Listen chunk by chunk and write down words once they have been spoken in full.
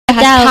พ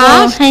ระเจ้าก็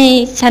ให้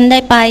ฉันได้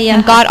ไป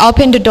and God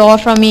opened the door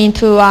for me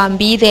to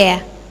be there.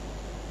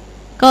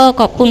 ก็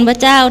ขอบคุณพระ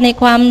เจ้าใน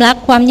ความรัก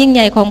ความยิ่งให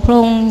ญ่ของพระ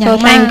องค์อย่าง So มา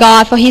ก thank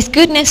God for His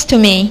goodness to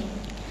me.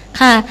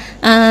 ค่ะ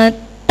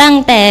ตั้ง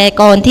แต่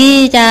ก่อนที่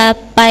จะ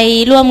ไป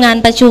ร่วมงาน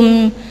ประชุม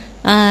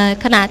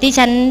ขณะที่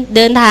ฉันเ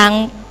ดินทาง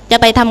จะ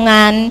ไปทำง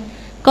าน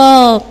ก็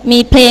มี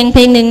เพลง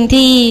หนึ่ง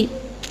ที่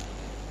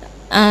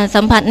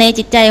สัมผัสใน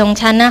จิตใจของ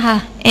ฉันนะคะ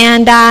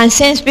And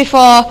since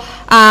before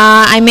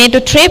I made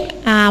the trip,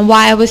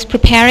 while I was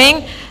preparing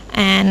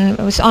and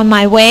I was on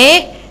my way,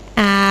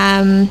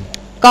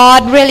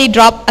 God really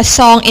dropped a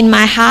song in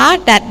my heart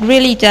that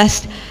really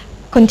just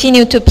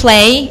continued to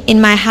play in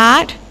my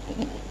heart.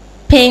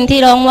 เพลงที่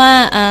ร้องว่า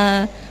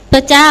พร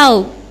ะเจ้า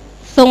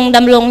ทรงด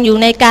ำรงอยู่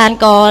ในการ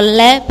ก่อน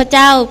และพระเ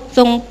จ้าท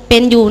รงเป็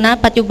นอยู่ณ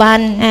ปัจจุบัน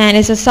And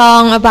it's a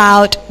song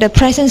about the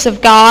presence of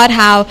God,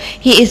 how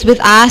He is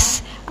with us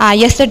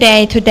yesterday,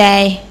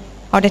 today,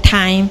 all the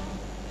time.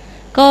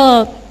 ก็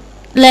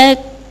และ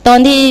ตอน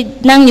ที่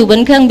นั่งอยู่บ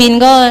นเครื่องบิน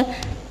ก็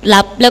ห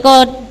ลับแล้วก็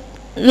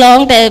ร้อง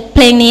แต่เพ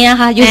ลงนี้นะ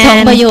คะอยู่สอง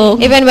ประโยค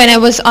Even when I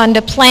was on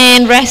the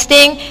plane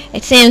resting,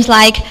 it seems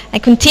like I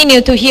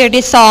continue to hear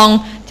this song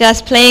just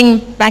playing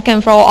back and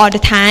forth all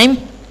the time.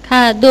 ค่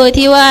ะโดย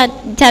ที่ว่า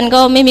ฉัน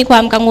ก็ไม่มีควา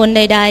มกังวลใ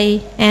ด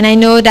ๆ And I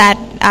know that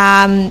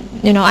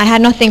I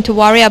had nothing to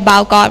worry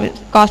about.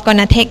 God's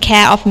gonna take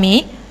care of me.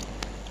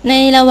 ใน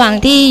ระหว่าง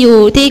ที่อยู่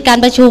ที่การ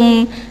ประชุม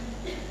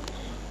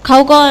เขา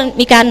ก็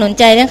มีการหนุน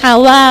ใจนะคะ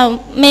ว่า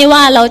ไม่ว่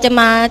าเราจะ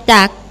มาจ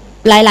าก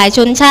หลายๆช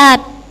นชา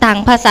ติต่าง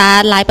ภาษา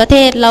หลายประเท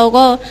ศเรา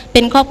ก็เ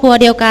ป็นครอบครัว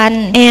เดียวกัน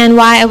And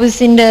while I was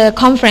in the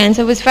conference,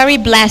 I was very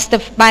blessed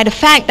by the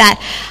fact that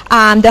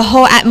the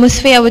whole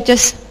atmosphere was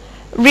just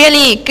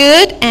really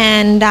good,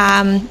 and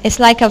it's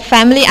like a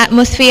family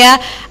atmosphere,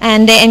 and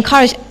they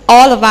encourage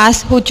all of us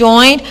who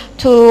joined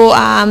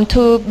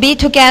to be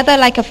together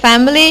like a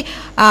family,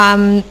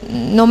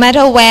 no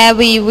matter where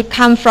we would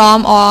come from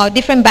or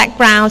different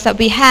backgrounds that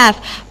we have,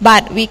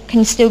 but we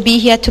can still be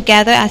here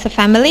together as a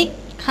family.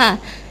 ค่ะ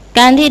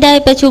การที่ได้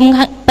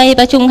ไป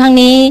ประชุมครั้ง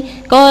นี้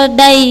ก็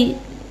ได้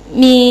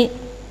มี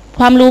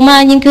ความรู้มา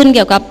กยิ่งขึ้นเ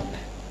กี่ยวกับ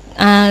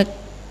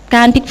ก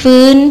ารพลิก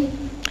ฟื้น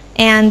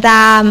And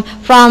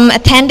from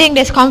attending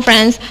this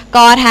conference,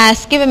 God has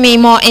given me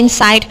more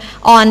insight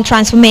on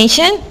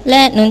transformation. แล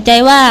ะหนุนใจ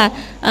ว่า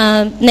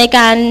ในก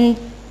าร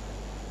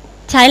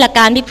ใช้หลักก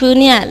ารพลิกฟื้น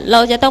เนี่ยเร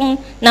าจะต้อง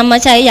นำมา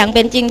ใช้อย่างเ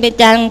ป็นจริงเป็น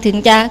จังถึง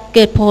จะเ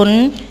กิดผล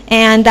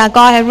And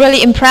God has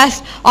really impressed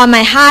on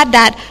my heart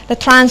that the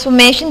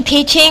transformation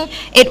teaching,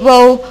 it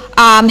will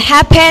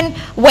happen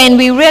when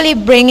we really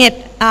bring it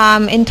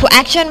into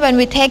action, when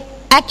we take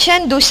action,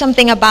 do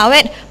something about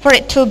it, for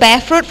it to bear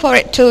fruit, for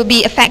it to be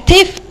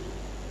effective.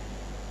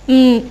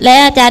 และ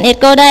อาจารย์เอ็ด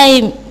ก็ได้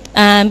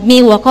มี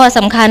หัวข้อส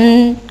ำคัญ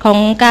ของ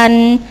การ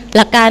ห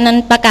ลักการนั้น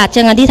ประกาศเ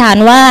ชิงอธิษฐาน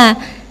ว่า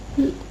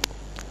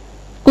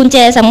กุญแจ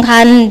สำคั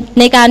ญ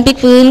ในการพลิก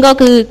ฟื้นก็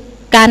คือ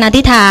การอ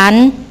ธิษฐาน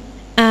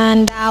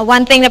And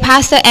one thing that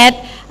Pastor Ed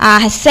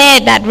has said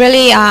that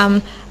really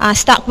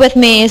stuck with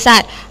me is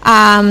that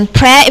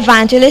prayer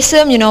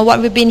evangelism, what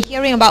we've been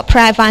hearing about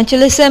prayer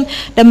evangelism,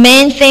 the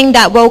main thing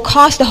that will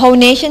cause the whole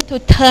nation to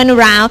turn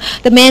around,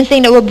 the main thing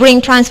that will bring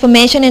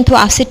transformation into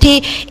our city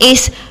is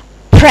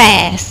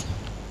prayers.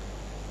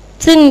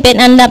 ซึ่งเป็น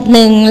อันดับห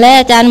นึ่งและ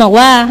อาจารย์บอก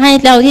ว่าให้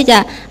เราที่จะ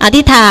อ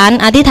ธิษฐาน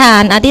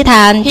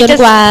จน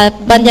กว่า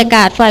บรรยาก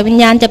าศฝ่ายวิญ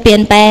ญาณจะเปลี่ย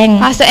นแปลง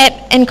Pastor Ed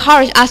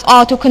encouraged us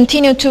all to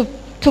continue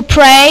to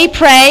pray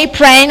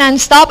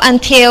non-stop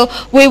until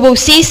we will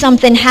see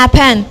something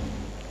happen.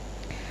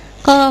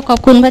 ก็ขอบ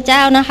คุณพระเจ้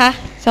านะคะ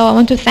So I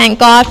want to thank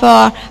God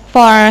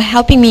for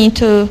helping me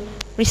to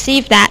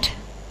receive that.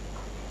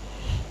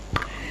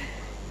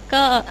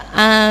 ก็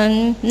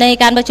ใน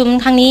การประชุม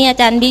ครั้งนี้อา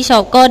จารย์บิชอ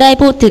ปก็ได้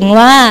พูดถึง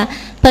ว่า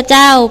พระเ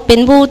จ้าเป็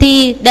นผู้ที่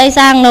ได้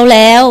สร้างเราแ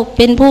ล้วเ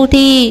ป็นผู้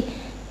ที่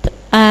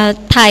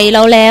ไถ่เร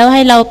าแล้วใ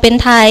ห้เราเป็น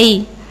ไทย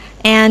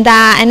And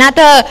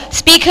another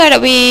speaker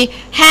that we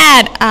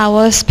had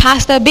was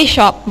Pastor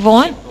Bishop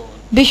Vaughan,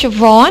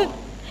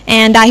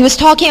 and he was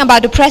talking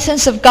about the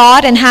presence of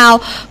God and how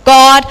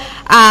God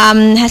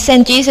has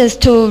sent Jesus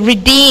to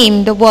redeem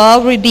the world,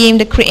 redeem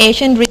the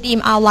creation, redeem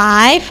our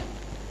life.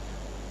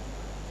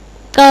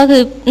 ก็คื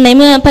อในเ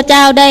มื่อพระเจ้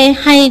าได้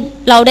ให้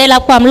เราได้รั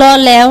บความรอด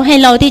แล้วให้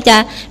เราที่จะ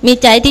มี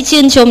ใจที่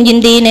ชื่นชมยิน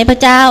ดีในพระ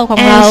เจ้าของ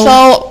เรา And so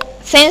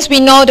since we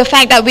know the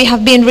fact that we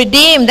have been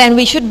redeemed, then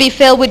we should be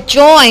filled with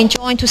joy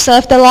to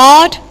serve the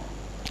Lord.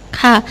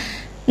 ค่ะ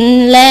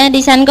และ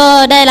ดิฉันก็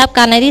ได้รับก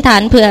ารอธิษฐา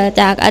นเผื่อ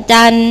จากอาจ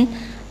ารย์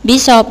บิ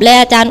ชอปและ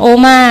อาจารย์โอ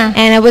มา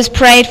And I was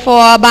prayed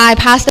for by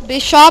Pastor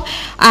Bishop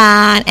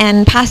and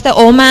Pastor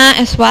Oma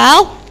as well.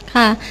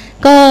 ค่ะ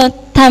ก็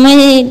ทำให้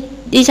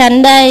ดิฉัน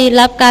ได้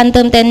รับการเ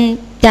ติมเต็ม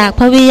จากพ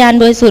ระวิญญาณ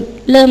บริสุทธิ์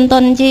เริ่มต้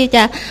นที่จ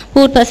ะ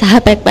พูดภาษา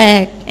แปล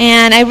กๆ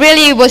And I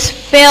really was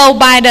filled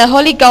by the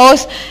Holy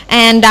Ghost,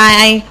 and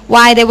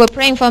while they were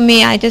praying for me,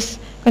 I just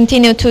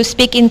continued to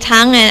speak in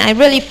tongue, and I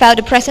really felt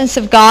the presence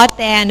of God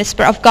there, and the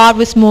Spirit of God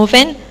was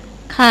moving.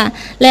 ค่ะ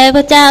และพ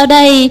ระเจ้าไ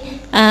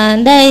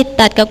ด้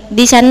ตัดกับ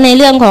ดิฉันใน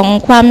เรื่องของ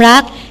ความรั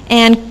ก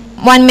And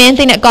one main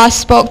thing that God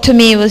spoke to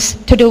me was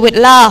to do with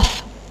love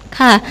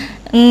ค่ะ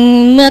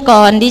เมื่อ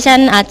ก่อนดิฉั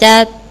นอาจจะ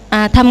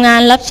ทำงา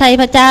นรับใช้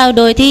พระเจ้า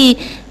โดยที่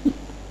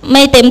ไ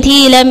ม่เต็ม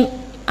ที่และ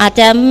อาจ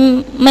จะ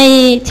ไม่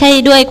ใช่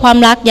ด้วยความ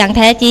รักอย่างแ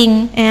ท้จริง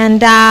and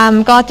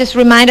God just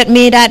reminded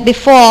me that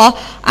before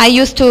I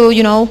used to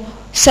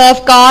serve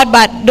God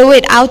but do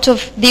it out of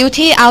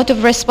duty out of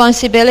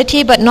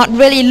responsibility but not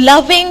really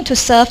loving to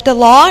serve the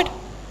Lord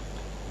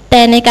แ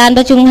ต่ในการป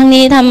ระชุมครั้ง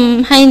นี้ท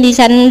ำให้ดิ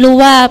ฉันรู้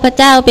ว่าพระ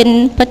เจ้าเป็น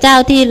พระเจ้า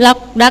ที่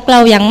รักเรา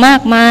อย่างมา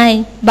กมาย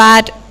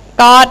but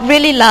God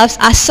really loves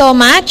us so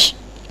much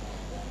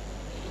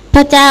พ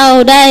ระเจ้า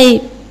ได้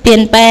เปลี่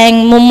ยนแปลง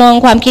มุมมอง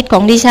ความคิดขอ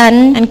งดิฉัน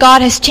and God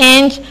has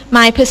changed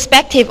my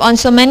perspective on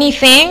so many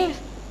things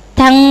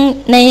ทั้ง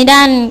ในด้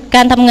านก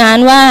ารทำงาน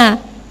ว่า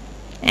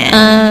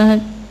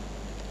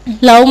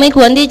เราไม่ค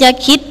วรที่จะ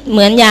คิดเห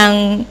มือนอย่าง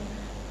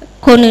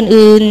คน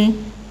อื่น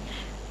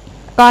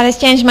ๆ God has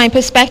changed my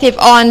perspective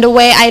on the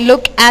way I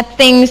look at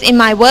things in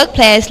my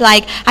workplace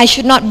like I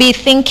should not be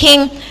thinking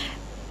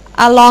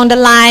along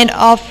the line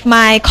of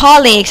my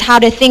colleagues how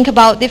they think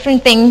about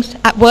different things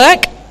at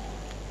work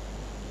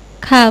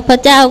ค่ะพระ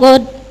เจ้าก็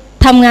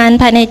ทำงาน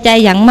ภายในใจ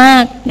อย่างมา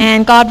ก and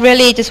God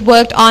really just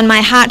worked on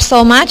my heart so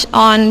much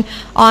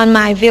on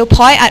my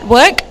viewpoint at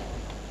work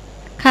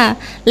ค่ะ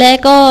และ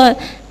ก็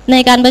ใน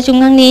การประชุม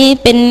ครั้งนี้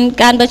เป็น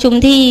การประชุม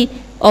ที่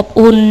อบ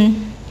อุ่น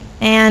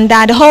and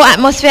the whole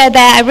atmosphere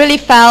there I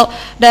really felt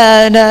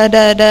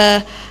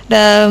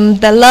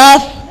the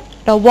love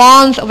the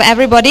warmth of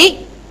everybody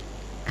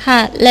ค่ะ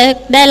และ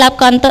ได้รับ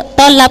การ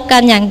ต้อนรับกั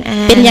นอย่าง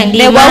เป็นอย่างดี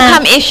มาก they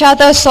welcome each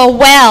other so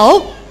well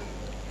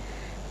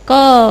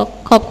ก็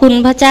ขอบคุณ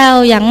พระเจ้า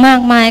อย่างมา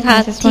กมายค่ะ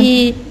ที่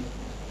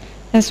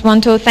just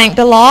want to thank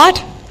the Lord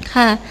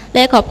ค่ะแล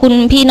ะขอบคุณ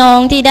พี่น้อง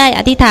ที่ได้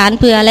อธิษฐาน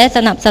เผื่อและส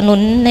นับสนุน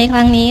ในค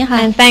รั้งนี้ค่ะ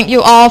and thank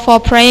you all for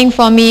praying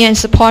for me and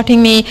supporting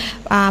me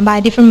by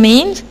different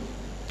means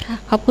ค่ะ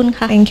ขอบคุณ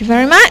ค่ะ thank you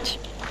very much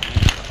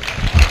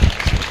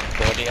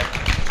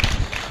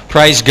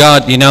Praise God.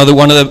 You know that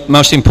one of the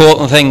most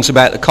important things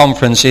about the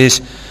conference is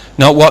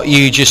not what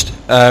you just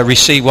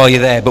receive while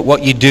you're there, but what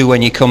you do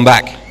when you come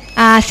back.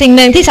 สิ่งห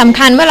นึ่งที่สำ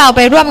คัญเมื่อเราไ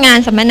ปร่วมงาน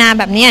สัมมนา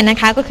แบบนี้นะ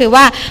คะก็คือ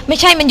ว่าไม่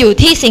ใช่มันอยู่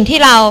ที่สิ่งที่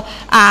เรา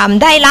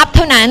ได้รับเ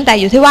ท่านั้นแต่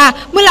อยู่ที่ว่า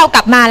เมื่อเราก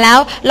ลับมาแล้ว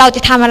เราจ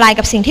ะทำอะไร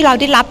กับสิ่งที่เรา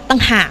ได้รับต่า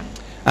งหาก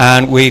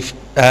And we've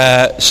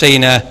seen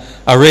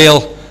a real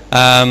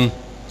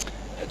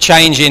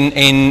change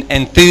in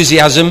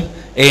enthusiasm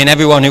in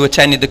everyone who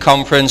attended the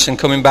conference and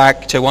coming back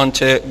to want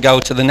to go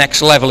to the next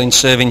level in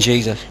serving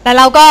Jesus. และ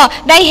เราก็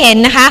ได้เห็น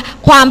นะคะ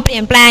ความเปลี่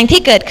ยนแปลง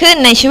ที่เกิดขึ้น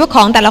ในชีวิตข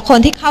องแต่ละคน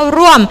ที่เข้า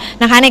ร่วม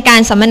นะคะในการ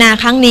สัมมนา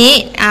ครั้งนี้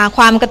ค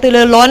วามกระตือ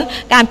รือร้น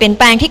การเปลี่ยนแ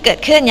ปลงที่เกิด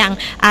ขึ้นอย่าง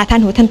ทัน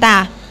หูทันตา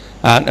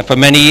For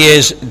many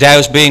years,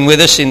 Dow's been with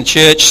us in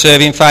church,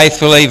 serving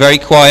faithfully, very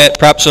quiet,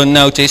 perhaps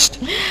unnoticed.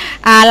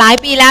 หลาย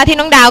ปีแล้วที่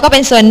น้องดาวก็เป็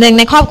นส่วนหนึ่ง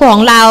ในครอบครัวข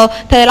องเรา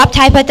เธอรับใ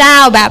ช้พระเจ้า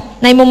แบบ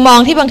ในมุมมอง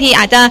ที่บางที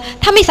อาจจะ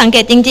ถ้าไม่สังเก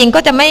ตจริงๆก็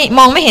จะไ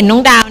ม่เห็นน้อ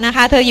งดาวนะค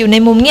ะเธออยู่ใน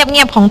มุมเ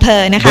งียบๆของเธ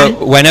อนะคะ But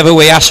whenever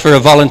we ask for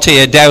a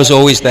volunteer, Dow's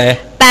always there.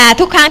 แต่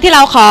ทุกครั้งที่เร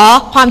าขอ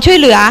ความช่วย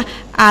เหลือ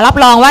รับ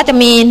รองว่าจะ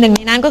มีหนึ่งใ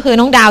นนั้นก็คือ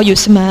น้องดาวอยู่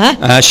เสมอ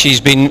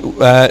She's been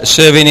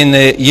serving in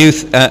the youth,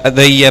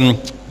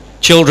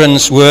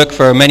 children's work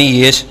for many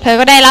years. เธอ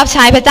ก็ได้รับใ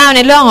ช้พระเจ้าใน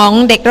เรื่องของ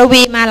เด็กระ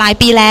วีมาหลาย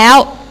ปีแล้ว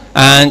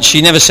And she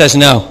never says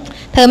no.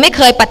 เธอไม่เ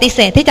คยปฏิเส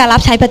ธที่จะรั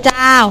บใช้พระเ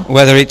จ้า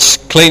Whether it's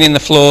cleaning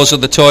the floors of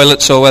the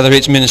toilets or whether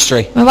it's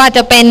ministry. ไม่ว่าจ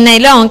ะเป็นใน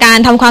เรื่องของการ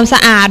ทำความสะ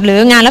อาดหรือ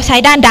งานรับใช้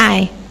ด้านใด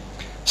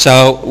So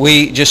we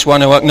just want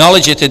to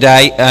acknowledge her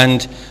today and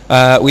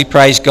we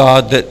praise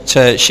God that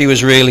she was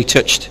really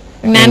touched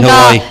in นั้นก็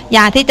Hawaii. อ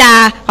ยากที่จะ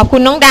ขอบคุ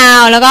ณน้องดา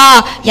วแล้วก็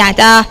อยาก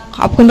จะข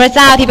อบคุณพระเ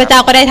จ้าที่พระเจ้า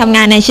ก็ได้ทำง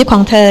านในชีวิตขอ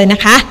งเธอน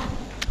ะคะ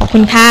ขอบคุ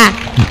ณค่ะ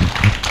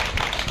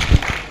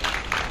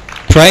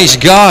Praise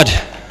God.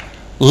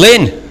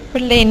 Lynn. คุ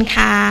ณเลน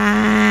ค่ะ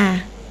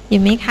อ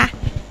ยู่ไหมคะ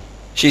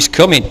She's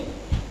coming.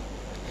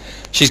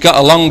 She's got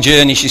a long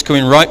journey. She's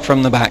coming right from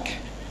the back.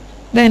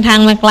 เดินทาง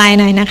มาไกล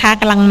หน่อยนะคะ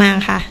กำลังมา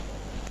ค่ะ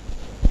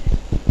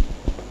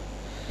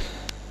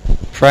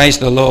Praise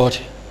the Lord.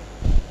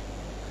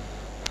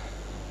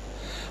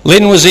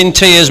 Lynn was in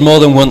tears more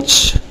than once,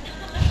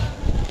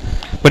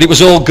 but it was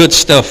all good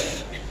stuff.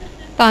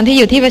 ตอนที่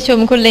อยู่ที่ประชุม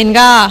คุณเลน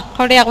ก็เข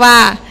าเรียกว่า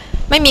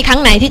ไม่มีครั้ง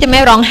ไหนที่จะไม่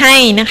ร้องไห้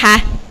นะคะ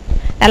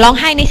แต่ร้อง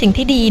ไห้ในสิ่ง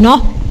ที่ดีเนาะ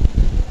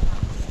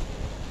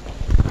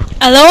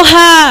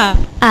Aloha.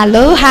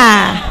 Aloha.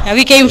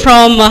 We came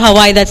from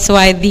Hawaii, that's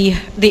why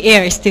the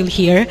air is still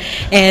here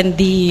and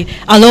the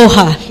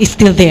aloha is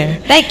still there.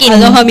 ได้กิน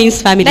Aloha means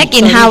family. ได้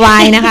กินฮาวา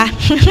ยนะคะ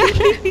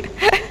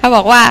เขาบ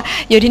อกว่า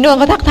อยู่ที่นู่นเ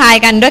ขาทักทาย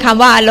กันด้วยค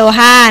ำว่า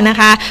Aloha นะ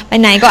คะไป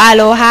ไหนก็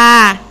Aloha.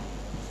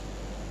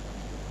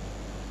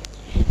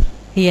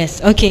 Yes,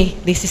 okay.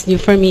 This is new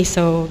for me,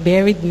 so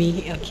bear with me.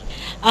 Okay.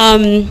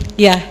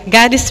 Yeah,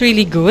 God is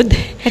really good.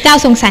 พระเจ้า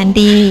ทรงแสน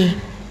ดี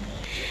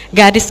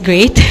God is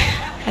great.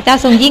 พระเจ้า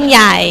ทรงยิ่งให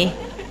ญ่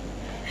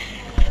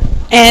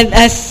And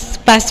as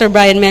Pastor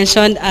Brian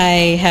mentioned, I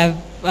have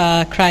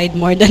cried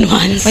more than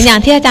once. เหมือนอย่า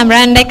งที่อาจารย์แร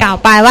นได้กล่าว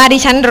ไปว่าดิ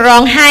ฉันร้อ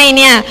งไห้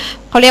เนี่ย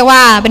เขาเรียกว่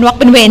าเป็นวรรค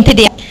เป็นเวรที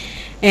เดียว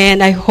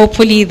And I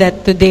hopefully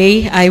that today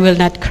I will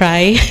not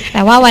cry, แ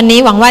ต่ว่าวันนี้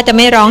หวังว่าจะไ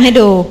ม่ร้องให้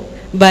ดู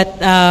but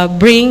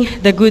bring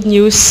the good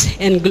news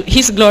and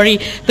His glory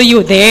to you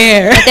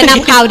there. จะน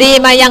ำข่าวดี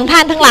มายังท่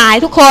านทั้งหลาย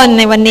ทุกคนใ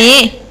นวันนี้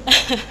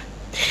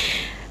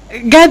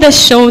God has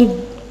shown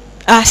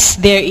us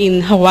there in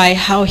Hawaii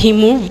how He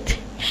moved,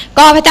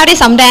 ก็พระเจ้าได้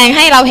สำแดงใ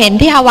ห้เราเห็น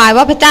ที่ฮาวาย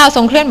ว่าพระเจ้าท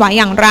รงเคลื่อนไหว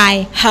อย่างไร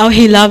how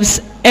He loves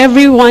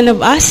every one of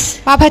us,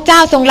 ว่าพระเจ้า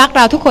ทรงรักเ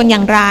ราทุกคนอย่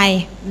างไร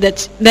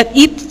that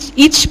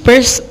each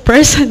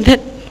person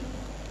that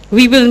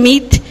we will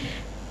meet,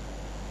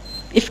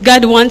 if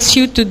God wants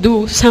you to do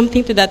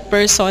something to that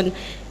person,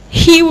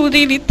 He will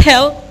really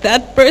tell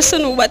that person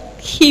what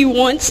He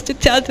wants to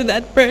tell to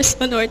that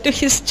person or to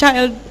His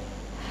child.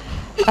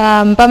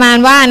 ประมาณ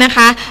ว่านะค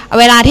ะ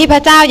เวลาที่พร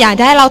ะเจ้าอยาก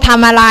จะให้เราท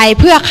ำอะไร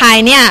เพื่อใคร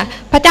เนี่ย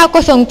พระเจ้าก็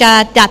ทรงจะ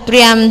จัดเต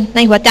รียมใน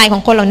หัวใจขอ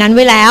งคนเหล่านั้นไ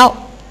ว้แล้ว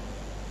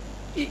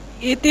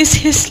It is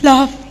His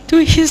love to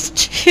His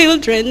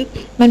children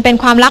มันเป็น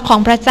ความรักขอ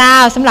งพระเจ้า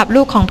สำหรับ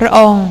ลูกของพระอ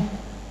งค์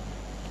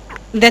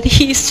that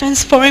He is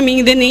transforming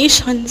the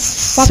nations,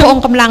 ว่าพระอง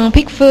ค์กำลังพ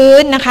ลิกฟื้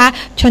นนะคะ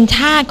ชนช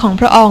าติของ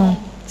พระองค์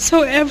so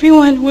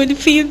everyone would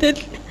feel that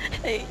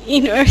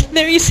in earth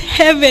there is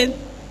heaven.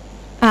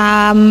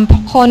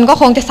 คนก็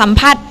คงจะสัม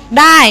ผัส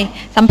ไ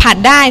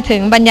ด้ถึ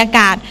งบรรยาก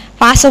าศ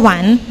ฟ้าสวร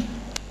รค์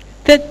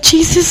that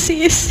Jesus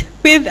is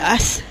with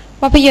us,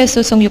 ว่าพระเยซู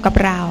ทรงอยู่กับ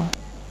เรา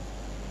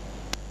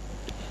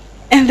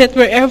and that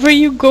wherever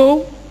you go,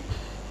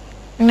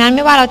 ดังนั้นไ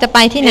ม่ว่าเราจะไป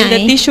ที่ไหน and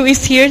the tissue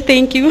is here,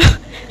 thank you.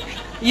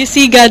 You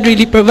see, God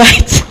really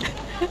provides.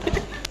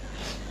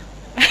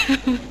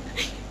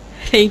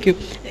 Thank you.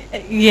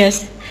 Yes,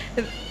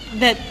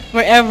 that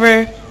wherever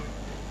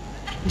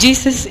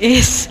Jesus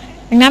is,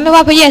 ดังนั้นไม่ว่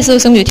าพระเยซู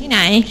ทรงอยู่ที่ไหน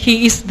He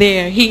is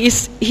there.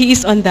 He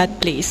is on that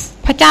place.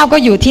 พระเจ้าก็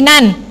อยู่ที่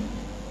นั่น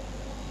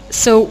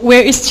So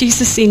where is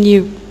Jesus in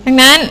you? ดัง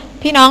นั้น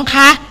พี่น้องค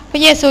ะพร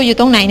ะเยซูอยู่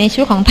ตรงไหนในชี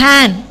วิตของท่า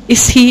น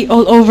Is He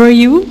all over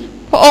you?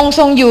 พระองค์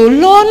ทรงอยู่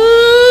ล้น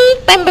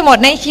เต็มไปหมด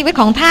ในชีวิต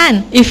ของท่าน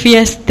If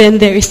yes, then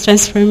there is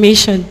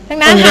transformation. ดัง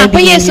นั้นหากพ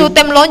ระเยซูเ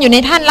ต็มล้นอยู่ใน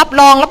ท่านรับ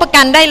รองรับประ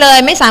กันได้เลย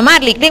ไม่สามารถ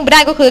หลีกเลี่ยงไปได้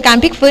ก็คือการ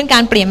พลิกฟื้นกา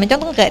รเปลี่ยนมันจะ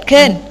ต้องเกิด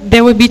ขึ้น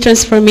There will be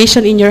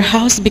transformation in your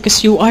house because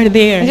you are มัน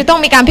there. จะต้อง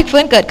มีการพลิก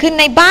ฟื้นเกิดขึ้น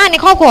ในบ้านใน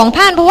ครอบครัวของ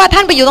ท่านเพราะว่าท่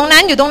านไปอยู่ตรงนั้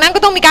นก็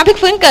ต้องมีการพลิก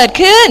ฟื้นเกิด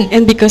ขึ้น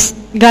And because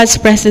God's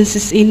presence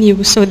is in you,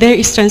 so there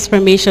is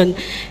transformation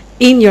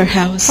in your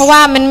house. เพราะว่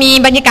ามันมี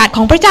บรรยากาศข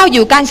องพระเจ้าอ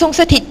ยู่การทรง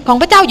สถิตของ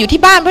พระเจ้าอยู่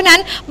ที่บ้านเพราะนั้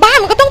นบ้าน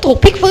มันก็ต้องถูก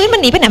พลิกฟื้นมัน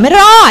หนีไปไหนไม่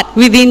รอด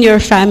Within your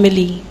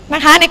family. น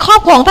ะคะในครอบ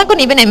ครัวของท่านก็ห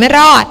นีไปไหนไม่ร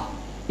อด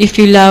If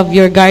you love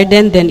your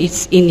garden, then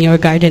it's in your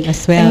garden as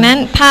ดัง well. นั้น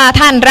ถ้า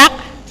ท่านรัก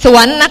สว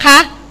นนะคะ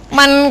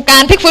มันกา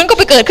รพลิกฟื้นก็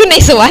ไปเกิดขึ้นใน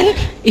สวน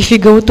If you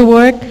go to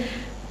work,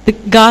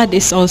 God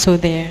is also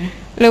there.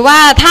 หรือว่า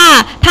ถ้า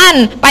ท่าน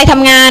ไปท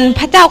ำงาน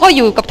พระเจ้าก็อ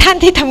ยู่กับท่าน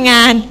ที่ทำง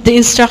าน The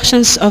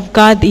instructions of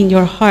God in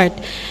your heart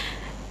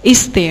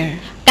is there.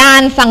 กา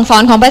รสั่งสอ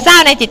นของพระเจ้า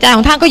ในจิตใจข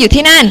องท่านก็อยู่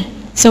ที่นั่น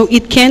So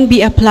it can be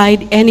applied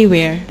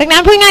anywhere. ดังนั้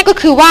นพูดง่ายก็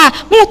คือว่า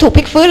เมื่อเราถูกพ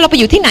ลิกฟื้นเราไป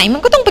อยู่ที่ไหนมั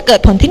นก็ต้องไปเกิด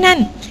ผลที่นั่น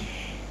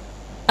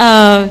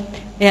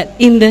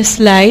In the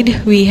slide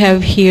we have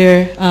here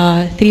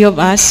three of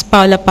us.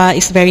 Paula Pa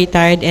is very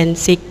tired and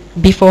sick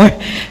before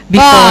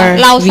ก็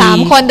เราสาม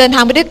we คนเดินท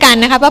างไปด้วยกัน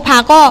นะคะพระพา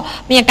ก็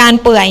มีอาการ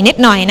เปื่อยนิด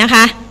หน่อยนะค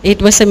ะ It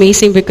was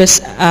amazing because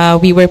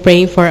we were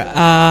praying for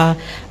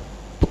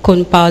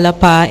Kun Paula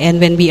Pa, and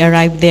when we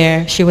arrived there,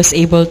 she was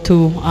able to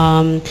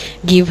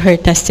give her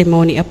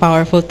testimony, a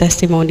powerful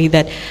testimony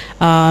that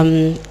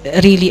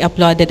really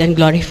applauded and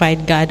glorified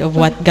God of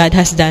what God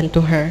has done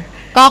to her.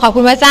 ก็ขอบคุ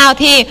ณพระเจ้า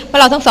ที่พวก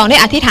เราทั้งสองได้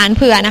อธิษฐานเ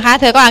ผื่อนะคะ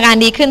เธอก็อาการ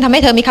ดีขึ้นทำให้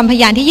เธอมีคำพ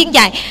ยานที่ยิ่งให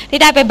ญ่ที่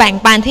ได้ไปแบ่ง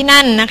ปันที่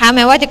นั่นนะคะแ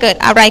ม้ว่าจะเกิด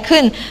อะไร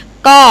ขึ้น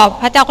ก็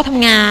พระเจ้าก็ท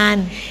ำงาน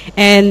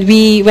And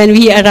when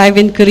we arrive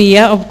in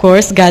Korea, of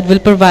course, God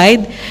will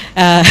provide.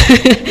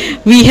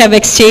 We have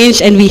exchange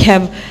and we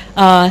have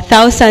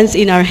thousands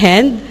in our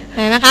hand.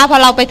 นะคะพอ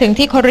เราไปถึง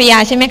ที่โคเรีย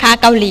ใช่ไหมคะ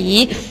เกาหลี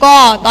ก็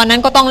ตอนนั้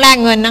นก็ต้องแลก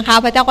เงินนะคะ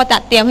พระเจ้าก็จั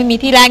ดเตรียมให้มี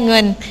ที่แลกเงิ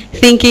น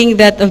Thinking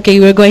that okay,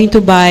 we're going to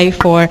buy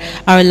for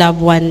our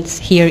loved ones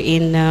here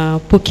in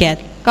Phuket.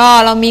 ก็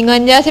เรามีเงิ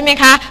นเยอะใช่ไหม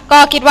คะก็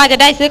คิดว่าจะ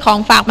ได้ซื้อของ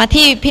ฝากมา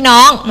ที่พี่น้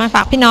องมาฝ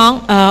ากพี่น้อง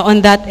On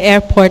that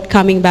airport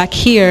coming back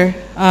here,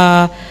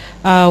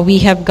 we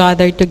have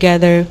gathered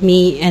together, me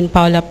and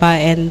Paula Pa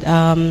and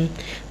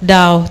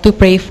Dao, to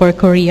pray for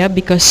Korea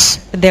because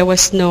there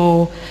was no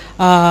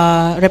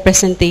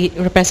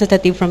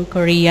representative from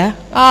Korea.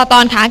 ตอ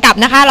นขากลับ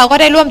นะคะเราก็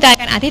ได้ร่วมใจ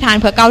กันอธิษฐาน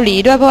เผื่อเกาหลี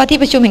ด้วยเพราะว่าที่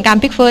ประชุมแห่งการ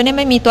พลิกฟื้นเนี่ย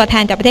ไม่มีตัวแท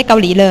นจากประเทศเกา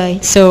หลีเลย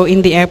So in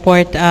the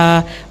airport,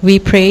 we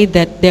prayed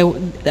that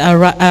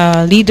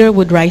a leader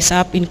would rise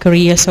up in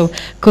Korea, so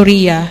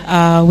Korea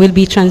will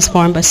be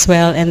transformed as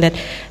well, and that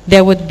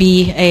there would be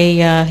a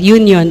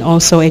union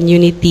also and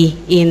unity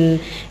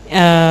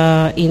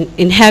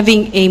in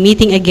having a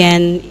meeting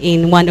again in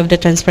one of the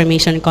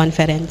transformation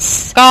conference.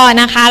 ก็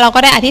นะคะเราก็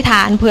ได้อธิษฐ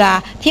านเผื่อ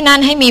ที่นั่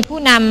นให้มีผู้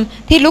น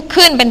ำที่ลุก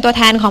ขึ้นเป็นตัวแ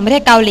ทนของประเท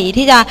ศเกาหลี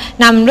ที่จะ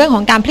นำเรื่องข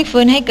องการพลิก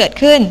ฟื้นให้เกิด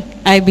ขึ้น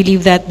I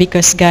believe that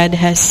because God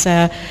has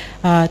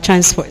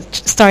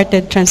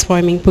started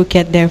transforming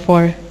Phuket,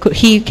 therefore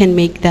He can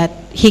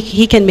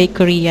make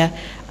Korea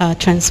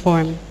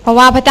transform. เพราะ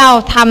ว่าพระเจ้า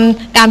ท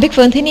ำการพลิก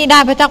ฟื้นที่นี่ได้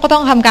พระเจ้าก็ต้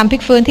องทำการพลิ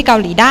กฟื้นที่เกา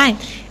หลีได้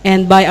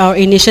And by our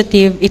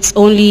initiative, it's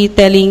only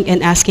telling and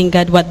asking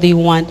God, what do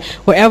you want?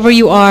 Wherever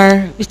you are,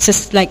 it's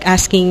just like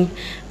asking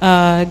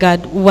God,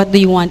 what do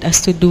you want us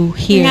to do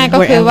here? ง่ายก็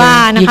คือว่า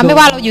นะคะไม่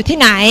ว่าเราอยู่ที่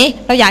ไหน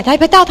เราอยากให้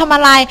พระเจ้าทำอ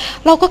ะไร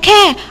เราก็แ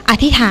ค่อ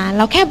ธิษฐานเ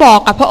ราแค่บอก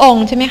กับพระอง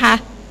ค์ใช่ไหมคะ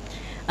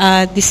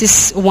This is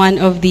one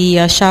of the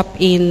shop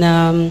in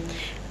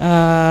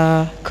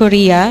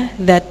Korea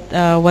that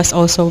was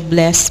also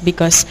blessed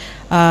because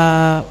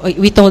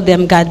we told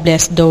them God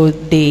bless, though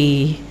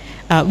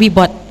we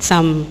bought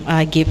some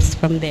gifts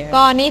from there.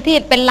 ก็นี่ที่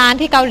เป็นร้าน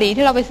ที่เกาหลี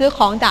ที่เราไปซื้อข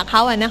องจากเข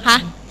าอ่ะนะคะ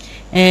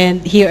And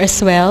here as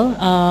well,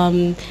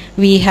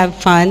 we have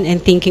fun and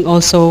thinking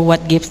also what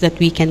gifts that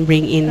we can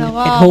bring in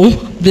at home,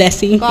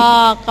 blessing. ก็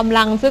กำ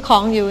ลังซื้อขอ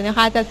งอยู่นะค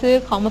ะจะซื้อ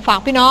ของมาฝาก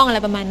พี่น้องอะไร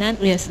ประมาณนั้น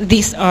Yes,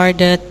 these are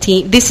the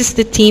team. This is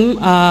the team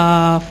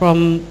from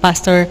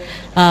Pastor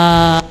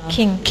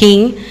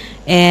King,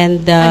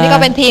 and อันนี้ก็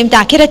เป็นทีมจ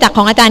ากคริสตจักรข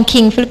องอาจารย์คิ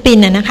งฟิลิปปิน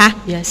ส์นะคะ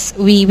Yes,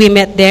 we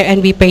met there and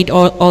we prayed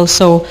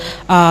also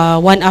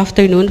one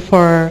afternoon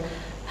for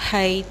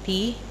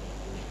Haiti,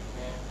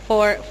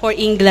 for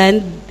England,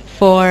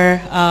 for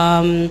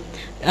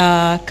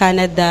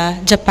Canada,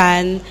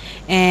 Japan,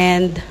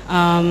 and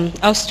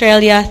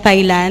Australia,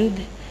 Thailand,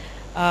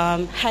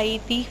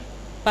 Haiti,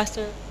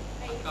 Pastor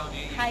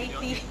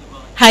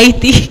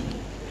Haiti.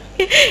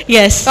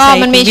 Yes. ก็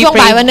มันมีช่วง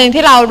บ่ายวันนึง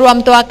ที่เรารวม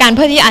ตัวกันเ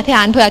พื่อที่อธิษฐ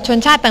านเผื่อชน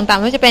ชาติต่างๆไ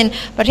ม่ว่าจะเป็น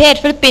ประเทศ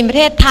ฟิลิปปินส์ประ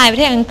เทศไทยประ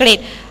เทศอังกฤษ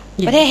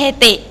ประเทศเฮ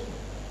ติ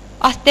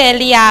ออสเตร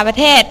เลียประ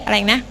เทศอะไร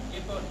นะ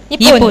ญี่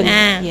ปุ่น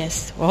Yes.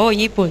 Oh,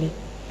 ญี่ปุ่น.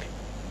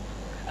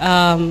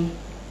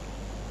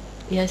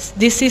 Yes,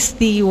 this is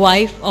the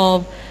wife of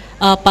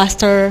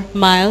Pastor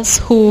Miles,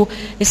 who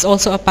is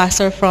also a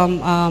pastor from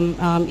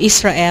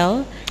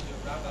Israel.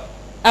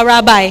 A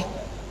rabbi.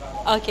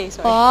 Okay,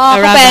 sorry.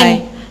 A rabbi.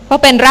 เข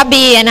าเป็นรับ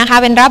บีนะคะ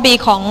เป็นรับบี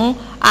ของ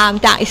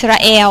จากอิสรา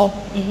เอล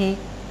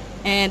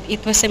And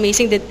it was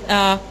amazing that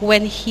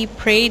when he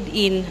prayed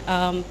in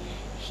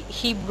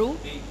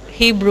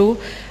Hebrew,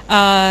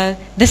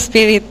 the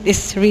spirit is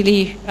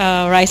really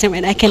rising,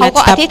 and I เขา cannot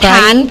ก็อ stop ธิษฐ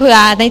าน crying. เผื่อ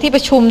ในที่ป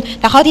ระชุม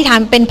แต่เขาอธิษฐาน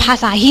เป็นภา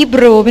ษาฮีบ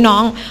รูพี่น้อ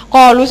ง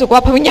ก็รู้สึกว่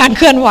าพระวิญญาณเ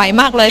คลื่อนไหว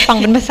มากเลยฟัง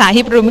เป็นภาษา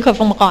ฮีบรูไม่เคย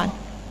ฟังมาก่อน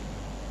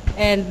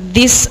And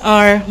these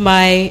are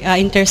my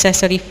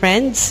intercessory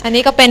friends. อัน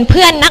นี้ก็เป็นเ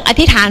พื่อนนักอ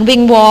ธิษฐานวิ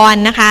งวอน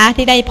นะคะ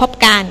ที่ได้พบ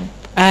กัน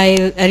I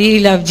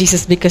really love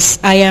Jesus because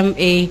I am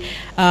a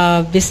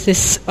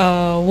business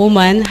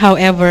woman.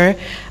 However,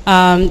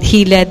 he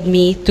led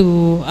me to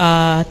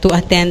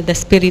attend the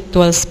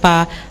spiritual spa,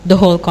 the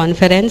whole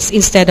conference,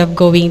 instead of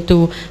going to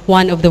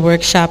one of the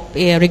workshop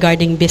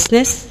regarding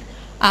business.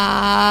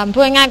 พู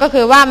ดง่ายๆก็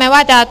คือว่าแม้ว่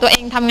าจะตัวเอ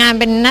งทำงาน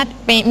เป็น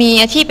มี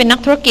อาชีพเป็นนัก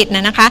ธุรกิจ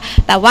นะคะ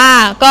แต่ว่า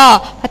ก็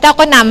พระเจ้า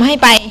ก็นำให้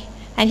ไป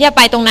แทนที่จะไ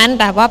ปตรงนั้น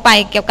แต่ว่าไป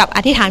เกี่ยวกับอ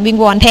ธิษฐานวิง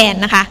วอนแทน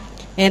นะคะ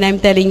And I'm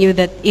telling you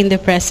that in the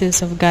presence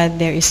of God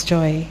there is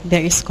joy,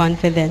 there is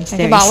confidence,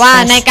 there is บอกว่า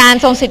ใน trust. การ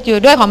ทรงสิทธิ์อยู่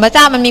ด้วยของพระเ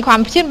จ้ามันมีความ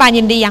ชื่นบาน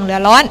ยินดีอย่างเหลื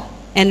อล้น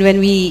And when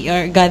we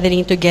are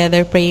gathering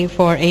together, praying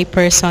for a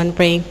person,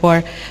 praying for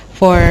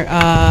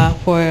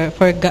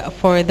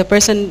the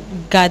person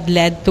God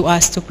led to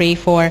us to pray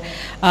for,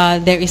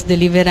 there is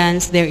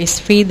deliverance, there is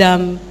freedom.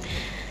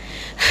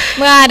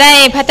 เมื่อได้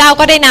พระเจ้า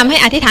ก็ได้นำให้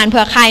อธิษฐานเ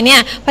ผื่อใครเนี่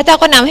ยพระเจ้า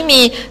ก็นำให้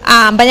มี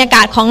บรรยาก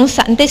าศของ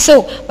สันติสุ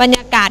ขบรรย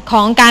ากาศข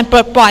องการปล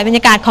ดปล่อยบรรย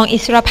ากาศของอิ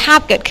สรภาพ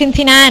เกิดขึ้น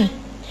ที่นั่น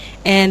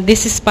And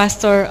this is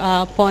Pastor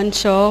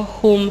Poncho,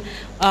 whom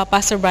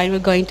Pastor Brian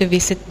will going to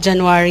visit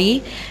January.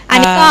 อัน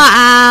นี้ก็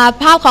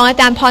ภาพของอา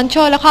จารย์พรโช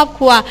และครอบค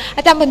รัวอ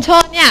าจารย์พรโช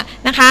เนี่ย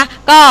นะคะ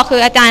ก็คื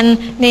ออาจารย์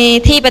ใน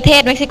ที่ประเท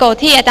ศเม็กซิโก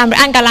ที่อาจารย์ไบร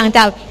อันกำลังจ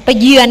ะไป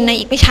เยือนใน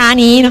อีกไม่ช้า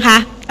นี้นะคะ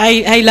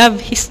I love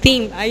his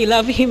team. I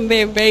love him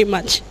very, very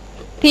much.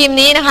 ทีม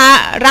นี้นะคะ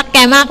รักแก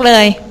มากเล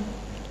ย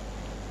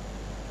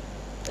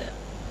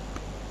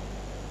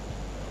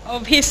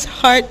Of his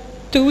heart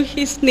to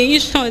his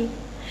nation.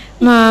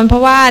 เพรา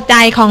ะว่าใจ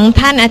ของ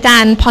ท่านอาจา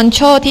รย์พรโช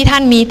ที่ท่า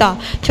นมีต่อ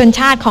ชน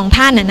ชาติของ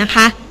ท่านนะค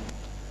ะ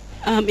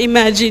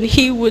Imagine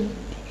he would,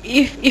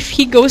 if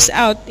he goes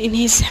out in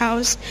his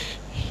house,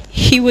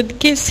 he would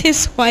kiss his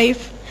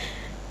wife,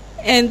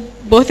 and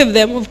both of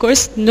them, of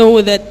course, know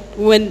that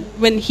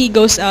when he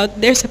goes out,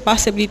 there's a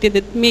possibility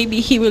that maybe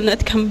he will not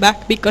come back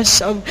because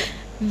of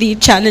the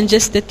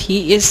challenges that he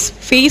is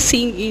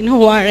facing in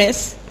Juarez.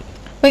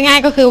 ง่าย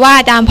ๆก็คือว่า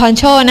อาจารย์พร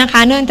โชนะค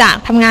ะเนื่องจาก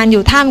ทำงานอ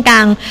ยู่ท่ามกล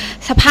าง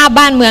สภาพ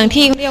บ้านเมือง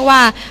ที่เรียกว่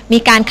ามี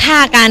การฆ่า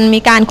กันมี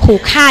การขู่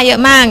ฆ่าเยอ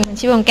ะมาก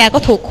ชีวิตของแกก็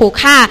ถูกขู่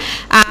ฆ่า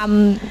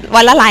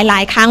วันละหลา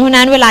ยๆครั้งเพราะ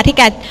นั้นเวลาที่แ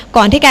ก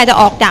ก่อนที่แกจะ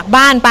ออกจาก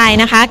บ้านไป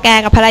นะคะแก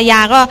กับภรรยา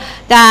ก็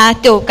จะ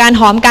จูบกัน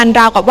หอมกัน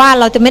ราวกับว่า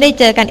เราจะไม่ได้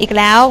เจอกันอีก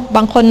แล้วบ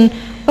างคน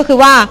ก็คือ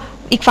ว่า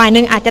อีกฝ่ายนึ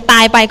งอาจจะตา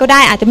ยไปก็ได้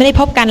อาจจะไม่ได้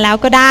พบกันแล้ว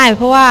ก็ได้เ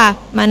พราะว่า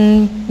มัน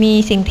มี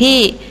สิ่งที่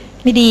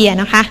ไม่ดี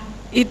นะคะ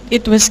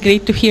It was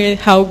great to hear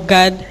how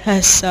God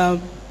has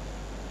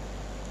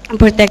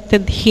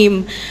protected him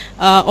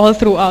all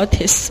throughout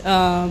his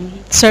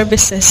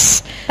services.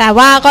 แต่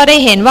ว่าก็ได้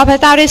เห็นว่าพระ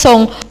เจ้าได้ทรง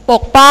ป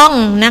กป้อง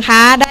นะค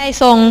ะได้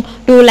ทรง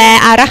ดูแล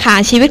อารักขา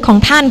ชีวิตของ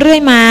ท่านเรื่อ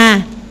ยมา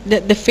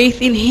the faith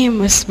in him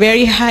was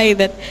very high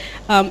that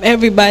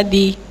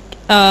everybody,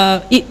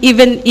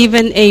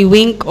 even a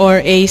wink or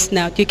a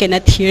snap, you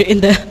cannot hear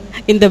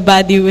in the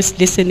body who was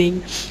listening.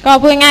 ก็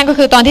พูดง่ายๆก็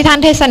คือตอนที่ท่าน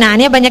เทศนา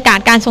เนี่ยบรรยากาศ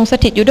การทรงส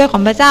ถิตอยู่ด้วยขอ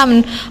งพระเจ้า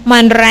มั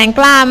นแรงก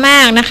ล้าม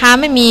ากนะคะ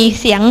ไม่มี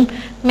เสียง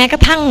แม้กร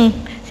ะทั่ง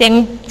เ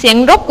สียง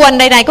รบกวน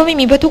ใดๆก็ไม่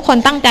มีเพราะทุกคน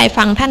ตั้งใจ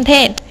ฟังท่านเท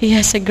ศ He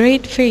has a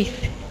great faith.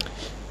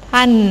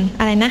 ท่าน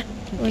อะไรนะ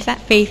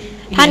faith.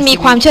 ท่านมี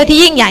ความเชื่อที่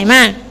ยิ่งใหญ่ม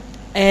าก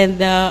And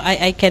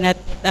I cannot,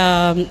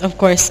 of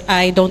course,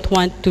 I don't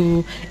want to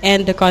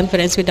end the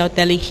conference without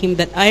telling him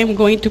that I am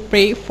going to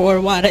pray for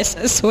Juarez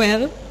as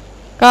well.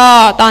 ก็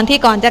ตอนที่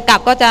ก่อนจะกลับ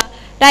ก็จะ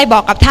ได้บอ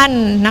กกับท่าน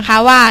นะคะ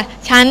ว่า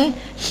ฉัน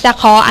จะ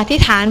ขออธิ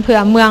ษฐานเผื่อ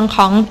เมืองข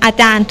องอา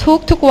จารย์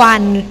ทุกวั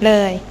นเล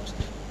ย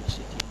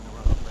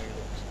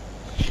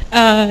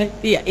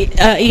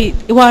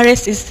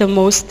Juarez is the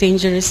most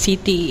dangerous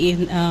city in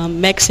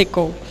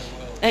Mexico,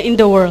 in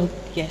the world.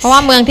 Yes. เพราะว่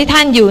าเมืองที่ท่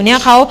านอยู่เนี่ย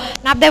เขา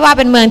นับได้ว่าเ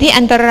ป็นเมืองที่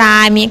อันตรา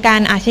ยมีกา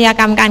รอาชญา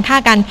กรรมการฆ่า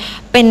กัน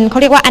เป็นเขา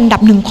เรียกว่าอันดั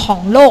บหนึ่งของ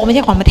โลกไม่ใ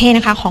ช่ของประเทศ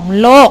นะคะของ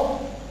โลก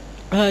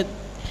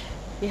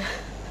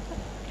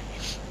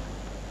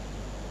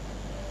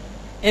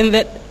And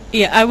that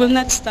I will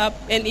not stop.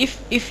 And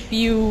if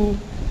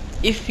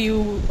you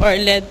are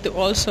led to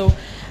also,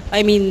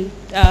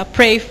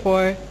 pray for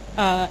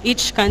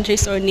each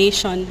countries or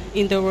nation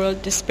in the world,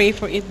 just pray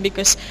for it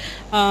because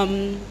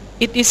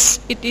it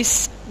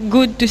is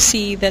good to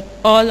see that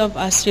all of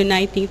us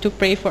uniting to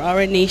pray for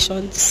our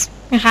nations.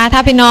 นะคะถ้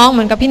าพี่น้องเห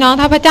มือนกับพี่น้อง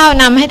ถ้าพระเจ้า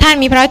นำให้ท่าน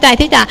มีพระใจ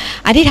ที่จะ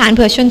อธิษฐานเ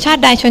ผื่อชนชา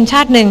ติใดชนช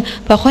าติหนึ่ง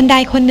เผื่อคนใด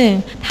คนหนึ่ง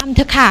ทำเถ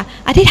อะค่ะ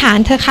อธิษฐาน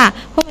เถอะค่ะ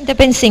เพราะมันจะ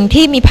เป็นสิ่ง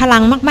ที่มีพลั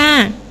งมา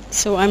ก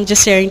ๆ So I'm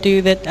just sharing to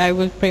you that I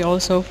will pray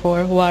also for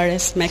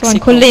Juarez, Mexico. ส่วน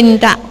คุณลิน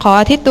จะขอ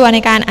ทิศตัวใน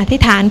การอธิ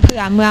ษฐานเผื่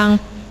อเมือง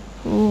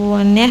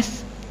Juarez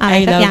อะไร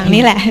สักอย่าง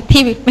นี้แหละ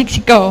ที่เม็ก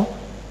ซิโก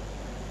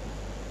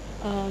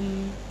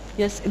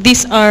Yes,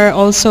 these are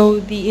also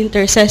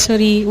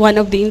one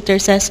of the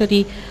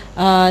intercessory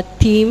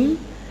team.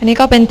 อันนี้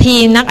ก็เป็นที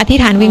มนักอธิษ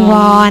ฐานวิงว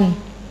อน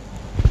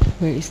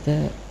Where is the?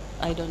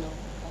 I don't know.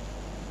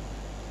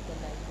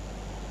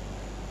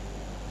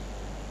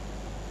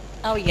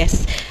 Oh yes,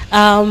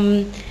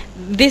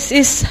 this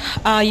is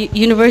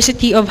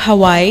University of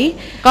Hawaii.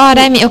 ก็ไ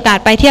ด้มีโอกาส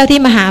ไปเที่ยวที่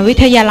มหาวิ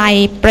ทยาลัย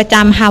ประจ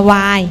ำฮาว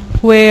าย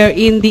Where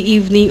in the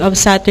evening of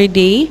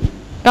Saturday.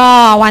 ก็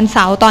วันเส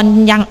าร์ต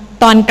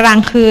อนกลาง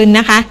คืน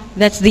นะคะ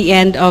That's the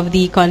end of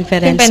the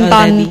conference ซึ่งเป็นต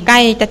อนใกล้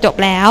จะจบ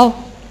แล้ว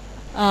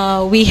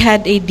We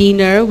had a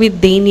dinner with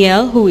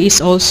Daniel, who is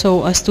also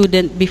a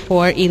student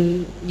before in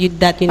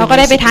that university. เราก็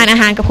ได้ไปทานอา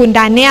หารกับคุณด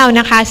าเนียล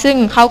นะคะซึ่ง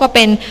เขาก็เ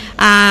ป็น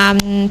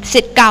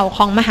ศิษย์เก่าข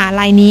องมหา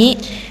ลัยนี้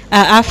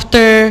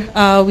After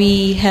we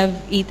have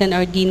eaten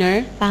our dinner,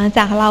 หลังจ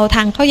ากเราท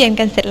านข้าวเย็น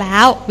กันเสร็จแล้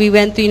ว we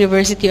went to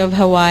University of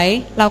Hawaii.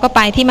 เราก็ไ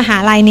ปที่มหา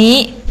ลัยนี้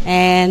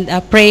And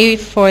pray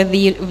for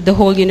the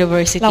whole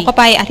university. เราก็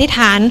ไปอธิษฐ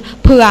าน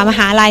เผื่อมห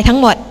าลัยทั้ง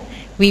หมด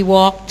We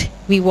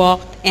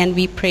walked and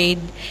we prayed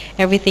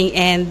everything,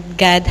 and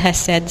God has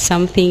said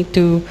something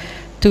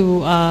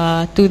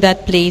to that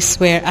place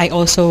where I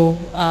also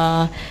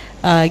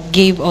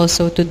gave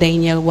also to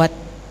Daniel what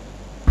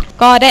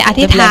ก็ได้อ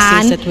ธิษ the ฐา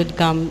น blessings that would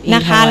come in น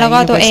ะคะ Hawaii, แล้วก็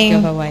ตัวเอง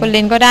University of Hawaii. คุณเล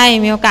นก็ได้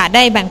มีโอกาสไ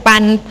ด้แบ่งปั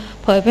น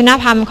เผยพระน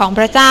ภาพของพ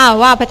ระเจ้า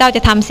ว่าพระเจ้าจ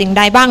ะทำสิ่งใ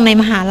ดบ้างใน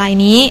มหาลัย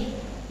นี้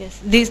Yes,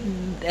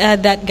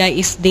 that guy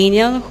is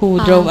Daniel who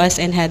drove us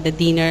and had the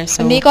dinner. ค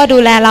So นนี้ก็ดู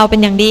แลเราเป็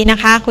นอย่างดีนะ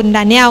คะคุณด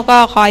าเนียลก็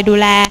คอยดู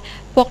แล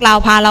พวกเรา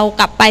พาเรา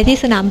กลับไปที่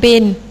สนามบิ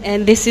น and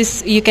this is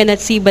you cannot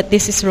see, but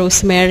this is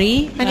Rosemary.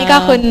 อันนี้ก็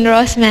คุณโร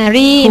สแม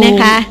รี่นะ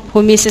คะ who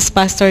misses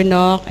Pastor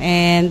Nok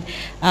and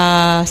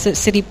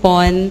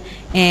Siripon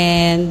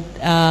and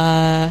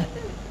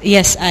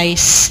yes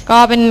Ice. ก็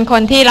เป็นค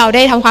นที่เราไ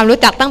ด้ทำความรู้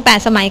จักตั้งแต่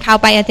สมัยเขา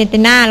ไปอาร์เจนติ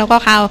นาแล้วก็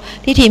เขา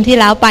ที่ทีมที่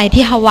แล้วไป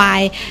ที่ฮาวา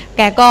ยแ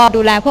กก็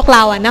ดูแลพวกเร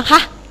าอะนะค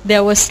ะ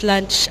There was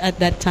lunch at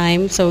that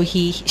time, so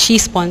she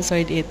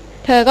sponsored it.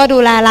 เธอก็ดู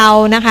แลเรา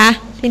นะคะ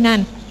ที่นั่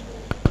น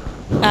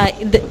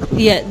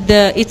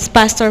It's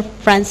Pastor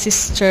Francis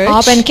Church. อ๋อ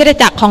เป็นคริสต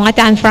จักรของอา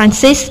จารย์ฟราน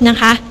ซิสนะ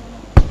คะ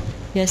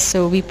Yes, so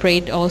we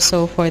prayed also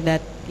for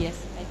that. Yes,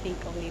 I think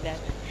only that.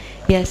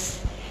 Yes,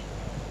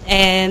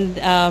 and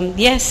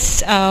yes,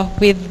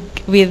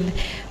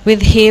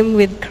 with Him,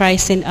 with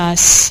Christ in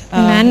us.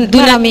 นั้น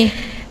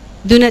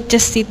Do not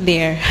just sit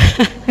there.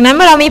 นั้นเ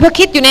มื่อเรามีพระค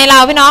ริสต์อยู่ในเรา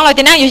พี่น้องเราจ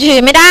ะนั่งอยู่เฉ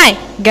ยๆไม่ได้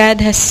God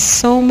has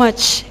so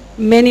much,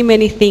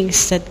 many things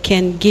that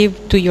can give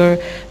to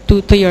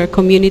your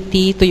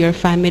community, to your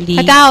family.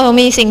 พระเจ้า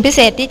มีสิ่งพิเศ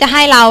ษที่จะใ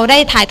ห้เราได้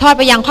ถ่ายทอดไ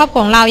ปยังครอบครั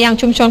วของเรายัง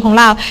ชุมชนของ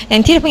เราอย่า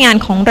งที่ทำงาน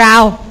ของเรา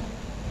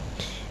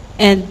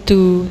and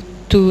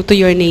to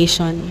your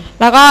nation.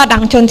 แล้วก็ดั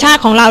งชนชาติ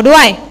ของเราด้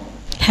วย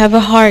Have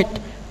a heart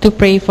to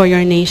pray for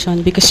your nation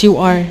because you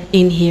are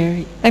in here.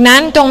 ดังนั้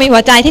นจงมีหั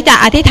วใจที่จะ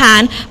อธิษฐา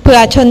นเผื่อ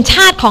ชนช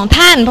าติของ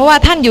ท่านเพราะว่า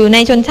ท่านอยู่ใน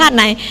ชนชาติไ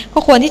หนก็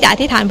ควรที่จะอ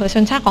ธิษฐานเผื่อช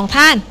นชาติของ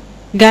ท่าน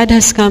God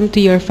has come to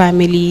your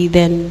family,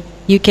 then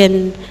you can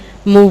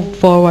move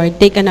forward,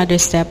 take another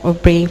step of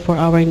praying for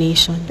our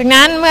nation. ดัง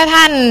นั้นเมื่อ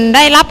ท่านไ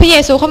ด้รับพระเย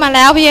ซูเข้ามาแ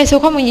ล้วพระเยซู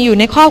เข้ามาอยู่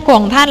ในครอบครัว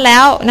ของท่านแล้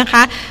วนะค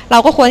ะเรา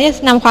ก็ควรที่จ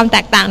ะนำความแต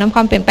กต่างนำคว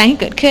ามเปลี่ยนแปลงให้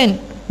เกิดขึ้น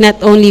Not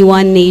only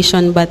one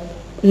nation but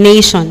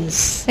nations.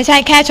 ไม่ใช่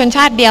แค่ชนช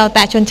าติเดียวแ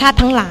ต่ชนชาติ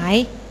ทั้งหลาย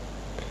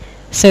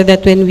So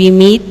that when we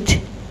meet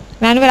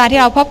นั้นเวลาที่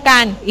เราพบกั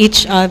น each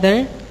other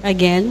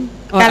again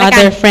or กันและกัน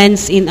other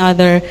friends in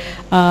other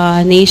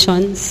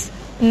nations,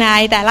 ใน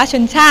แต่ละช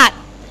นชาติ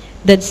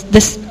that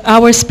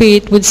our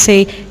spirit would say,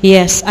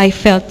 yes, I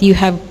felt you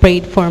have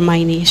prayed for my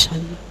nation.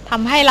 ท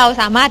ำให้เรา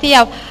สามารถที่จ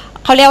ะ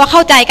เขาเรียกว่าเข้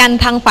าใจกัน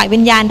ทางฝ่ายวิ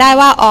ญญาณได้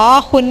ว่าอ๋อ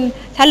คุณ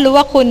ฉันรู้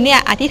ว่าคุณเนี่ย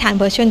อธิษฐานเ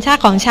ผื่อชนชา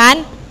ติของฉัน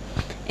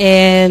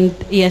And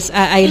yes,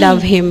 I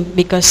love him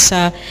because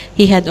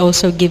he had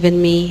also given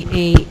me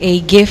a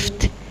gift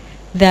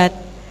that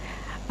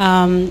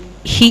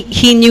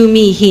he knew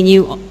me, he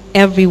knew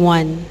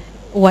everyone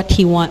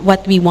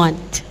what we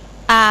want.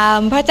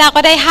 พระเจ้า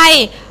ก็ได้ให้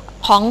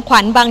ของขวั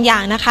ญบางอย่า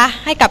งนะคะ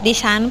ให้กับดิ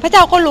ฉันพระเจ้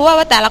าก็รู้ว่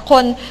าแต่ละค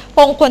นพร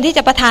ะองค์ควรที่จ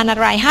ะประทานอะ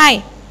ไรให้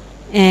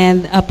And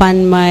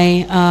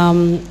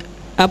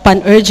upon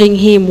urging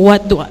him,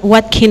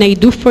 what can I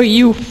do for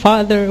you,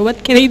 Father? What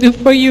can I do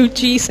for you,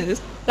 Jesus?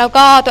 แล้ว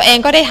ก็ตัวเอง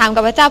ก็ได้ถาม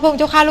กับพระเจ้าพระองค์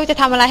เจ้าข้าลูกจะ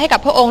ทำอะไรให้กั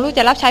บพระองค์ลูกจ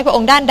ะรับใช้พระอ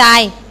งค์ด้านใด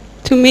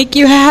To make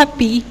you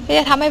happy. เพื่อ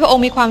จะทำให้พระอง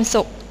ค์มีความ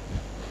สุข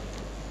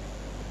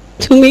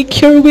To make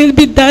your will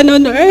be done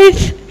on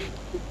earth.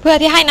 เพื่อ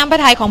ที่ให้น้ำพระ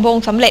ทัยของพระอง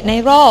ค์สำเร็จใน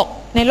โล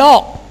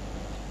ก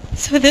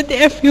So that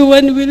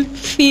everyone will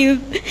feel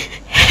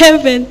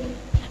heaven.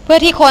 เพื่อ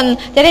ที่คน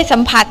จะได้สั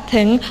มผัส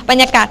ถึงบร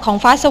รยากาศของ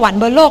ฟ้าสวรรค์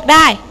บนโลกไ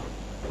ด้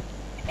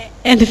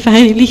And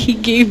finally he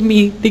gave me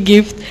the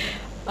gift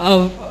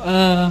of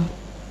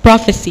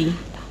prophecy.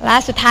 และ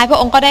สุดท้ายพระ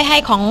องค์ก็ได้ให้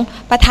ของ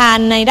ประทาน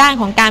ในด้าน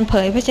ของการเผ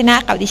ยพระชนะ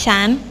กับดิฉั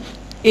น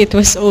It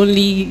was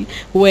only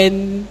when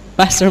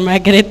Pastor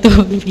Margaret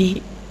told me.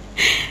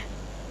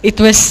 It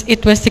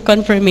was the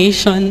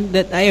confirmation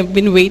that I have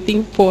been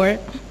waiting for.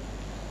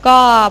 ก็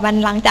มัน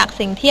หลังจาก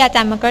สิ่งที่อาจ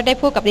ารย์มันก็ได้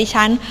พูดกับดิ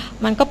ฉัน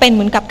มันก็เป็นเห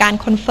มือนกับการ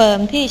คอนเฟิร์ม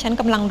ที่ดิฉัน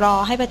กำลังรอ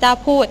ให้พระเจ้า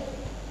พูด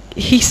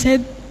He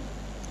said,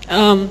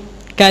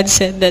 God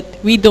said that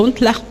we don't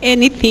lack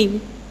anything.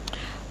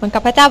 เหมือนกั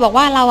บพระเจ้าบอก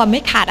ว่าเราไ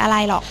ม่ขาดอะไร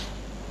หรอก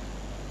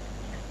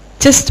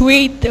Just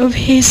wait of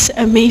His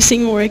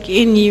amazing work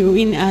in you,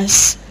 in us.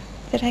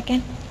 Say that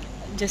again.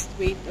 Just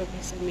wait of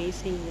His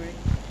amazing work.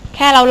 แ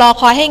ค่เรารอ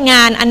คอยให้ง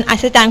านอันอั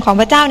ศจรรย์ของ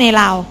พระเจ้าใน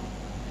เรา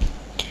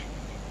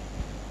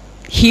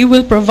He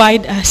will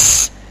provide us.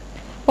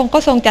 พระองค์ก็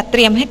ทรงจัดเต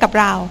รียมให้กับ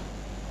เรา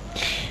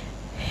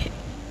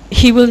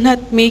He will not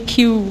make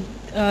you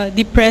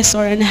depressed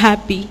or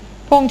unhappy.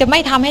 พระองค์จะไม่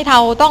ทำให้เรา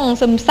ต้อง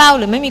ซึมเศร้า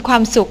หรือไม่มีควา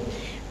มสุข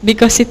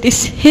Because it is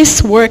His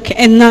work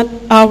and not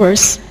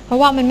ours. เพราะ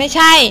ว่ามันไม่ใ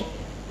ช่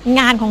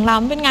งานของเรา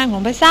เป็นงานขอ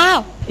งพระเจ้า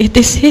It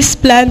is His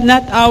plan,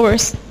 not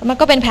ours. มัน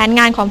ก็เป็นแผน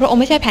งานของพระองค์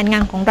ไม่ใช่แผนงา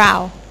นของเรา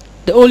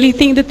The only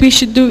thing that we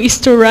should do is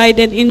to ride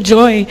and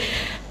enjoy.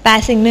 แต่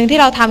สิ่งหนึ่งที่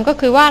เราทำก็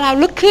คือว่าเรา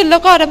ลุกขึ้นแล้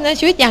วก็ดำเนิน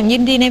ชีวิตอย่างยิ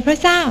นดีในพระ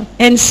เจ้า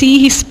And see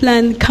His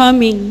plan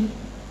coming.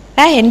 แล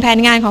ะเห็นแผน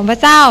งานของพระ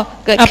เจ้า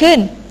เกิดขึ้น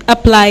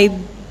Applied.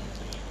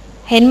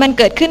 เห็นมัน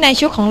เกิดขึ้นใน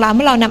ชีวิตของเราเ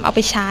มื่อเรานำเอาไป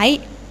ใช้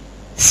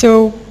So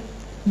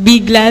be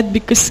glad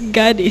because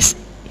God is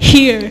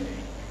here.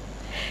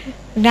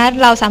 และ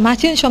เราสามารถ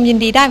ชื่นชมยิน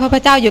ดีได้เพราะพร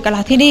ะเจ้าอยู่กับเร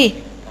าที่นี่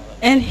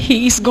And He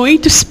is going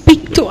to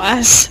speak to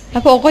us. และ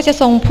พระองค์ก็จะ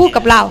ทรงพูด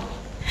กับเรา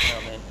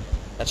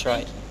That's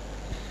right.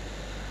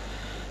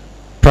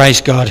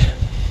 Praise God.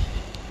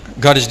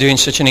 God is doing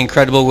such an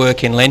incredible work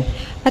in Lynn.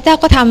 พระเจ้า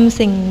ก็ทำ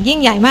สิ่งยิ่ง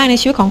ใหญ่มากใน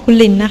ชีวิตของคุณ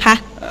ลินนะคะ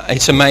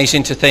It's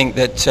amazing to think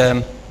that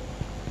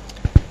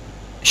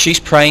she's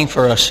praying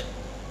for us.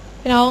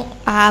 พี่น้อง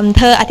เ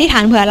ธออธิษฐา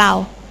นเผื่อเรา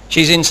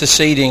She's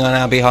interceding on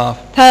our behalf.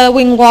 เธอ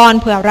วิงวอน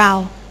เผื่อเรา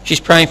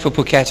She's praying for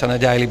Phuket on a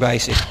daily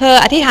basis. เธอ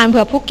อธิษฐานเ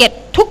ผื่อภูเก็ต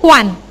ทุก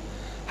วัน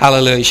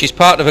Hallelujah. She's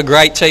part of a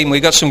great team.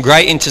 We've got some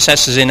great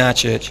intercessors in our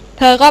church.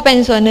 เธอก็เป็น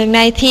ส่วนหนึ่งใ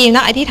นทีม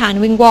นักอธิษฐาน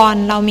วิงวอน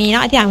เรามีนั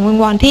กอธิษฐานวิง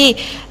วอนที่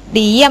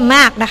ดีเยี่ยมม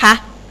ากนะคะ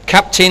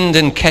Captained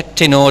and kept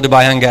in order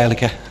by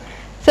Angelica.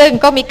 ซึ่ง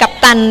ก็มีกัป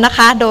ตันนะค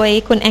ะโดย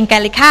คุณแองเก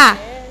ลิค่า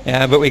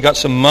Yeah, but we've got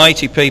some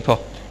mighty people.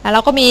 แล้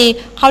วก็มี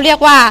เขาเรียก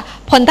ว่า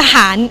พลทห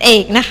ารเอ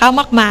กนะคะ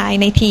มากมาย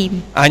ในทีม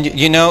And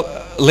you know,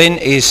 Lynn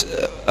is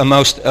a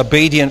most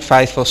obedient,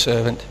 faithful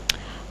servant.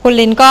 คุณ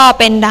ลินก็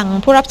เป็นดั่ง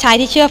ผู้รับใช้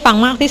ที่เชื่อฟัง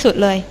มากที่สุด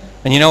เลย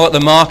And you know what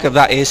the mark of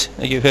that is?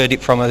 You heard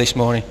it from her this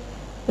morning.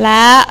 แล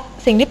ะ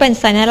สิ่งที่เป็น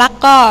สัญลักษณ์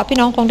ก็พี่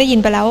น้องคงได้ยิน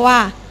ไปแล้วว่า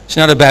It's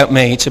not about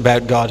me, it's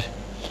about God.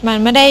 มัน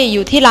ไม่ได้อ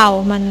ยู่ที่เรา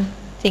มัน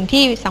สิ่ง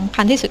ที่สำ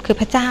คัญที่สุดคือ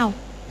พระเจ้า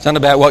It's not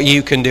about what you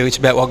can do, it's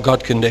about what God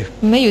can do.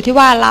 มันไม่อยู่ที่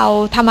ว่าเรา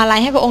ทำอะไร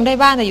ให้พระองค์ได้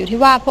บ้างแต่อยู่ที่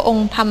ว่าพระอง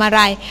ค์ทำอะไ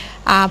ร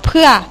เ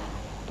พื่อ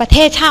ประเท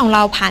ศชาติของเร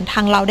าผ่านท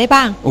างเราได้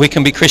บ้าง We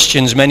can be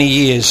Christians many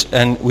years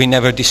and we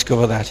never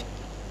discover that.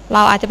 เร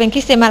าอาจจะเป็นค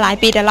ริสเตียนมาหลาย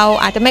ปีแต่เรา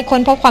อาจจะไม่ค้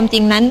นพบความจ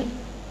ริงนั้น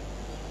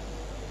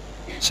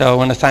So I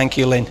want to thank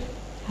you, Lynn.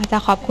 จะ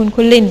ขอบคุณ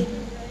คุณลิน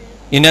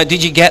You know,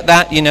 did you get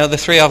that? You know,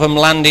 the three of them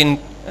land in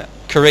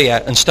Korea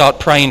and start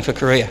praying for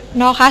Korea.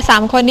 เนาะค่ะ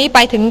3คนนี้ไป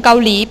ถึงเกา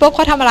หลีปุ๊บเข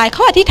าทำอะไรเข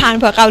าอธิษฐาน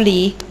เผื่อเกาหลี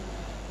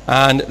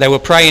And they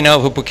were praying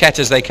over Phuket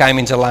as they came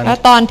into แล้ว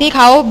land. ตอนที่เ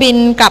ขาบิน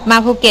กลับมา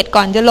ภูเก็ต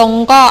ก่อนจะลง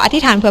ก็อธิ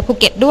ษฐานเผื่อภู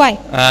เก็ตด้วย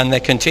And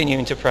they're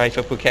continuing to pray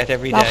for Phuket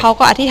every แล้ว day. เขา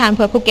ก็อธิษฐานเ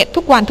ผื่อภูเก็ต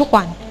ทุกวันทุก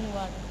วัน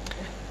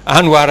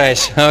And Juarez.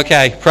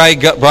 Okay. Pray.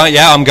 Right.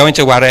 Yeah, I'm going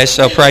to Juarez,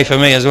 so pray for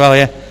me as well,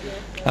 yeah?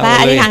 และ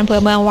อธิษฐาน Hallelujah. เผื่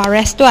อเมืองวาเร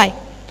สด้วย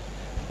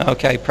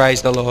Okay. Praise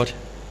the Lord.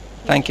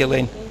 Thank you,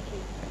 Lynn.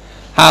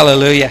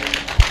 Hallelujah.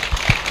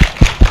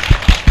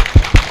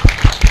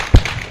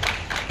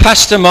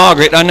 Pastor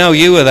Margaret, I know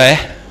you were there.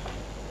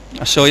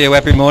 I saw you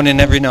every morning,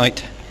 every night.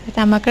 อาจ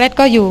ารย์มาร์เกร็ต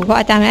ก็อยู่เพราะ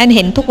อาจารย์แอนเ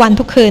ห็นทุกวัน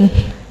ทุกคืน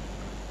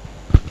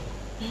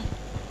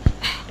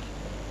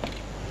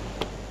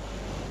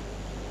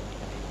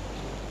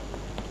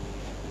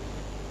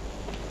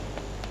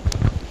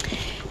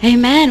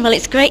Amen. Well,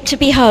 it's great to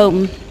be home.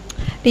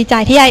 ดีใจ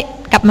ที่ได้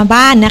กลับมา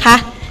บ้านนะคะ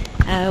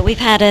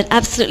We've had an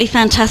absolutely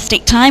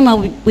fantastic time while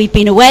we've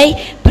been away,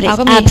 but it's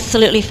Welcome.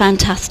 absolutely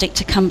fantastic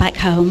to come back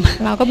home.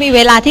 เราก็มีเว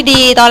ลาที่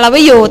ดีตอนเราไ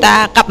ม่อยู่แต่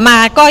กลับมา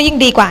ก็ยิ่ง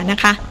ดีกว่านะ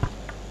คะ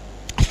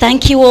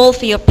Thank you all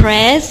for your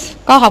prayers.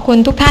 ก็ขอบคุณ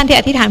ทุกท่านที่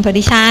อธิษฐานเผื่อ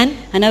ดิฉัน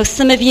I know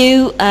some of you,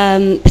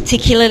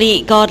 particularly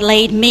God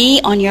laid me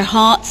on your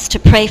hearts to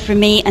pray for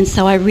me, and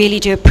so I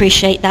really do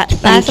appreciate that.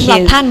 และ Thank สำหรับ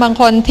you. ท่านบาง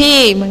คนที่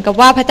เหมือนกับ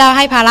ว่าพระเจ้าใ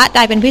ห้ภาระใจ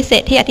เป็นพิเศ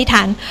ษที่อธิษฐ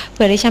านเ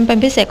ผื่อดิฉันเป็น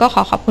พิเศษก็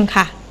ขอบคุณ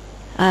ค่ะ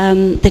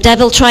The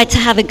devil tried to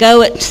have a go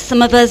at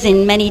some of us in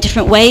many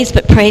different ways,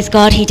 but praise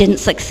God, he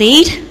didn't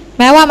succeed.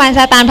 แม้ว่ามารซ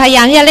าตานพยาย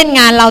ามที่จะเล่น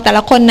งานเราแต่ล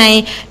ะคนใน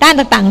ด้าน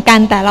ต่างๆกัน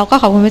แต่เราก็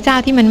ขอบคุณพระเจ้า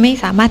ที่มันไม่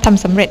สามารถท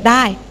ำสำเร็จไ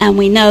ด้ And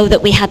we know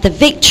that we had the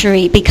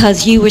victory because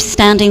you were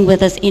standing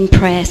with us in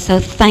prayer. So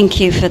thank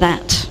you for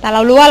that. แต่เร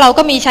ารู้ว่าเรา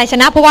ก็มีชัยช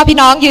นะเพราะว่าพี่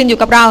น้องยืนอยู่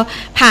กับเรา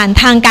ผ่าน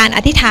ทางการอ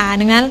ธิษฐาน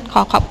ดังนั้น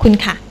ขอบคุณ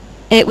ค่ะ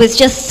It was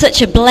just such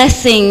a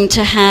blessing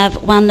to have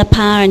Juan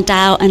Napar and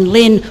Dao and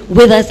Lynn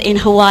with us in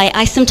Hawaii.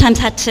 I sometimes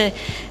had to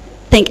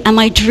think, am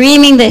I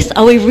dreaming this?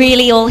 Are we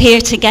really all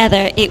here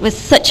together? It was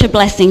such a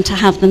blessing to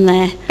have them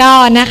there. ก็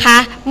นะคะ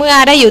เมื่อ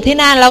ได้อยู่ที่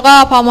นั่นแล้วก็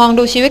พอมอง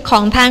ดูชีวิตขอ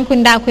งทั้งคุณ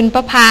ดาวคุณป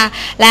ระภา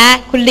และ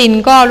คุณลิน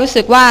ก็รู้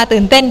สึกว่า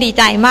ตื่นเต้นดีใ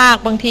จมาก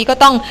บางทีก็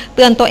ต้องเ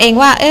ตือนตัวเอง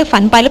ว่าฝั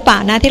นไปหรือเปล่า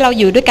นะที่เรา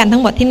อยู่ด้วยกันทั้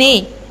งหมดที่นี่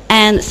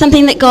And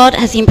something that God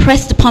has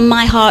impressed upon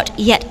my heart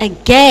yet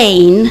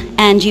again,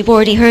 and you've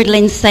already heard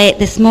Lynn say it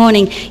this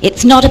morning,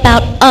 it's not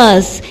about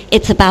us,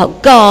 it's about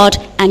God,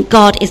 and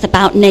God is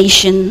about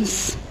nations.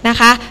 นะ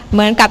คะเห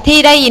มือนกับที่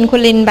ได้ยินคุ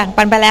ณลินแบ่ง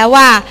ปันไปแล้ว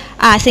ว่า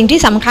สิ่งที่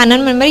สำคัญนั้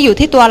นมันไม่ได้อยู่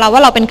ที่ตัวเราว่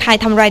าเราเป็นใคร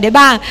ทำอะไรได้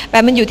บ้างแต่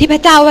มันอยู่ที่พร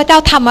ะเจ้าว่าเจ้า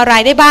ทำอะไร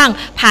ได้บ้าง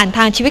ผ่านท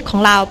างชีวิตของ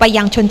เราไป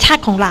ยังชนชา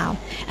ติของเรา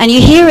And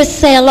you hear us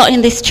say a lot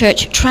in this church,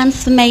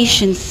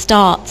 transformation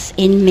starts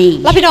in me.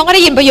 แล้วพี่น้องก็ไ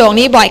ด้ยินประโยค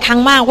นี้บ่อยครั้ง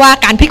มากว่า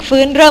การพลิก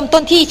ฟื้นเริ่มต้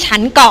นที่ฉั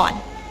นก่อน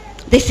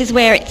This is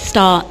where it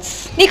starts,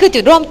 นี่คือจุ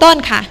ดเริ่มต้น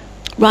ค่ะ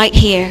right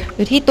here. อ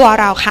ยู่ที่ตัว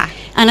เราค่ะ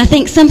And I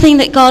think something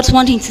that God's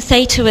wanting to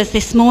say to us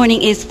this morning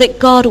is that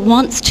God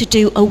wants to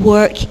do a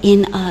work in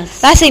us.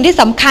 และสิ่งที่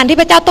สำคัญที่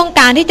พระเจ้าต้อง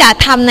การที่จะ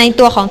ทำใน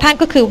ตัวของท่าน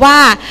ก็คือว่า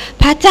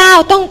พระเจ้า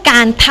ต้องกา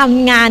รท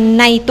ำงาน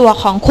ในตัว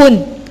ของคุณ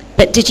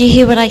But did you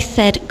hear what I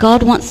said? God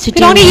wants to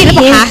พี่น้องได้ยินหรือเ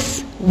ปล่าคะ His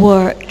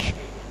work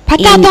พระ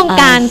เจ้า in ต้อง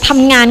การ us. ท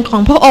ำงานขอ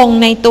งพระองค์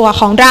ในตัว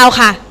ของเรา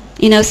ค่ะ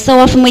You know, so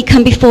often we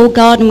come before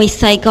God and we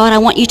say, God, I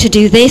want you to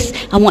do this,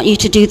 I want you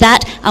to do that,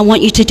 I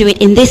want you to do it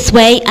in this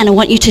way, and I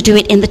want you to do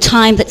it in the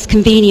time that's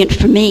convenient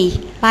for me.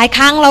 หลายค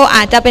รั้งเราอ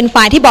าจจะเป็น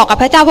ฝ่ายที่บอกกับ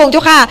พระเจ้าพระองค์เจ้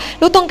าค่ะ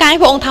ลูกต้องการให้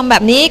พระองค์ทำแบ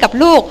บนี้กับ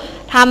ลูก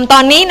ทำตอ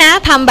นนี้นะ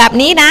ทำแบบ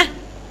นี้นะ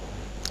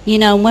You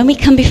know, when we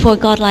come before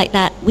God like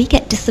that, we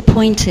get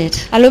disappointed.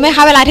 รู้ไหมค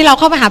ะเวลาที่เรา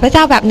เข้าไปหาพระเจ้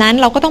าแบบนั้น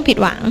เราก็ต้องผิด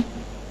หวัง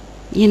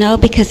You know,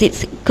 because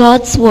it's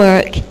God's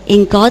work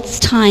in God's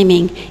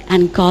timing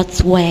and God's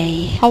way.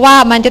 เพราะว่า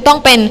มันจะต้อง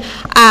เป็น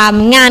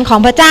งานของ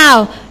พระเจ้า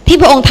ที่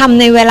พระองค์ทำ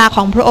ในเวลาข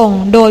องพระองค์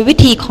โดยวิ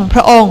ธีของพ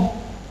ระองค์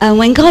And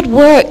when God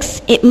works,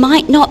 it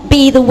might not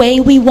be the way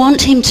we want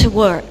Him to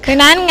work. ดัง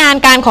นั้นงาน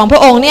การของพร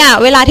ะองค์เนี่ย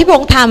เวลาที่พระอ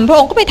งค์ทำพระ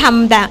องค์ก็ไปท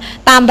ำแต่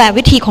ตามแบบ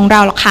วิธีของเร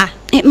าหรอกค่ะ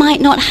It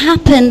might not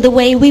happen the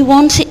way we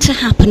want it to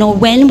happen or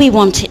when we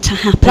want it to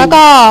แล้ว happen.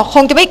 ก็ค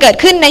งจะไม่เกิด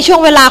ขึ้นในช่วง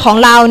เวลาของ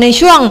เราใน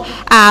ช่วง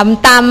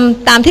ต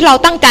ามที่เรา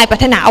ตั้งใจปรา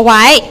รถนาเอาไ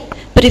ว้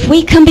But if we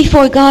come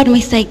before God and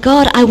we say,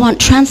 God, I want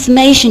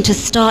transformation to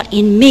start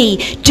in me,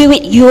 do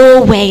it your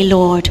way,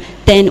 Lord,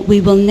 then we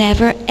will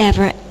never,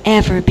 ever,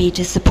 ever be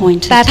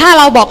disappointed. แต่ถ้า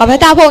เราบอกกับพระ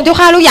เจ้าพระองค์เจ้า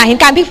ข้าลูกอยากเห็น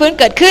การพลิกฟื้น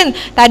เกิดขึ้น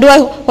แต่ด้วย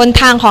หน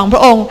ทางของพร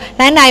ะองค์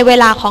และในเว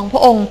ลาของพร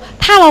ะองค์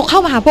ถ้าเราเข้า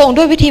มาหาพระองค์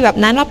ด้วยวิธีแบบ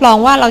นั้นรับรอง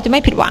ว่าเราจะไ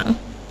ม่ผิดหวัง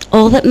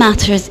All that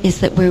matters is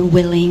that we're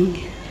willing.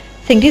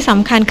 สิ่งที่ส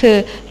ำคัญคือ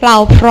เรา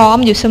พร้อม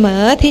อยู่เสม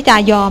อที่จะ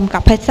ยอมกั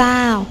บพระเจ้า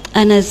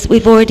And as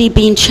we've already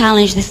been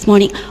challenged this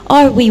morning,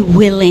 are we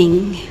willing?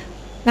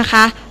 นะค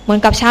ะเหมือน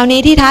กับเช้านี้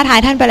ที่ท้าทาย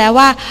ท่านไปแล้ว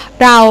ว่า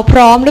เราพ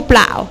ร้อมหรือเป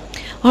ล่า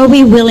Are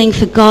we willing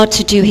for God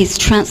to do His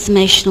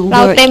transformational เร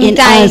า work เต็ม in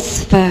ใจ us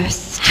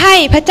first? ให้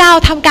พระเจ้า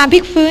ทำการพลิ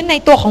กฟื้นใน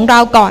ตัวของเรา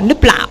ก่อนหรือ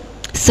เปล่า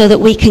So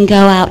that we can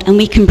go out and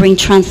we can bring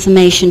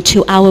transformation to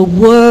our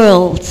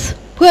world.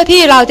 เพื่อ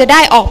ที่เราจะไ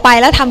ด้ออกไป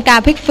และทำการ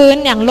พลิกฟื้น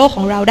อย่างโลกข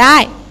องเราได้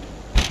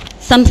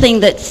Something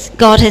that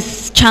God has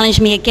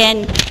challenged me again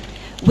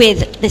with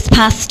this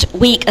past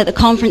week at the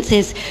conference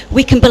is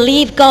we can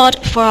believe God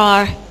for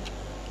our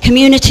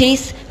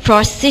communities, for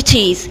our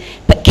cities,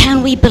 but can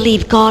we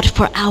believe God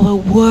for our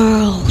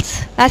world?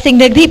 และสิ่ง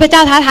หนึ่งที่พระเจ้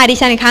าท้าทายดิ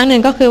ฉันอีกครั้งหนึ่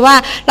งก็คือว่า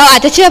เราอา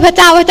จจะเชื่อพระเ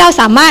จ้าว่าพระเจ้า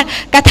สามารถ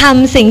กระท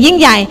ำสิ่งยิ่ง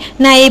ใหญ่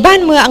ในบ้า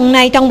นเมืองใน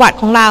จังหวัด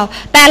ของเรา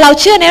แต่เรา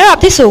เชื่อในระดับ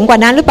ที่สูงกว่า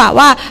นั้นหรือเปล่า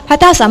ว่าพระ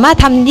เจ้าสามารถ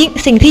ท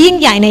ำสิ่งที่ยิ่ง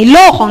ใหญ่ในโล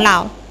กของเรา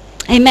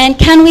Amen.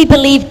 Can we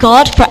believe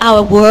God for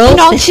our world?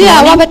 น้องเชื่อ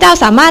ว่าพระเจ้า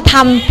สามารถท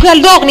ำเพื่อ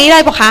โลกนี้ได้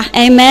ปะคะ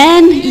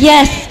Amen.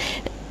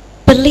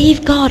 Yes.Believe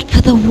God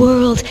for the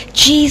world.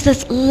 Jesus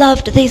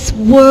loved this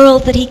world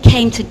that he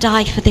came to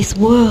die for this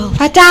world.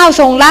 พระเจ้า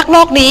ทรงรักโล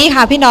กนี้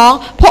ค่ะพี่น้อง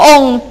พระอ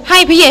งค์ให้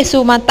พระเยซู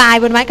มาตาย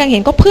บนไม้กางเข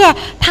นก็เพื่อ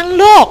ทั้ง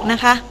โลกนะ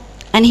คะ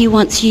And he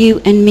wants you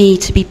and me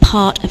to be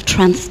part of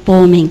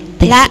transforming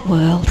this และ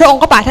world. พระอง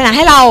ค์ก็ปรารถนาใ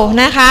ห้เรา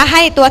นะคะใ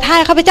ห้ตัวท่าน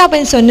ข้าพเจ้าเป็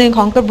นส่วนหนึ่งข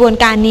องกระบวน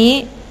การนี้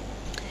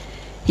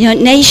You know,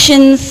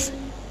 nations,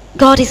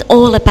 God is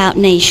all about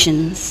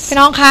nations. พี่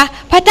น้องคะ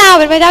พระเจ้า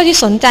เป็นพระเจ้าที่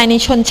สนใจใน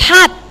ชนช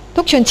าติ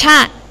ทุกชนชา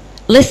ติ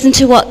Listen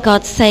to what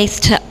God says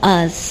to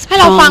us ให้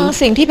เราฟัง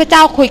สิ่งที่พระเจ้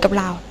าคุยกับ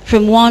เรา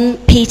from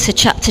 1 Peter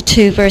chapter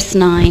 2 verse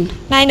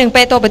 9. ใน1เป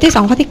โตรบทที่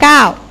2ข้อที่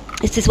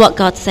9 This is what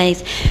God says.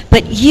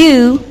 But you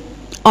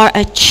are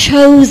a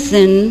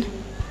chosen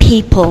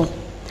people,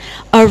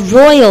 a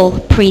royal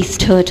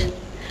priesthood,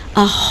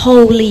 a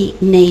holy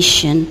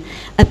nation,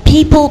 a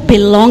people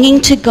belonging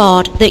to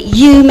God, that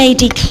you may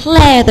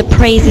declare the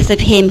praises of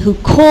him who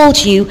called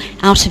you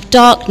out of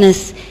darkness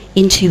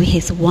into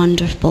his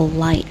wonderful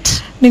light.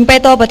 1เป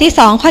โตรบทที่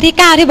2ข้อที่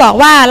9ที่บอก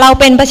ว่าเรา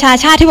เป็นประชา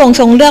ชาติที่พระองค์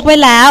ทรงเลือกไว้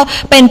แล้ว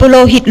เป็นปุโร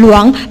หิตหลว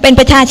งเป็น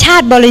ประชาชา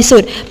ติบริสุ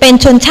ทธิ์เป็น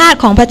ชนชาติ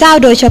ของพระเจ้า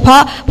โดยเฉพา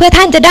ะเพื่อ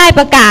ท่านจะได้ป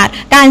ระกาศ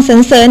การสรร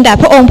เสริญแด่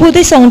พระองค์ผู้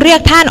ที่ทรงเรีย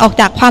กท่านออก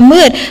จากความ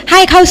มืดให้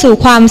เข้าสู่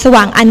ความส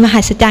ว่างอันมหั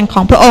ศจรรย์ข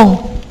องพระองค์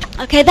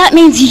Okay, that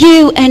means you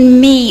and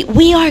me,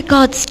 we are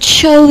God's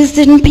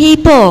chosen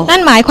people. นั่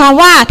นหมายความ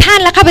ว่าท่าน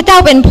และข้าพเจ้า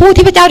เป็นผู้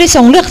ที่พระเจ้าได้ท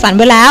รงเลือกสรร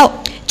ไว้แล้ว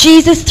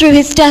Jesus through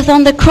his death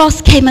on the cross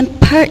came and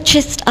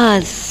purchased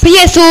us. พระเ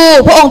ยซู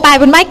พระองค์ตาย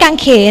บนไม้กาง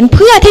เขนเ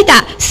พื่อที่จะ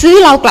ซื้อ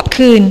เรากลับ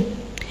คืน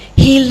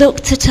He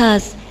looked at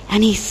us and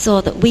he saw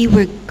that we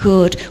were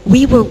good.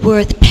 We were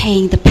worth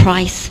paying the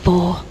price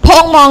for. พระอ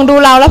งค์มองดู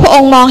เราแล้วพระอ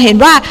งค์มองเห็น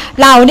ว่า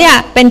เราเนี่ย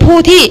เป็นผู้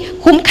ที่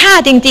คุ้มค่า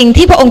จริงๆ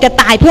ที่พระองค์จะ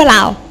ตายเพื่อเร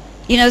า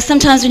You know,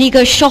 sometimes when you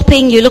go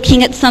shopping, you're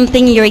looking at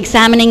something, you're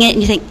examining it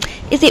and you think,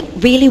 is it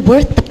really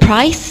worth the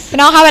price? พี่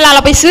น้องคะเวลาเร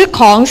าไปซื้อข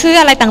องซื้อ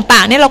อะไรต่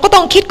างๆเนี่ยเราก็ต้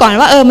องคิดก่อน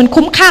ว่ามัน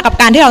คุ้มค่ากับ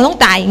การที่เราต้อง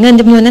จ่ายเงิน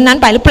จำนวนนั้น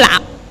ๆไปหรือเปล่า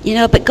You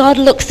know, but God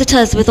looks at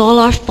us with all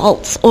our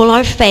faults, all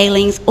our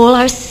failings, all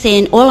our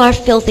sin, all our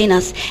filth in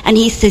us, and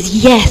he says,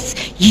 yes,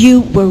 you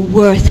were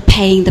worth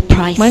paying the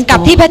price เหมือนกับ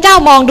for. ที่พระเจ้า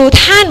มองดู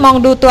ท่านมอง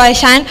ดูตัว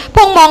ฉันพร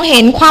ะองค์มองเห็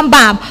นความบ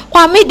าปคว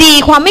ามไม่ดี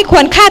ความไม่ค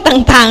วรค่า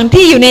ต่างๆ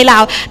ที่อยู่ในเรา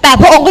แต่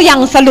พระองค์ก็ยัง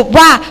สรุป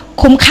ว่า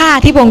คุ้มค่า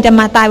ที่พระองค์จะ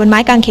มาตายบนไม้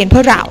กางเขนเ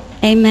พื่อเรา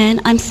Amen.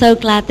 I'm so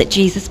glad that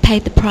Jesus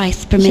paid the price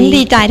for ฉัน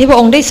ดี me. ใจที่พระ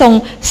องค์ได้ทรง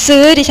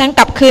ซื้อดิฉันก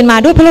ลับคืนมา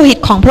ด้วยพระโลหิต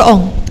ของพระอง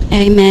ค์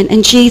Amen.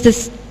 And Jesus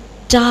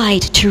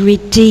died to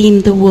redeem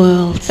the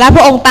world. และพ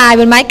ระองค์ตาย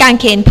บนไม้กาง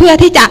เขนเพื่อ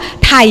ที่จะ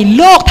ไถ่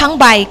โลกทั้ง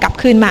ใบกลับ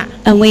คืนมา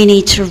And we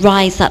need to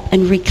rise up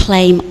and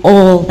reclaim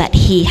all that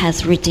he has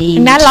ดั redeemed.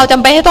 งนั้นเราจ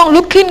ำเป็นที่ต้อง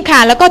ลุกขึ้นค่ะ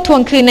แล้วก็ทว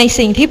งคืนใน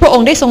สิ่งที่พระอง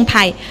ค์ได้ทรงไ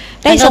ถ่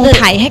ได้ทรงไ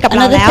ถ่ให้กับเ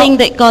รา Another แล้ว thing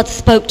that God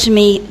spoke to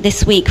me this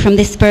week from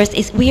this verse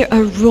is we are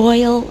a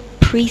royal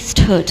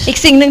priesthood. อีก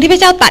สิ่งหนึ่งที่พร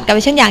ะเจ้าตรัสกับ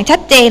ดิฉันอย่างชัด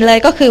เจนเลย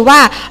ก็คือว่า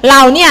เร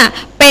าเนี่ย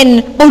เป็น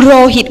ปุโร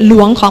หิตหล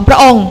วงของพระ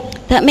องค์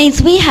That means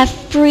we have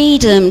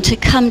freedom to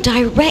come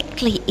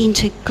directly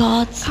into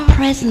God's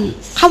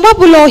presence. คำว่า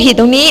ปุโรหิต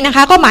ตรงนี้นะค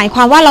ะก็หมายคว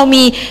ามว่าเรา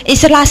มีอิ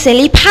สระเส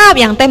รีภาพ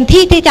อย่างเต็ม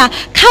ที่ที่จะ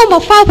เข้ามา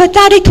เฝ้าพระเ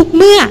จ้าได้ทุก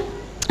เมื่อ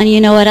And you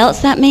know what else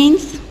that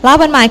means? แล้ว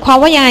มันหมายความ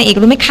ว่ายังไงอีก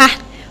รู้ไหมคะ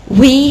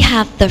We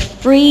have the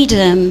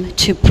freedom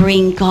to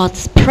bring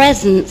God's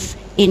presence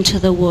into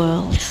the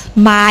world.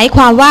 หมายค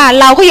วามว่า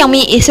เราก็ยัง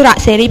มีอิสระ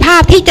เสรีภา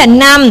พที่จะ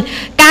น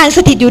ำการส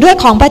ถิตอยู่ด้วย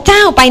ของพระเจ้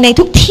าไปใน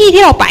ทุกที่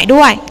ที่เราไป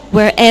ด้วย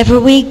Wherever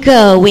we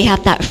go, we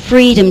have that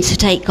freedom to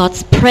take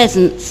God's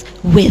presence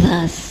with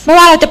us. ไม่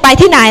ว่าเราจะไป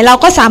ที่ไหนเรา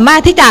ก็สามาร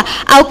ถที่จะ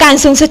เอาการ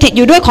ทรงสถิตอ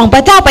ยู่ด้วยของพร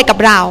ะเจ้าไปกับ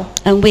เรา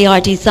And we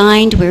are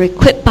designed, we're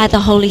equipped by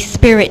the Holy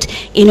Spirit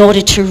in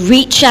order to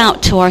reach out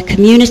to our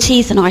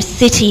communities and our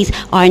cities,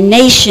 our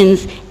nations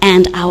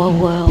and our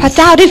world. พระเ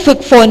จ้าได้ฝึก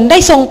ฝนได้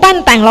ทรงปั้น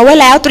แต่งเราไว้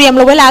แล้วเตรียมเ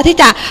ราไว้แล้วที่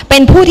จะเป็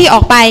นผู้ที่อ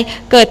อกไป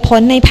เกิดผ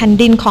ลในแผ่น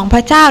ดินของพร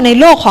ะเจ้าใน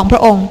โลกของพร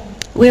ะองค์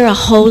We're a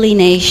holy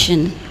nation.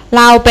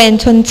 เราเป็น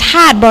ชนช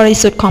าติบริ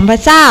สุทธิ์ของพระ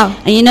เจ้า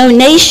And you know,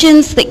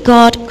 nations that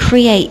God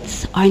creates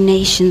are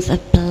nations of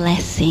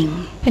blessing.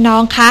 พี่น้อ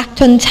งคะ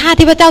ชนชาติ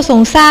ที่พระเจ้าทร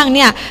งสร้างเ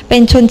นี่ยเป็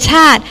นชนช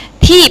าติ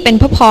ที่เป็น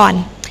พระพร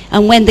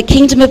And when the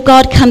kingdom of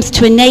God comes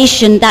to a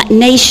nation, that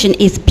nation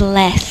is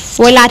blessed.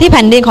 เวลาที่แ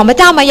ผ่นดินของพระ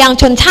เจ้ามายัง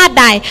ชนชาติ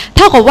ใดเ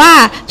ท่ากับว่า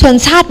ชน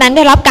ชาตินั้นไ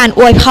ด้รับการ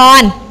อวยพ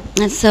ร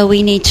And so we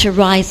need to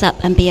rise up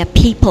and be a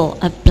people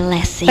of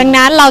blessing. ดัง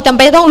นั้นเราจำเ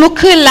ป็นต้องลุก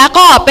ขึ้นแล้ว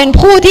ก็เป็น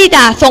ผู้ที่จ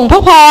ะส่งพร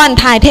ะพร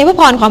ถ่ายเทพระ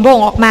พรของพระอ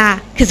งค์ออกมา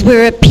Because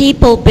we're a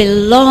people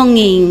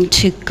belonging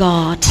to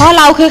God. เพราะ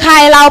เราคือใคร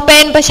เราเป็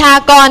นประชา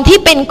กรที่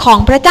เป็นของ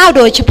พระเจ้าโ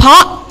ดยเฉพา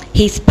ะ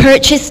He's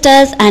purchased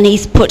us and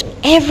he's put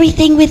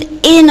everything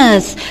within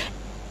us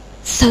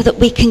so that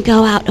we can go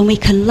out and we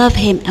can love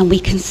him and we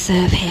can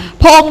serve him.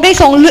 พระองค์ได้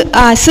ทรง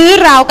ซื้อ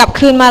เรากลับ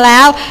คืนมาแล้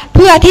วเ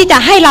พื่อที่จะ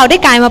ให้เราได้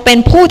กลายมาเป็น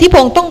ผู้ที่พระ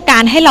องค์ต้องกา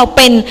รให้เราเ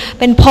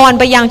ป็นพร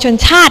ไปยังชน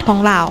ชาติขอ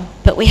งเรา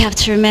But we have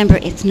to remember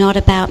it's not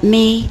about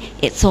me,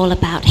 it's all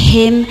about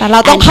him แต่เรา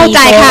ต้อง and เข้า he's ใจ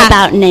ค่ะ all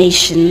about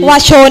nations. ว่า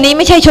โชว์นี้ไ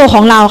ม่ใช่โชว์ข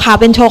องเราค่ะ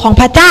เป็นโชว์ของ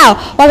พระเจ้า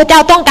ว่าพระเจ้า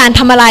ต้องการ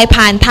ทำอะไร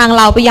ผ่านทางเ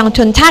ราไปยังช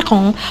นชาติขอ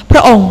งพร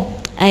ะองค์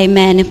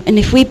Amen. And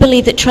if we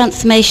believe that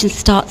transformation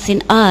starts in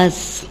us,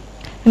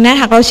 ดังนั้น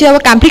หากเราเชื่อว่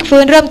าการพลิก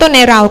ฟื้นเริ่มต้นใน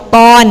เรา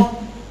ก่อน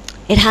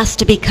it has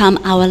to become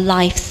our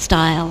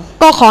lifestyle.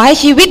 ก็ขอให้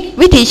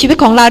วิถีชีวิต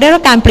ของเราได้รั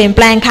บการเปลี่ยนแป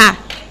ลงค่ะ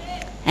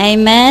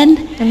Amen.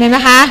 เห็นไหม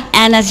คะ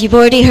And as you've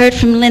already heard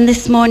from Lynn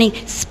this morning,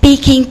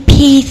 speaking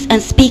peace and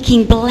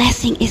speaking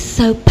blessing is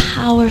so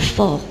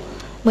powerful.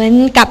 เหมือน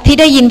กับที่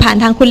ได้ยินผ่าน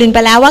ทางคุณลินไป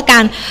แล้วว่าก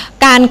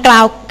ารกล่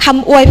าวค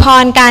ำอวยพ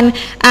รการ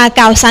ก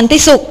ล่าวสันติ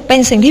สุขเป็น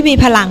สิ่งที่มี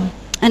พลัง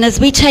And as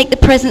we take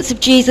the presence of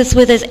Jesus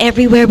with us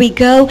everywhere we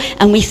go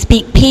and we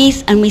speak peace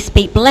and we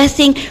speak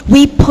blessing,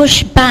 we push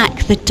back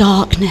the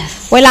darkness.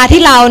 เวลา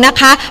ที่เรานะ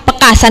คะประ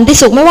กาศสันติ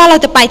สุขไม่ว่าเรา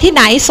จะไปที่ไ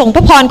หนส่งพ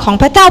ระพรของ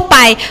พระเจ้าไป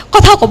ก็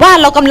เท่ากับว่า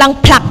เรากำลัง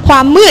ผลักควา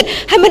มมืด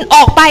ให้มันอ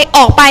อกไ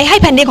ปให้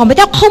แผ่นดินของพระเ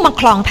จ้าเข้ามา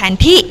ครองแผน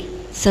ที่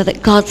So that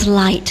God's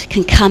light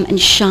can come and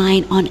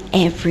shine on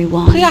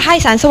everyone. เพื่อให้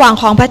แสงสว่าง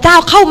ของพระเจ้า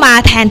เข้ามา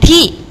แทน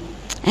ที่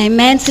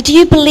Amen. So do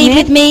you believe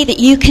with me that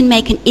you can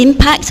make an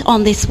impact on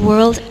this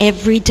world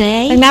every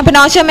day? ดังนั้นพี่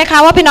น้องเชื่อไหมคะ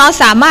ว่าพี่น้อง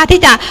สามารถ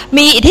ที่จะ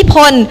มีอิทธิพ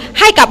ล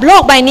ให้กับโล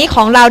กใบนี้ข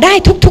องเราได้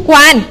ทุกๆ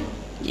วัน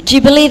Do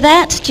you believe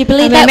that? Do you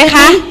believe that with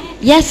me?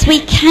 Yes, we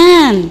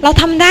can. เรา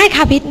ทำได้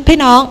ค่ะพี่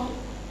น้อง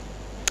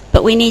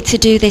But we need to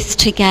do this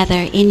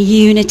together in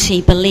unity,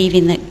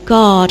 believing that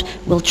God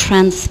will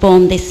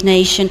transform this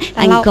nation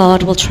and God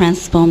will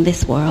transform this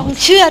ต้อ world. ง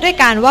เชื่อด้วย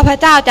กันว่าพระ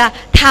เจ้าจะ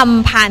ท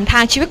ำผ่านทา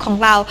งชีวิตของ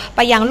เราไป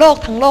ยังโลก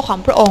ทั้งโลกของ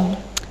พระองค์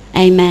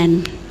Amen.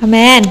 อาเม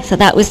น So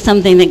that was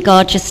something that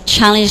God just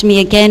challenged me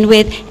again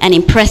with and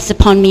impressed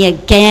upon me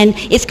again.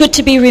 It's good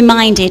to be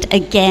reminded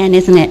again,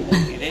 isn't it?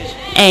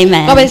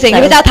 Amen. ก็เป็นสิ่ง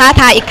ที่พระเจ้าท้า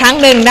ทายอีกครั้ง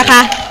หนึ่งนะค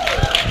ะ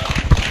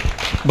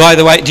By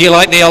the way, do you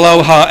like the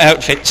Aloha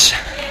outfits?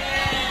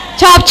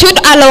 ชอบชุด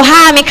อโลฮ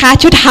าไหมคะ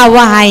ชุดฮาว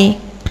าย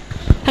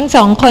ทั้งส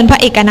องคนพระ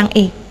เอกกับนางเอ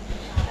ก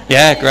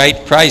Yeah, great.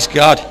 Praise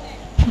God.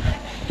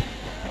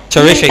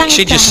 Terrific.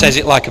 She just says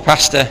it like a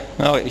pastor.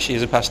 Oh,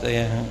 she's a pastor,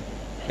 yeah.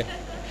 Okay.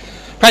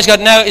 Praise God.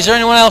 Now, is there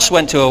anyone else who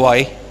went to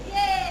Hawaii?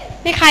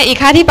 นี่ใครอีก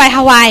คะที่ไปฮ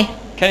าวาย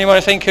Can anyone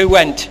think who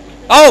went?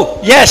 Oh,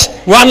 yes,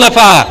 Wan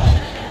Lapa.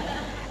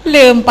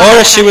 ลืมไป Or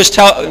as she was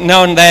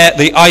known there,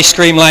 the ice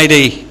cream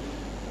lady.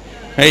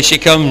 Here she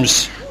comes.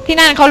 ที่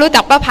นั่นเขารู้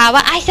จักป้าพาว่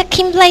าไอศค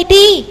รีมเล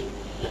ดี้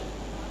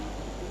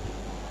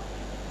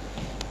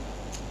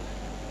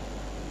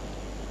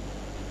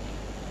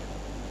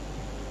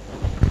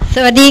ส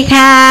วัสดี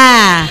ค่ะ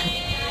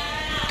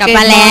กลับม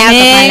าแล้ว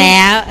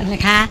น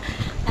ะคะ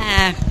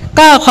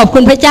ก็ขอบคุ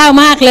ณพระเจ้า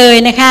มากเลย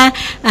นะคะ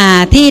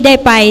ที่ได้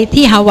ไป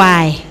ที่ฮาวา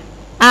ย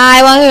I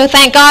want to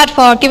thank God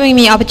for giving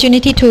me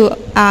opportunity to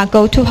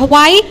go to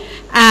Hawaii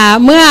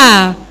เมื่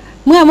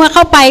อเ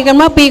ข้าไปกัน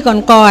เมื่อปี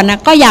ก่อนๆนะ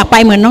ก็อยากไป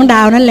เหมือนน้องด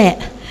าวนั่นแหละ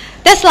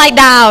That's like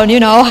down you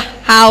know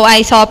how I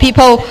saw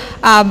people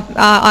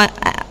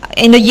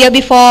in the year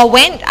before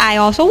went I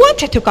also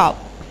wanted to go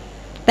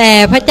แต่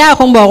พระเจ้า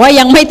คงบอกว่า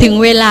ยังไม่ถึง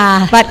เวลา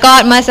But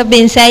God must have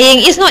been saying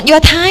it's not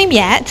your time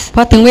yet พ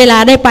อถึงเวลา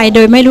ได้ไปโด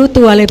ยไม่รู้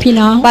ตัวเลยพี่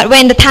น้อง But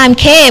when the time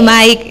came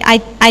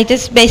I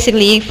just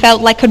basically felt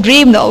like a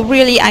dream though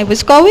really I was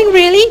going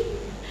really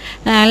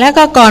แล้ว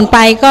ก็ก่อนไป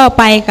ก็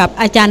ไปกับ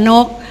อาจารย์น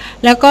ก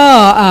แล้วก็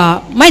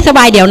ไม่สบ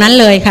ายเดี๋ยวนั้น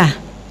เลยค่ะ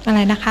อะไร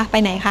นะคะไป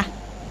ไหนคะ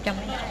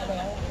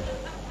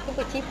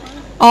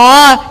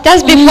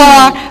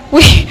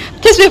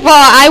just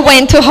before I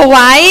went to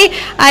Hawaii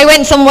I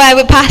went somewhere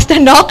with Pastor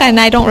Nok and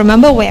I don't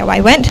remember where I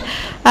went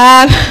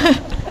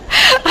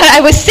I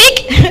was sick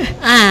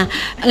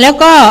แล้ว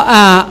ก็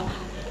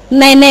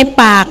ใน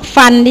ปาก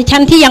ฟันดิฉั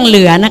นที่ยังเห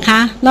ลือนะคะ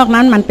นอก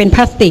นั้นมันเป็นพ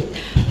ลาสติก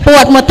ปว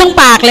ดหมดทั้ง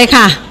ปากเลย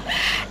ค่ะ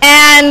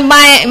and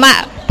my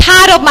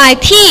part of my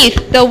teeth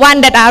the one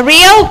that are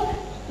real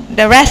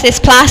the rest is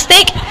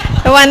plastic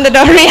the one that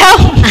are real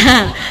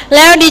แ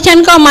ล้วดิฉัน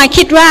ก็มา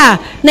คิดว่า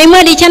ในเมื่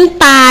อดิฉัน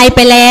ตายไป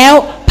แล้ว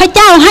พระเ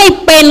จ้าให้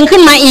เป็นขึ้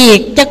นมาอีก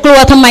จะกลัว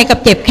ทำไมกับ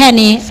เจ็บแค่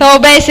นี้ so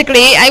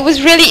basically I was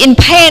really in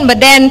pain but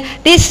then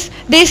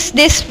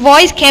this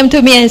voice came to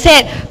me and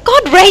said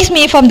God raised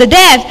me from the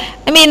dead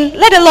I mean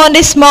let alone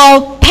this small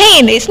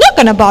pain it's not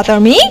gonna bother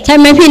me ใช่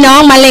ไหมพี่น้อง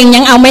มะเร็ง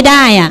ยังเอาไม่ไ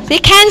ด้อ่ะ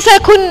see cancer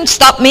couldn't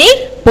stop me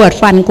ปวด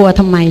ฟันกลัว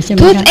ทำไมใช่ไหม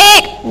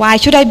toothache why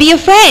should I be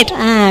afraid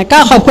ก็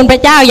ขอบคุณพร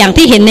ะเจ้าอย่าง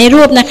ที่เห็นใน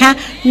รูปนะคะ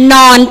น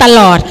อนต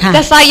ลอดค่ะ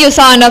just like you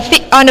saw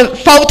on the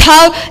photo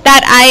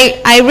that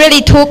I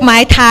really took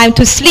my time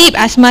to sleep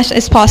as much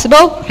as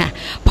possible ค่ะ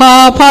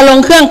พอลง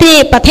เครื่องที่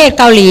ประเทศ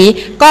เกาหลี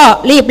ก็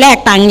รีบแลก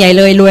ตังค์ใหญ่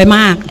เลยรวยม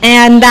าก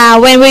and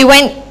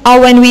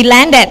when we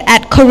landed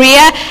at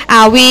Korea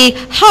we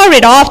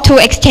hurried off to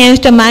exchange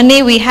the money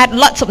we had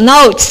lots of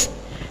notes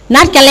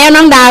นัดกันแล้ว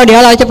น้องดาวเดี๋ย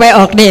วเราจะไปอ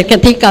อกเดทกัน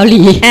ที่เกาห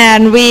ลี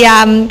and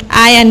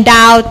I and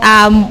Dao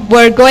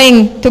were going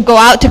to go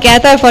out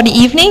together for the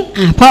evening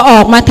พออ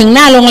อกมาถึงห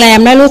น้าโรงแรม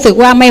แล้วรู้สึก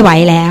ว่าไม่ไหว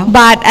แล้ว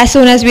but as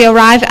soon as we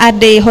arrived at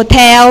the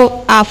hotel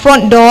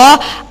front door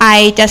I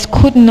just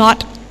could not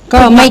ก็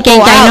ไม่เกรง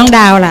ใจน้อง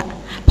ดาวล่ะ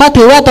เพราะ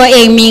ถือว่าตัวเอ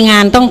งมีงา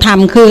นต้องท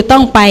ำคือต้อ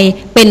งไป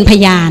เป็นพ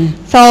ยาน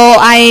so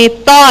I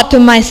thought to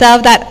myself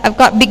that I've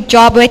got big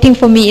job waiting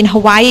for me in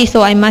Hawaii so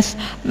I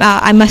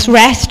must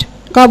rest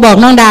ก็บอก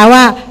น้องดาว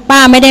ว่าป้า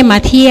ไม่ได้มา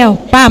เที่ยว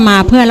ป้ามา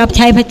เพื่อรับใ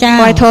ช้พระเจ้า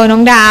I told น้อ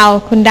งดาว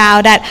คุณดาว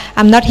that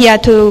I'm not here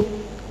to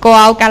go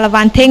out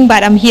gallivanting but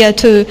I'm here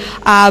to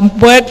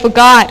work for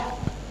God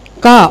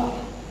ก็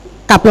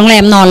กลับโรงแร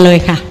มนอนเลย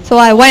ค่ะ so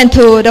I went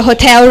to the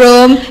hotel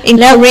room in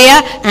Korea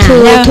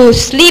to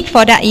sleep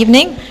for that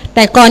evening แ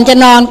ต่ก่อนจะ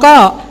นอนก็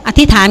อ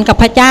ธิษฐานกับ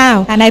พระเจ้า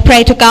and I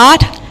pray to God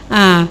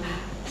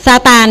ซา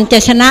ตานจะ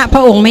ชนะพร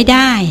ะองค์ไม่ไ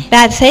ด้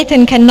that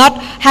Satan cannot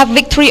have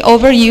victory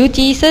over you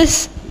Jesus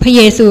พระ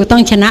เยซูต้อ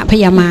งชนะพ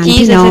ยามาร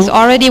พี่น้อง Jesus has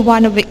already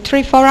won a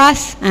victory for us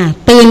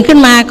ตื่นขึ้น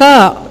มาก็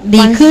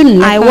ดีขึ้น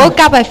I woke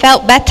up I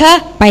felt better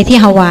ไปที่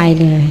ฮาวาย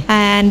เลย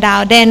and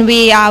then we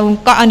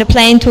got on the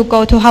plane to go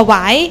to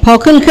Hawaii พอ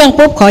ขึ้นเครื่อง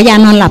ปุ๊บขอยา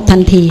นอนหลับทั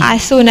นที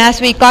As soon as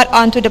we got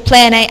onto the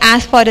plane I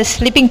asked for the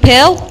sleeping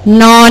pill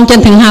นอนจน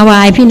ถึงฮาว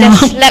ายพี่น้อ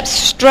ง Just slept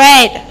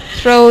straight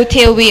through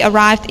till we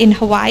arrived in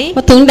Hawaii พ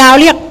อถึงดาว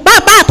เรียก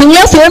ป้าถึงแ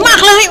ล้วสวยมาก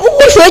เลยอู้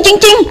สวยจ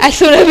ริงๆ As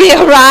soon as we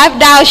arrived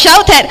Dao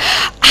shouted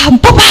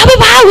ป้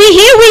าwe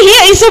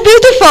here it's so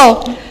beautiful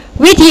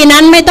วิธี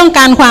นั้นไม่ต้องก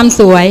ารความ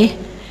สวย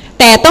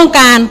แต่ต้อง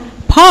การ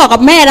พ่อกับ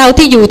แม่เรา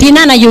ที่อยู่ที่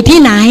นั่นอยู่ที่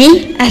ไหน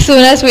As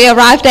soon as we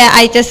arrived there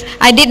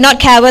I did not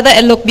care whether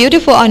it looked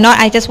beautiful or not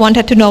I just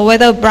wanted to know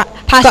whether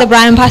Pastor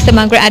Brian and Pastor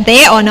Margaret are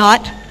there or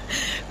not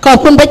ขอบ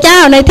คุณพระเจ้า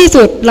ในที่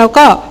สุดเรา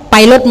ก็ไป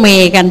รถเม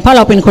ล์กันเพราะเ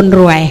ราเป็นคน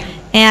รวย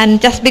And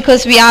just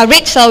because we are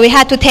rich, so we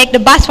had to take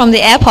the bus from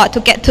the airport to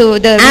get to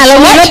the resort. เรา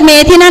มีรถเม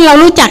ล์ที่นั่นเรา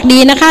รู้จักดี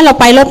นะคะเรา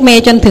ไปรถเม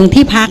ล์จนถึง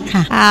ที่พัก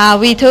ค่ะ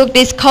We took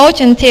this coach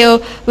until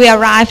we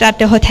arrived at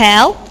the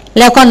hotel.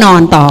 แล้วก็นอ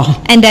นต่อ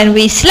And then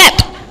we slept.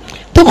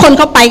 ทุกคนเ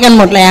ขาไปกัน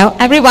หมดแล้ว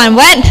Everyone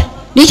went.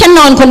 ดิฉัน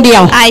นอนคนเดีย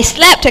ว I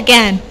slept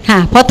again. ค่ะ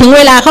พอถึงเ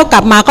วลาเขาก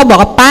ลับมาก็บอก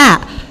กับป้า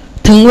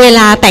ถึงเวล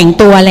าแต่ง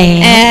ตัวแล้ว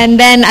And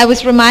then I was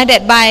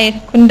reminded by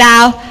คุณดา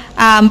ว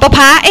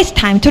ป้า it's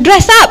time to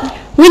dress up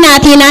วินา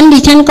ทีนั้นดิ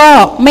ฉันก็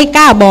ไม่ก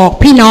ล้าบอก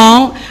พี่น้อง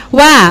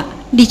ว่า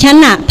ดิฉัน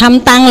น่ะท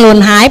ำตังหล่น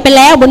หายไปแ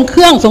ล้วบนเค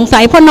รื่องสงสั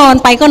ยพอนอน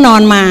ไปก็นอ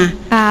นมา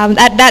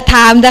At that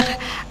time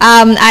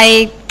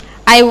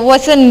I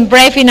wasn't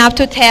brave enough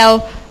to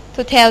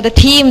tell the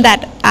team that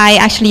I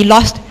actually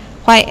lost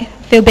quite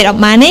a few bit of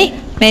money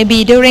maybe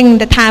during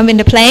the time in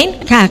the plane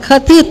ค่ะ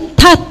คือ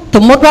ถ้าส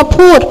มมติว่า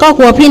พูดก็ก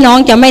ลัวพี่น้อง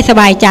จะไม่ส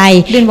บายใจ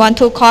Didn't want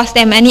to cause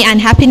them any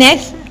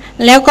unhappiness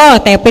แล้วก็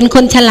แต่เป็นค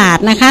นฉลาด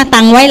นะคะ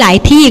ตังไว้หลาย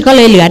ที่ก็เ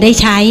ลยเหลือได้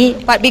ใช้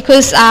But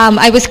because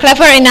I was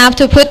clever enough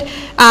to put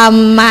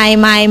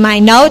my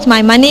notes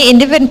my money in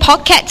different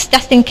pockets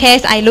just in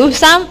case I lose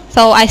some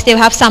so I still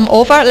have some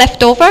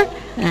left over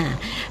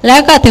แล้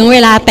วก็ถึงเว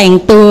ลาแต่ง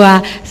ตัว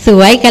ส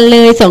วยกันเล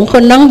ยสองค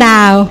นน้องด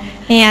าว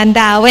And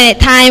when it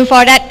time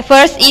for that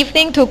first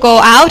evening to go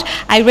out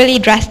I really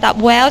dressed up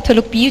well to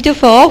look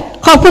beautiful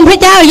ขอบคุณพระ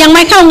เจ้ายังไ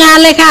ม่เข้างาน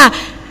เลยค่ะ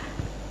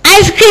ไอ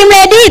ศครีมเล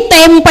ดี้เ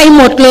ต็มไป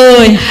หมดเล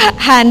ย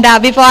And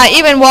before I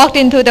even walked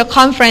into the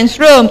conference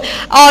room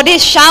all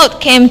this shout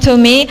came to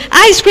me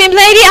ice cream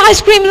lady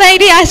ice cream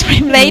lady ice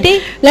cream lady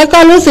แล้วก็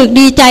รู้สึก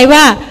ดีใจ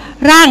ว่า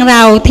ร่างเร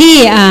าที่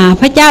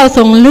พระเจ้าท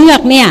รงเลือ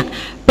กเนี่ย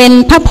เป็น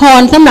พระพ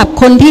รสำหรับ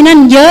คนที่นั่น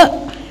เยอะ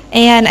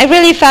And I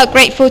really felt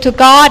grateful to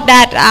God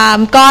that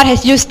God has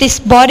used this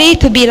body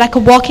to be like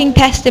a walking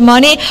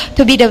testimony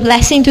to be the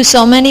blessing to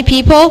so many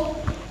people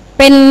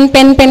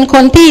เป็นค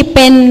นที่เ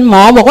ป็นหม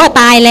อบอกว่า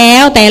ตายแล้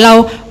วแต่เรา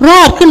ร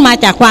อดขึ้นมา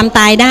จากความต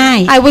ายได้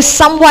I was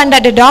someone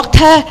that the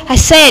doctor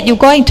has said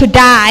you're going to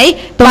die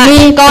but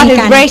God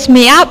has raised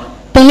me up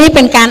ตรงนี้เ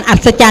ป็นการอั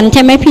ศจรรย์ใ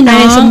ช่ไหมพี่น้อ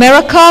ง It's a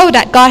miracle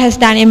that God has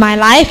done in my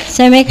life ใ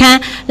ช่ไหมคะ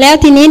แล้ว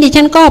ทีนี้ดิ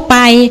ฉันก็ไป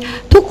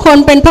ทุกคน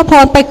เป็นพระพ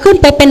รไปขึ้น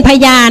ไปเป็นพ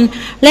ยาน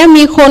แล้ว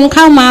มีคนเ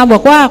ข้ามาบอ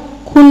กว่า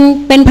คุณ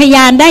เป็นพย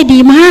านได้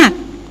ดีมาก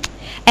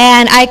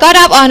And I got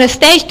up on the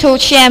stage to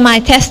share my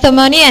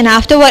testimony and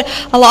afterward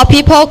a lot of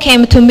people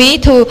came to me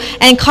to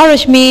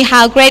encourage me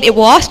how great it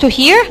was to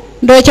hear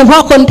โดยเฉพา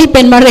ะคนที่เ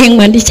ป็นมะเร็งเห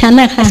มือนดิฉัน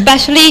นะคะ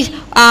Especially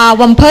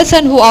one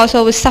person who also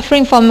was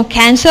suffering from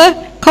cancer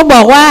เขาบ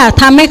อกว่า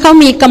ทำให้เขา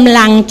มีกำ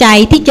ลังใจ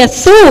ที่จะ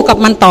สู้กับ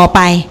มันต่อไ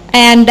ป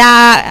And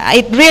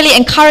it really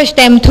encouraged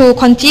them to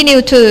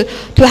continue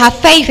to have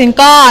faith in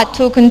God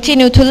to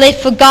continue to live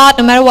for God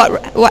no matter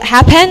what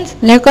happens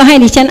แล้วก็ให้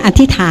ดิฉันอ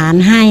ธิษฐาน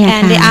ให้ค่ะ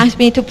And they asked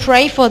me to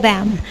pray for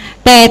them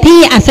แต่ที่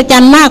อัศจร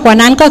รย์มากกว่า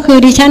นั้นก็คือ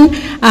ดิฉัน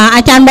อ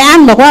าจารย์ไบรอั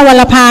นบอกว่าว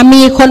รภา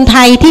มีคนไท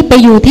ยที่ไป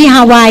อยู่ที่ฮ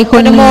าวายค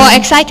นนึง The more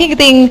exciting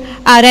thing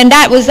than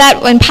that was that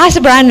when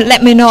Pastor Brian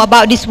let me know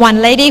about this one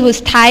lady who's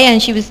Thai and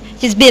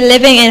she's been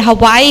living in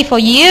Hawaii for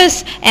years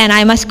and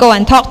I must go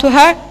and talk to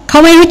her เขา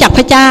ไม่รู้จักพ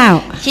ระเจ้า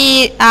She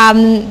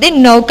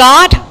didn't know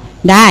God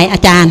ได้อา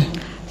จารย์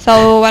So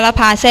วร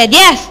ภา said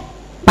yes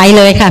ไปเ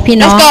ลยค่ะพี่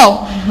น้อง Let's go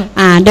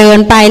เดิน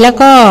ไปแล้ว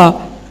ก็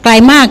ไกล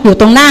มากอยู่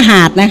ตรงหน้าห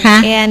าดนะคะ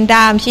and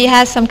she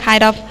has some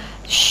kind of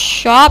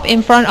shop in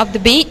front of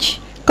the beach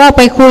ก็ไ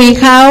ปคุย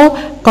เขา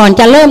ก่อน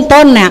จะเริ่ม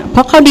ต้นเนี่ยเพร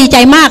าะเขาดีใจ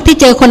มากที่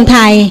เจอคนไท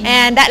ย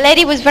and that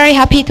lady was very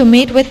happy to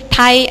meet with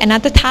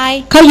another Thai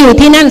เขาอยู่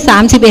ที่นั่น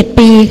31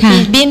 ปีค่ะ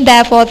he's been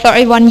there for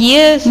 31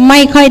 years ไม่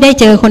ค่อยได้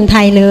เจอคนไท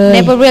ยเลย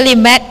never really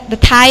met the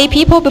Thai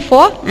people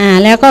before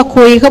แล้วก็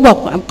คุยเขาบอก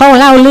ก็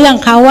เล่าเรื่อง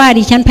เขาว่า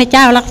ดิฉันพระเ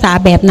จ้ารักษา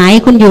แบบไหน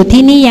คุณอยู่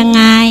ที่นี่ยังไ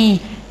ง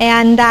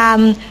and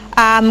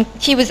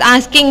she was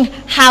asking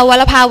how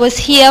Walapa was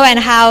here and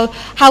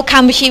how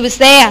come she was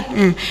there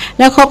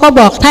แล้วเขาก็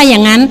บอกถ้าอย่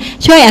างนั้น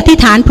ช่วยอธิษ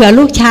ฐานเผื่อ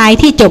ลูกชาย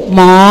ที่จบห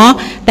มอ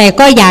แต่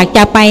ก็อยากจ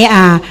ะไป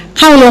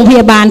เข้าโรงพย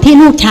าบาลที่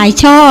ลูกชาย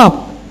ชอบ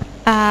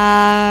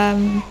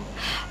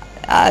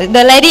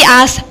the lady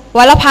asked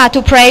Walapa to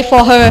pray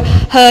for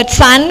her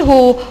son who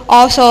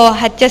also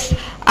had just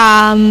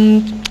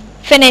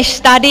finished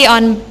study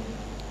on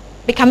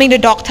becoming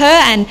the doctor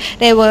and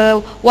they were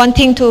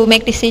wanting to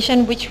make decision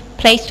which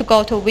place to go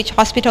to which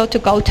hospital to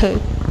go to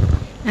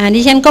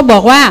ดิฉันก็บอ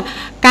กว่า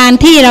การ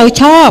ที่เรา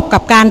ชอบกั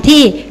บการ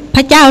ที่พ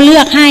ระเจ้าเลื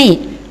อกให้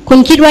คุณ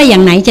คิดว่าอย่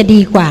างไหนจะ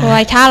ดีกว่า so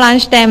I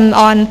challenge them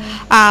on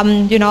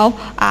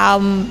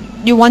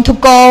you want to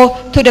go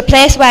to the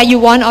place where you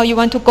want or you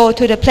want to go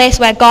to the place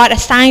where God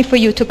assigned for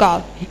you to go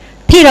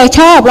ที่เรา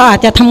ชอบเราอา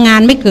จจะทำงา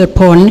นไม่เกิด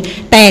ผล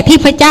แต่ที่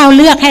พระเจ้า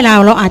เลือกให้เ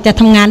ราอาจจะ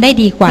ทำงานได้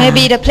ดีกว่า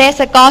maybe the place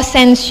that God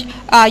sends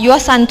your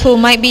son to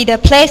might be the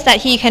place that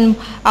he can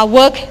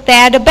work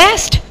there the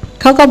best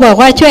เขาก็บอก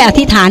ว่าช่วยอ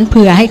ธิษฐานเ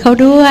ผื่อให้เขา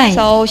ด้วย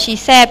so she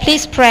said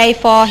please pray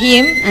for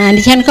him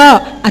ดิฉันก็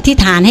อธิษ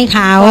ฐานให้เข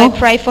า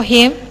I pray for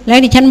him แล้ว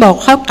ดิฉันบอก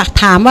เขา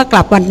ถามว่าก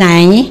ลับวันไหน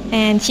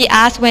and she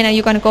asked when are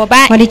you going to go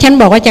back วันดิฉัน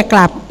บอกว่าจะก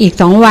ลับอีก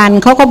2 วัน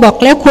เขาก็บอก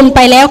แล้วคุณไป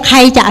แล้วใคร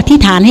จะอธิ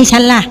ษฐานให้ฉั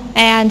นล่ะ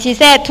and she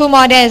said 2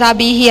 more days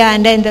I'll be here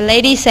and then the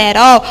lady said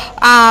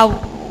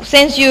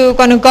since you're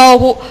going to go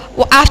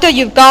after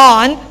you've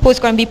gone who's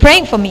going to be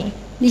praying for me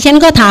ดิฉัน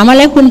ก็ถามว่า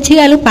แล้วคุณเชื่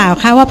อหรือเปล่า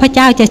คะว่าพระเ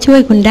จ้าจะช่วย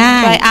คุณได้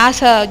so I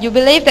asked her you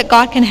believe that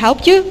God can help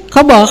you เข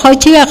าบอกเขา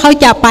เชื่อเขา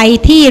จะไป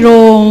ที่โร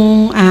ง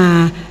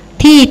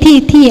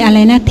ที่อะไร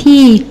นะ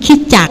ที่คริส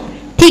ตจักร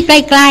ที่ใก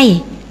ล้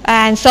ๆ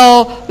and so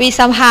we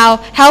somehow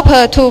help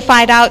her to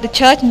find out the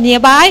church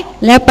nearby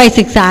แล้วไป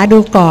ศึกษาดู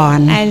ก่อน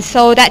and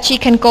so that she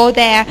can go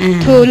there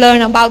to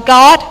learn about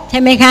God ใช่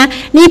ไหมคะ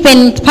นี่เป็น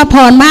พระพ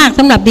รมากส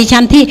ำหรับดิฉั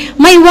นที่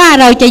ไม่ว่า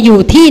เราจะอยู่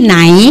ที่ไหน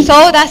so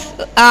that's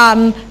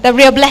the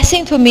real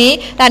blessing to me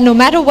that no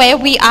matter where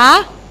we are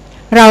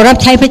เรารับ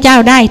ใช้พระเจ้า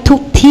ได้ทุ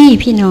กที่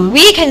พี่น้อง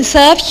we can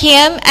serve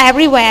Him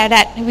everywhere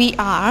that we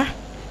are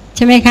ใ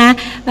ช่ไหมคะ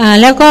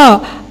แล้วก็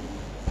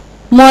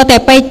มัวแต่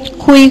ไป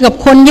คุยกับ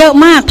คนเยอะ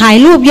มากถ่าย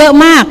รูปเยอะ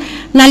มาก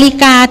นาฬิ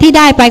กาที่ไ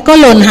ด้ไปก็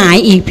หล่นหาย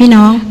อีกพี่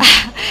น้อง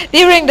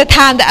during the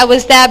time that I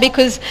was there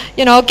because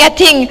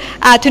getting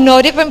to know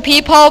different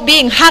people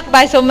being hugged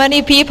by so many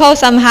people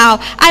somehow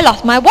I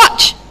lost my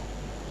watch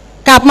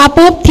กลับมา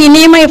ปุ๊บที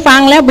นี้ไม่ฟั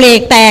งแล้วเบร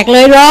กแตกเล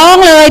ยร้อง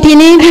เลยที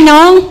นี้พี่น้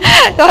อง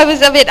so I was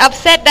a bit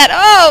upset that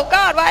oh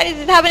God why is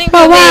it happening to me เพ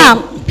ราะว่า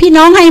พี่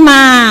น้องให้ม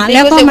าแ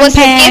ล้วก็มันแ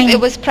พง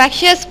it was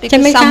precious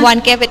because someone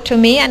gave it to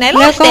me and I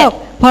lost it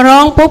พอร้อ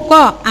งปุ๊บ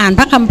ก็อ่านพ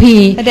ระคัมภี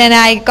ร์ and then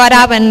I got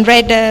up and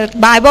read the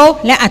Bible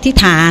และอธิษ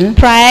ฐาน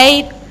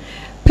prayed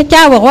พระเจ้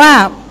าบอกว่า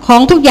ขอ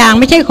งทุกอย่าง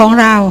ไม่ใช่ของ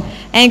เรา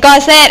and God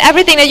said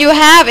everything that you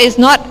have is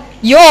not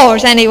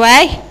yours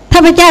anyway ถ้า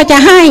พระเจ้าจะ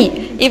ให้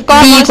if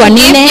God wants to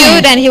give you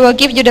then He will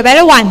give you the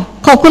better one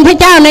ขอบคุณพระ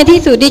เจ้าในที่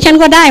สุดดิฉัน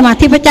ก็ได้มา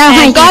ที่พระเจ้าใ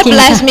ห้จริงๆ and God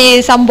bless me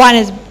someone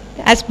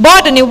has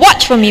bought a new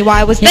watch for me while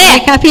I was there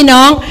ค่ะพี่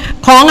น้อง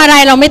ของอะไร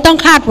เราไม่ต้อง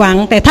คาดหวัง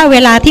แต่ถ้าเว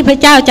ลาที่พระ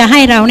เจ้าจะให้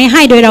เราเนี่ยใ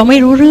ห้โดยเราไม่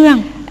รู้เรื่อง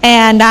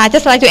and I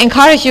just like to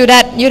encourage you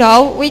that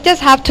we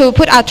just have to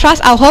put our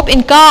trust our hope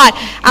in God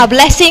our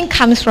blessing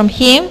comes from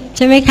Him ใ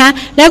ช่ไหมคะ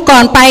แล้วก่อ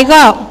นไป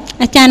ก็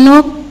อาจารย์น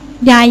ก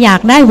ยายอยา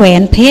กได้แหว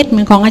นเพชรเห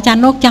มือนของอาจาร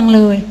ย์นกจังเ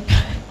ลย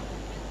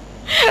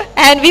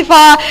and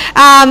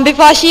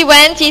before she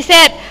went she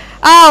said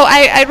oh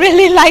I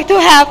really like to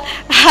have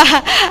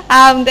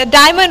the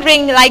diamond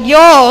ring like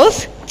yours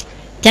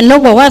อาจารย์นก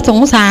บอกว่าสง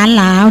สาร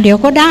หลาวเดี๋ยว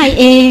ก็ได้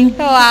เอง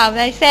so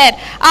I said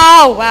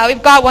oh well if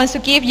God wants to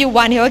give you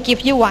one He will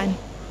give you one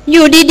อ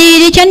ยู่ดี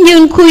ๆดิฉันยื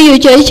นคุยอยู่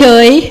เฉ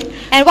ย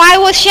ๆ and while I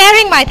was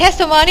sharing my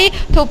testimony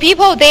to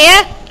people there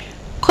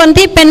คน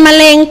ที่เป็นมะ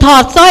เร็งถอ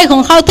ดสร้อยขอ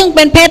งเขาซึ่งเ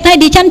ป็นเพชรให้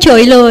ดิฉันเฉ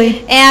ยเลย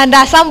and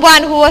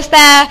someone who was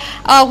there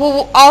who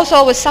also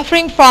was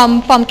suffering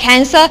from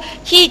cancer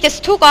he just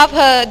took off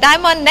her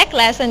diamond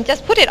necklace and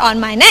just put it on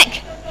my neck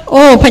โ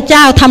อ้พระเจ้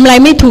าทำอะไร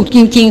ไม่ถูกจ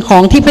ริงๆขอ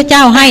งที่พระเจ้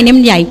าให้นี่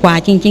มันใหญ่กว่า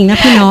จริงๆนะ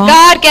พี่น้อง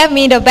God gave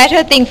me the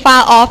better thing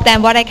far off than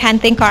what I can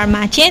think or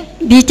imagine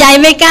ดีใจ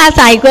ไม่กล้าใ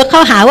ส่กลัวเข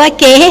าหาว่า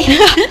เก๋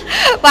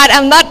but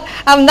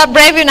I'm not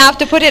brave enough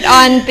to put it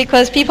on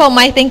because people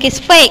might think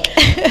it's fake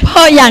เพร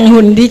าะอย่าง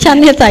หุ่นดิฉัน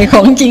เนี่ยใส่ข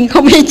องจริงเข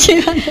าไม่เชื่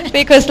อ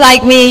because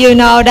like me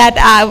that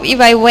if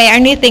I wear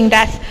anything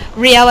that's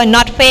real and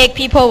not fake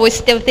people will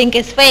still think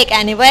it's fake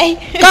anyway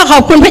ก็ขอ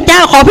บคุณพระเจ้า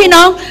ขอพี่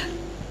น้อง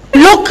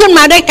ลุกขึ้นม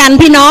าด้วยกัน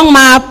พี่น้อง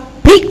มา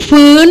พ ลิก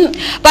ฟื้น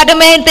But the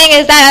main thing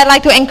is that I'd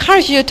like to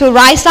encourage you to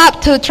rise up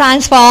to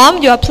transform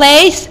your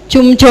place,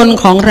 ชุมชน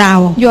ของเรา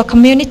your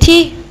community,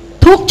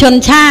 ทุกชน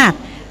ชาติ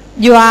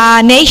your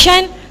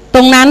nation. ต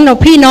รงนั้นเรา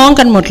พี่น้อง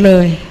กันหมดเล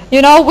ย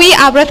You know, we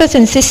are brothers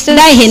and sisters.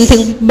 ได้เห็นถึ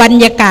งบรร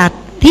ยากาศ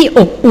ที่อ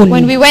บอุ่น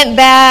When we went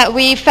there,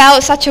 we felt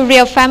such a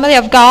real family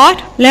of God.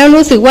 แล้ว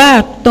รู้สึกว่า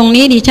ตรง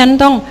นี้ดิฉัน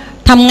ต้อง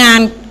ทำงาน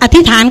อ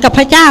ธิษฐานกับพ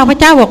ระเจ้าพระ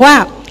เจ้าบอกว่า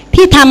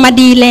ที่ทำมา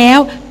ดีแล้ว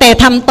แต่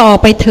ทำต่อ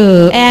ไปเถอะ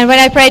And when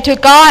I prayed to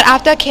God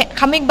after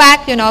coming back,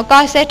 you know,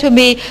 God said to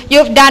me,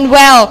 "You've done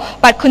well,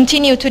 but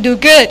continue to do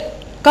good."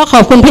 ก็ข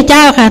อบคุณพระเจ้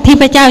าค่ะที่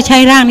พระเจ้าใช้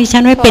ร่างดิฉั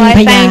นไว้ So เป็นพ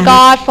I ยาน thank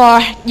God for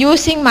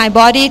using my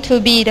body to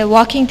be the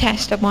walking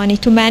testimony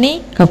to many.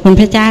 ขอบคุณ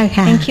พระเจ้า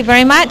ค่ะ Thank you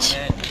very much.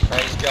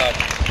 Praise God.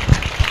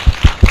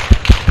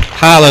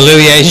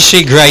 Hallelujah. Isn't she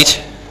great?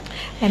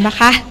 เห็นไหม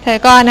คะเธอ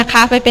ก็นะค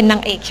ะไปเป็นนา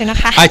งเอกใช่ไหม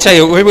คะ I tell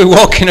you, we were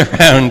walking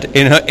around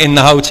in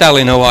the hotel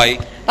in Hawaii.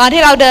 ตอน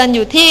ที่เราเดินอ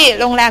ยู่ที่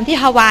โรงแรมที่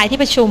ฮาวายที่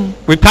ประชุม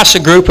We passed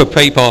a group of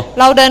people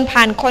เราเดิน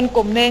ผ่านคนก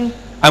ลุ่มหนึ่ง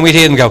and we'd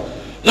hear them go,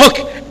 "Look,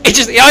 it's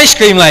just the ice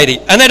cream lady,"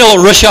 and they'd all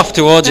rush off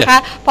towards นะ her. ค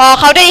ะพอ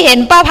เขาได้เห็น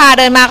ป้าพา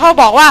เดินมาเขา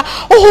บอกว่า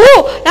โอ้โห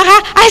นะคะ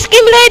ไอศกรี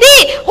มเลดี้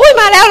หุ้ย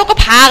มาแล้วเราก็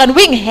พากัน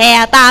วิ่งแห่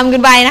ตามกั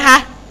นไปนะคะ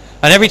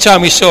And every time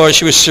we saw her,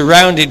 she was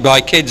surrounded by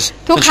kids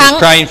and she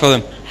was praying for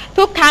them.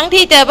 ทุกครั้ง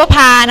ที่เจอป้าพ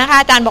านะคะ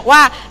อาจารย์บอกว่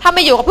าถ้าไ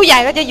ม่อยู่กับผู้ใหญ่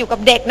ก็จะอยู่กับ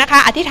เด็กนะคะ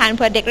อธิษฐานเ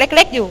ผื่อเด็กเ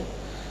ล็กๆอยู่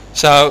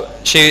So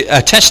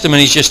her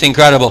testimony is just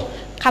incredible.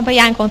 คำพ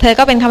ยานของเธอ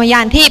ก็เป็นคำพย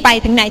านที่ไป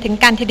ถึงไหนถึง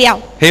กันทีเดียว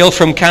Healed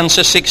from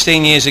cancer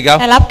 16 years ago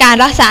ได้รับการ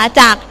รักษา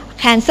จาก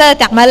แคนเซอร์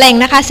จากมะเร็ง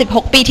นะคะ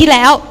16 ปีที่แ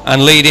ล้ว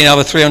and leading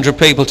over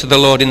 300 people to the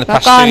Lord in the แล้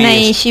ว past ก็ 2 ใน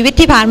years. ชีวิต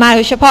ที่ผ่านมาโด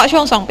ยเฉพาะช่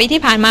วง2 ปี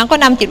ที่ผ่านมาก็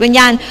นำจิตวิญญ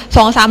าณ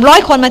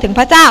 200-300 คนมาถึง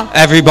พระเจ้า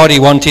Everybody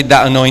wanted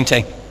that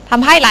anointing. ท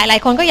ำให้หลาย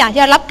ๆคนก็อยากจ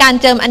ะรับการ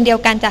เจิมอันเดียว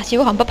กันจากชี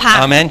วิตของป้าพา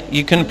Amen.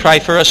 You can pray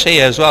for us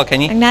here as well, can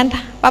ดั you? งนั้น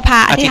ป้าพา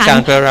อธิษฐาน อธิษฐาน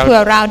เผื่อเรา เผื่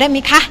อเราได้ไหม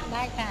คะ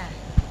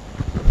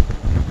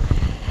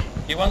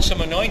You want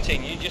some anointing,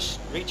 you just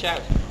reach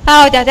out. ถ้าเ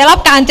ราอยากจะรับ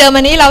การเจิม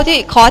อันนี้เราที่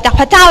ขอจาก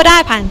พระเจ้าได้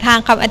ผ่านทาง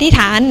คำอธิษฐ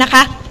านนะค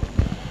ะ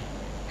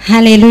ฮา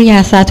เลลูยา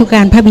สาธุก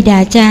ารพระบิดา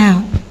เจ้า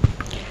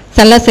ส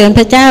รรเสริญพ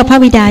ระเจ้าพระ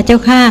บิดาเจ้า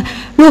ข้า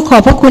ลูกขอ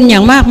บพระคุณอย่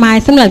างมากมาย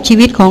สำหรับชี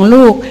วิตของ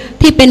ลูก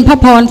ที่เป็นพระ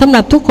พรสำห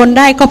รับทุกคนไ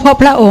ด้ก็เพราะ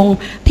พระองค์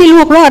ที่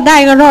ลูกรอดได้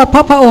ก็รอดเพร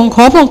าะพระองค์ข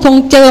อพระองค์ทรง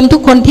เจิมทุ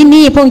กคนที่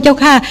นี่พระองค์เจ้า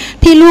ข้า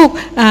ที่ลูก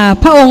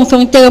พระองค์ทร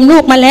งเจิมลู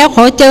กมาแล้วข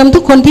อเจิมทุ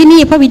กคนที่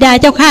นี่พระบิดา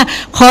เจ้าข้า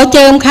ขอเ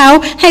จิมเขา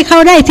ให้เขา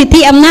ได้สิท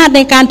ธิอำนาจใน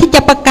การที่จ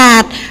ะประกา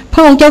ศพร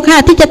ะองค์เจ้าข้า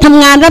ที่จะท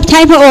ำงานรับใช้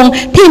พระองค์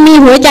ที่มี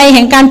หัวใจแ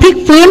ห่งการพลิก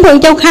ฟื้นพระอง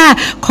ค์เจ้าข้า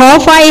ขอ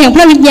ไฟแห่งพ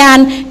ระวิญญาณ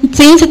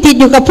สิงสถิต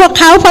อยู่กับพวก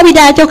เขาพระบิ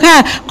ดาเจ้าข้า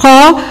ขอ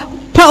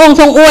พระองค์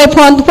ทรงอวยพ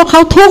รพวกเข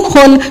าทุกค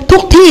นทุ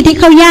กที่ที่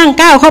เขาย่าง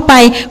ก้าวเข้าไป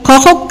ขอ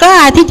เขากล้า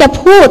ที่จะ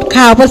พูด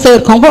ข่าวประเสริฐ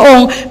ของพระอง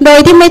ค์โดย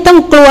ที่ไม่ต้อง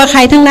กลัวใคร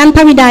ทั้งนั้นพ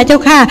ระบิดาเจ้า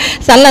ข้า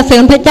สรรเสริ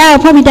ญพระเจ้า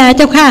พระบิดาเ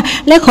จ้าข้า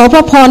และขอพร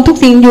ะพรทุก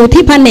สิ่งอยู่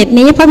ที่พระเนตร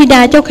นี้พระบิด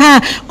าเจ้าข้า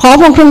ขอพ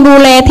ระองค์ทรงดู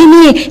แลที่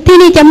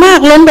นี่จะมาก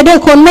ล้นไปด้วย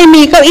คนไม่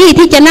มีเก้าอี้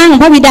ที่จะนั่ง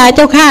พระบิดาเ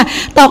จ้าข้า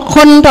ต่อค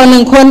นต่อ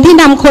1 คนที่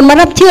นำคนมา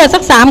รับเชื่อสั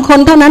ก3 คน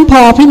เท่านั้นพ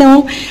อพี่น้อง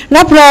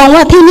รับรอง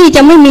ว่าที่นี่จ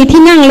ะไม่มี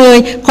ที่นั่งเลย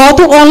ขอ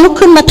ทุกองค์ลุก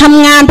ขึ้นมาท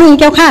ำงานพระองค์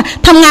เจ้าข้า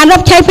ทำงานรั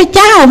บใช้พระเ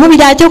จ้าพระบิ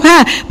ดาเจ้าข้า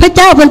พระเ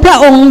จ้าเป็นพระ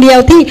องค์เดียว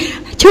ที่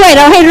ช่วยเ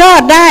ราให้รอ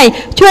ดได้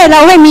ช่วยเร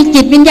าให้มี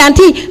จิตวิญญาณ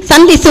ที่สั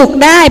นติสุข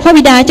ได้พระ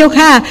บิดาเจ้า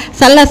ข้า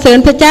สรรเสริญ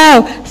พระเจ้า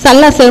สร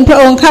รเสริญพระ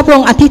องค์ข้าพระอ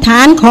งค์อธิษฐ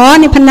านขอ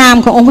ในพระนาม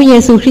ขององค์พระเย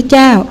ซูคริสต์เ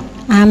จ้า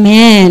อาเม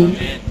น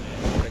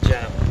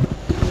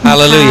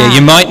Hallelujah.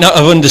 You might not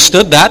have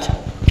understood that,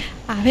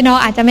 พี่น้อง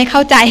อาจจะไม่เข้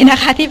าใจนะ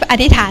คะที่อ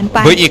ธิษฐานไป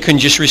but you can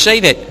just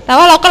receive it. แต่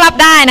ว่าเราก็รับ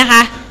ได้นะค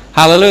ะ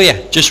Hallelujah.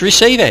 Just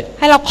receive it.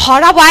 ให้เราขอ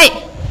รับไว้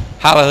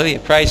Hallelujah.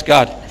 Praise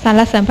God. สร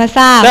รเสริญพระเ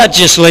จ้า That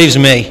just leaves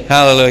me.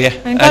 Hallelujah.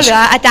 มันก็เหลือ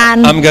อาจารย์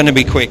I'm going to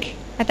be quick.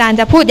 อาจารย์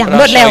จะพูดอย่าง But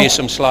รวด I'll เร็ว show you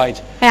some slides.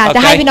 อยากจะ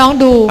ให้พี่น้อง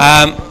ดู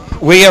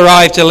We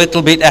arrived a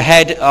little bit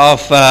ahead of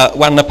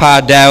Wanapa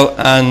Dao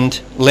and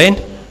Lynn.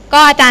 ก็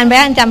อาจารย์แบร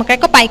นด์จำเกร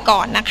ก็ไปก่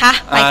อนนะคะ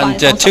ไปก่อน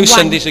And 2-3 2 วัน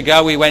Sundays ago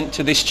we went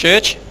to this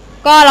church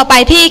ก็เราไป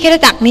ที่คริสต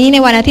จักรนี้ใน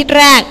วันอาทิตย์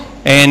แรก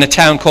in a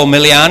town called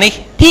Miliani.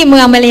 ที่เมื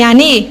องเมลียา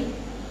นี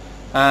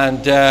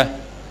And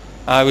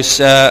I was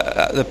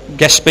the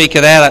guest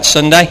speaker there that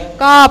Sunday.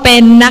 ก็เป็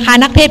นนะคะ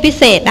นักเทศน์พิ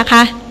เศษนะค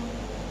ะ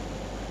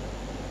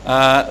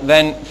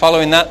Then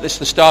following that, this is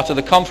the start of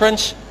the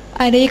conference.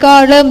 อันนี้ก็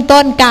เริ่ม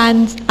ต้นการ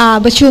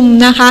ประชุม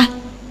นะคะ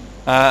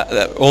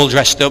All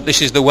dressed up. This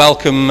is the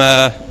welcome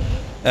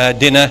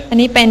dinner. อัน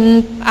นี้เป็น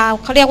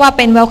เขาเรียกว่าเ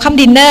ป็น welcome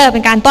dinner เป็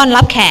นการต้อน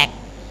รับแขก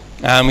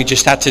And we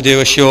just had to do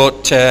a short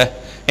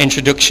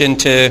introduction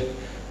to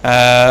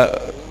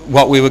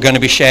what we were going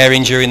to be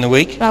sharing during the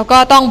week. เราก็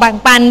ต้องแบ่ง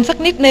ปันสัก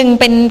นิดนึง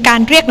เป็นกา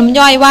รเรียกน้ำ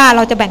ย่อยว่าเร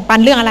าจะแบ่งปัน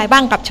เรื่องอะไรบ้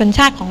างกับชนช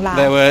าติของเรา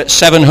There were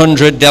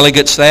 700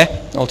 delegates there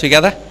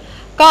altogether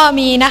ก็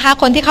มีนะคะ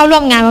คนที่เข้าร่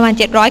วมงานประมาณ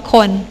700 ค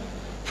น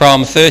from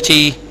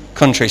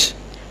 30 countries.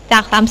 จา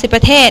ก 30 ป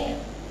ระเทศ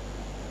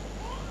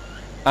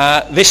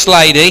This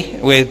lady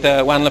with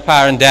Wan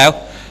Lapar and Dow,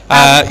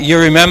 you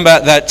remember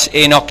that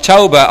in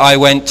October I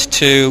went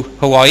to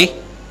Hawaii.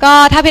 ก็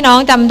ถ้าพี่น้อง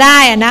จำได้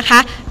นะคะ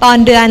ตอน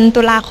เดือน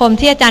ตุลาคม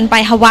ที่อาจารย์ไป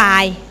ฮาวา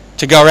ย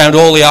to go around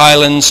all the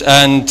islands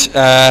and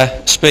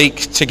speak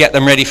to get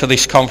them ready for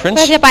this conference. เ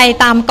พื่อจะไป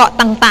ตามเกาะ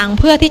ต่างๆ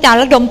เพื่อที่จะ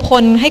ระดมพ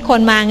ลให้ค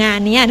นมางาน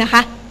นี้นะค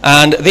ะ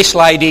And this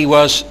lady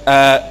was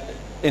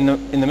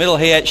in the middle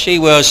here. She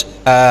was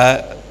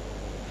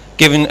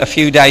given a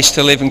few days to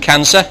live in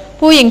cancer.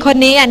 ผู้หญิงคน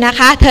นี้นะ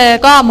คะเธอ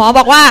ก็หมอบ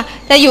อกว่า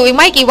จะอยู่อีกไ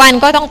ม่กี่วัน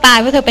ก็ต้องตาย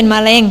เพราะเธอเป็นมะ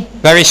เร็ง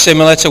Very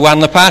similar to Wan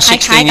Lapa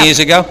 16 years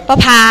ago. ป้า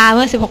พาเ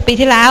มื่อ16ปี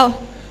ที่แล้ว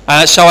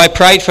So I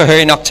prayed for her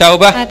in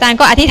October. อาจารย์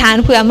ก็อธิษฐาน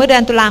เผื่อเมื่อเดื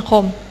อนตุลาค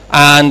ม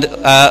And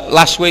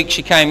last week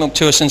she came up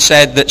to us and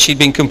said that she'd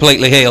been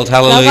completely healed. แล้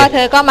วก็ Hallelujah. เธ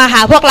อก็มาห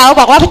าพวกเรา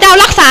บอกว่าพระเจ้า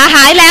รักษาห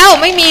ายแล้ว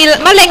ไม่มี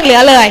มะเร็งเหลื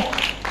อเลย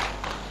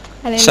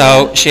So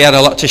she had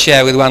a lot to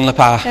share with Wan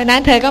Lapa. ดังนั้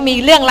นเธอก็มี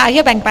เรื่องราว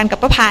ที่แบ่งปันกับ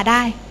ป้าพาไ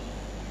ด้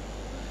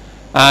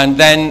And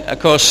then, of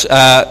course,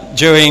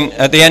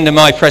 at the end of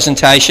my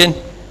presentation,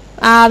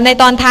 ใน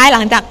ตอนท้ายห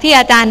ลังจากที่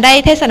อาจารย์ได้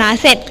เทศนา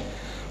เสร็จ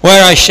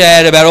where I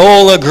shared about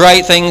all the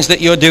great things that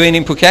you're doing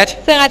in Phuket,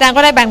 ซึ่งอาจารย์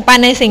ก็ได้แบ่งปัน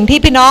ในสิ่งที่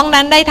พี่น้อง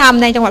นั้นได้ท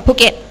ำในจังหวัดภู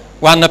เก็ต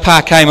Wan Lapa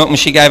came up and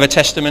she gave a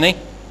testimony.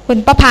 คุณ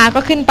ป้าพาก็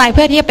ขึ้นไปเ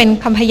พื่อที่จะเป็น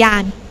คำพยา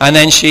น And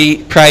then she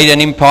prayed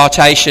an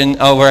impartation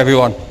over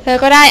everyone. เธอ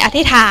ก็ได้อ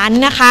ธิษฐาน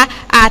นะคะ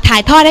ถ่า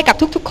ยทอดให้กับ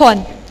ทุกๆคน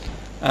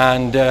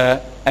And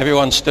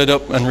everyone stood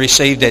up and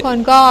received it. ค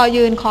นก็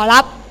ยืนขอ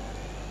รับ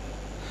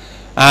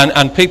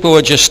And people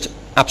were just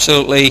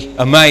absolutely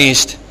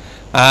amazed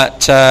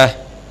at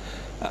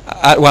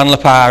Wan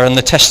Lapa, and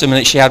the testimony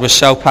that she had was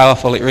so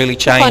powerful. It really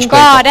คน changed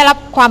ก็ people. ได้รับ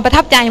ความประ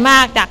ทับใจม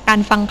ากจากการ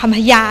ฟังคำพ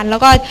ยานแล้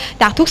วก็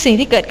จากทุกสิ่ง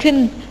ที่เกิดขึ้น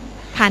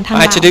ผ่านทาง I เ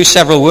รา had to do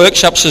several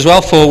workshops as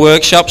well, 4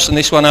 workshops, and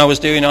this one I was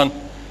doing on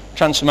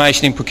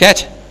transformation in Phuket.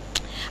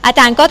 อาจ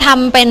ารย์ก็ท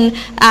ำเป็น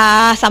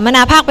สัมมน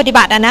าภาคปฏิ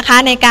บัตินะคะ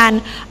ในการ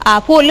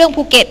พูดเรื่อง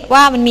ภูเก็ต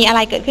ว่ามันมีอะไร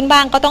เกิดขึ้นบ้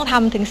างก็ต้องท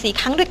ำถึง4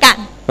 ครั้งด้วยกัน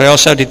But I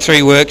also did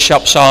 3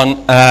 workshops on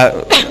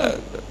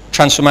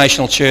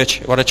transformational church,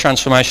 what a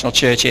transformational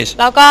church is.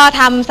 แล้วก็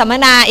ทำสัมม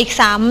นาอีก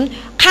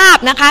3 คาบ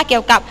นะคะเกี่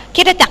ยวกับค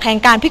ริสตจักรแห่ง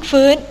การพลิก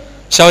ฟื้น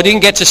So I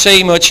didn't get to see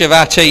much of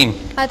our team.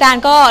 อาจาร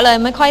ย์ก็เลย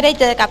ไม่ค่อยได้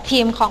เจอกับที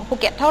มของภู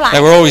เก็ตเท่าไหร่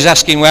They were always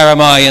asking, where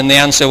am I? And the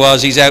answer was,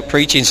 he's out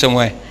preaching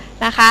somewhere.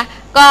 นะคะ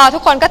ก็ทุ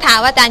กคนก็ถาม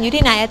ว่าอาจารย์อยู่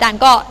ที่ไหนอาจารย์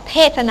ก็เท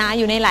ศนาอ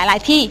ยู่ในหลาย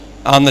ๆที่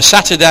On the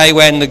Saturday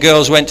when the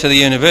girls went to the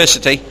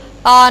university,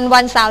 ตอน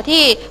วันเสาร์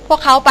ที่พวก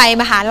เขาไป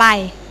มหาลัย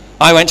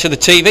I went to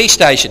the TV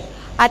station.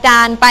 อาจา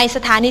รย์ไปส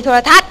ถานีโทร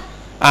ทัศน์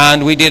And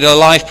we did a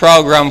live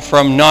program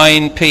from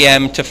 9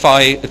 a.m.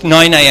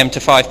 to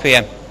 5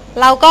 p.m.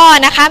 เราก็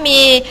นะคะมี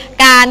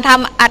การท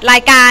ำอัดรา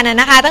ยการ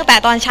นะคะตั้งแต่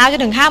ตอนเช้าจ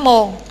นถึง5 โม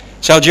ง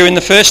So during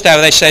the first hour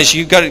they says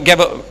you got to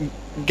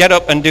get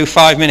up and do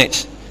 5 minutes.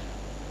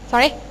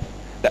 sorry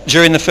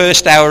During the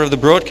first hour of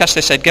the broadcast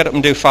they said get up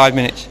and do 5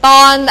 minutes. ต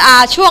อน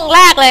ช่วงแ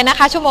รกเลยนะค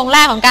ะชั่วโมงแร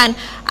กของการ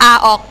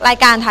ออกราย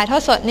การถ่ายทอ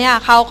ดสดเนี่ย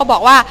เขาก็บอ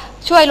กว่า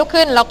ช่วยลุก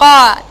ขึ้นแล้วก็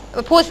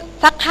พูด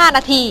สัก5 น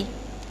าที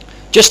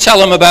Just tell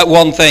them about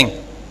one thing.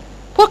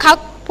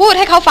 พูดใ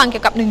ห้เขาฟังเกี่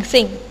ยวกับ1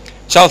 สิ่ง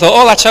So I thought,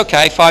 oh that's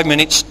okay, 5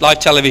 minutes, live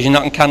television,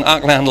 I can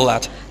handle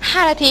that.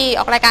 5 นาที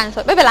ออกรายการส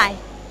ดไม่เป็นไร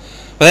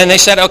But then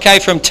they said, okay,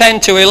 from 10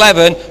 to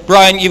 11,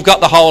 Brian, you've got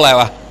the whole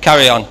hour,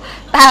 carry on.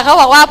 แต่เขา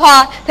บอกว่าพอ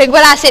ถึงเว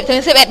ลา10 ถึ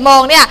ง 11 โม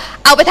งเนี่ย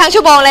เอาไปทั้ง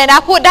ชั่วโมงเลยนะ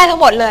พูดได้ทั้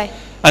งหมดเลย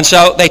And so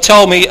they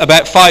told me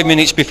about 5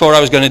 minutes before I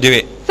was going to do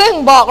it. ซึ่ง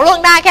บอกล่วง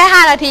หน้าแค่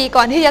5 นาที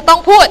ก่อนที่จะต้อง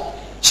พูด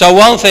So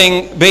one thing,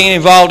 being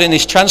involved in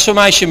this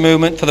transformation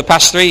movement for the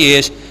past 3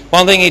 years,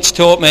 one thing it's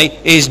taught me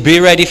is be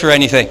ready for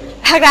anything.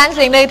 ทางด้าน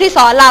สิ่งหนึ่งที่ส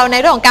อนเราใน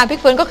เรื่องของการพลิก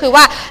ฟื้นก็คือ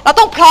ว่าเรา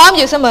ต้องพร้อมอ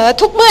ยู่เสมอ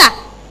ทุกเมื่อ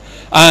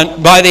And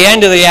by the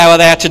end of the hour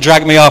they had to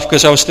drag me off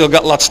because I was still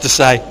got lots to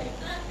say.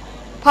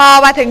 พอ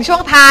มาถึงช่ว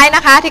งท้ายน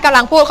ะคะที่กำ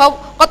ลังพูดเขา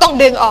ก็ต้อง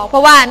ดึงออกเพรา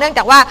ะว่าเนื่องจ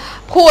ากว่า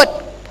พู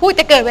ด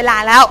จะเกิดเวลา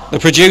แล้ว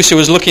The producer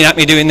was looking at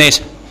me doing this.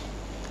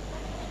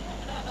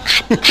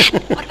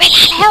 หมดเวล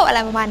าแล้วอะไร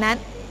ประมาณนั้น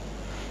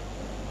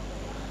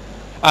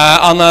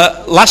On the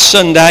last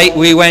Sunday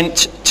we went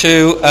to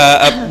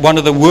one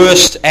of the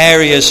worst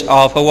areas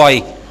of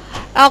Hawaii.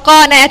 แล้วก็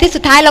ในอาทิตย์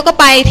สุดท้ายเราก็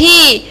ไปที่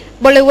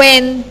บริเว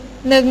ณ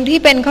หนึ่งที่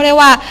เป็นเขาเรียก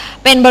ว่า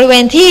เป็นบริเว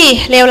ณที่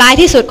เลวร้าย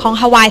ที่สุดของ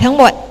ฮาวายทั้ง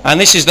หมด And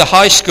this is the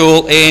high school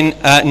in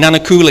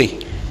Nanakuli.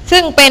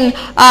 ซึ่งเป็น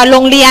โร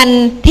งเรียน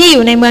ที่อ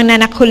ยู่ในเมืองนา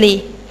นาคุลี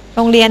โ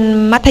รงเรียน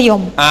มัธย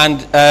ม And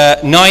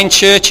 9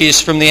 churches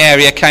from the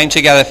area came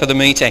together for the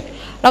meeting.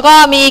 แล้วก็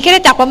มีคริสต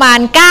จักรประมาณ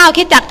9ค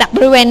ริสตจักรจากบ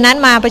ริเวณนั้น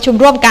มาประชุม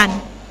ร่วมกัน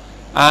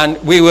And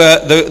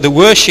the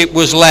worship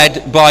was led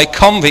by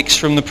convicts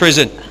from the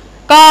prison.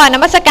 ก็น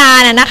มัสการ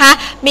นะคะ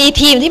มี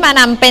ทีมที่มา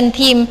นำเป็น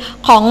ทีม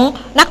ของ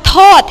นักโท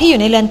ษที่อ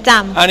ยู่ในเรือนจ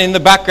ำ And in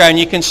the background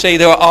you can see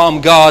there were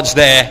armed guards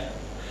there.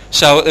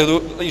 So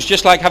it's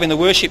just like having the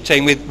worship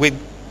team with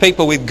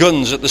people with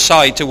guns at the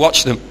side to watch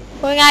them.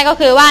 พูดง่ายก็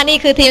คือว่านี่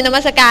คือทีมน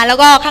มัสการแล้ว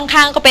ก็ข้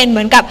างๆก็เป็นเห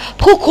มือนกับ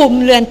ผู้คุม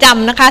เรือนจ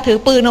ำนะคะถือ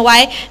ปืนเอาไว้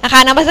นะคะ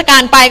นมัสกา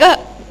รไปก็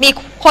มี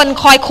คน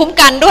คอยคุ้ม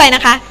กันด้วยน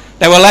ะคะ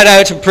They were let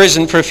out of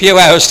prison for a few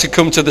hours to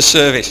come to the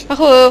service. ก็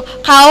คือ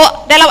เขา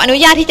ได้รับอนุ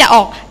ญาตที่จะอ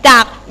อกจา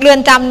กเรือน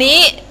จำนี้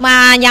มา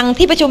ยัง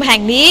ที่ประชุมแห่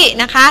งนี้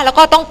นะคะแล้ว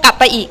ก็ต้องกลับ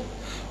ไปอีก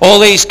All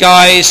these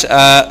guys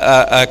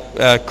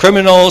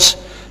criminals,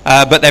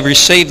 but they've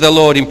received the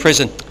Lord in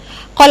prison.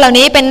 คนเหล่า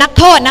นี้เป็นนัก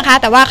โทษนะคะ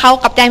แต่ว่าเขา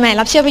กลับใจใหม่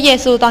รับเชื่อพระเย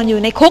ซูตอนอยู่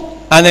ในคุก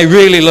And they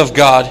really love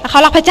God. เขา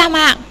รักพระเจ้า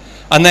มาก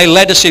And they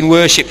led us in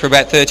worship for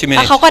about 30 แล้ว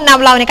minutes. เขาก็น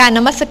ำเราในการน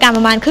มัสการป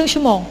ระมาณครึ่ง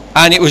ชั่วโมง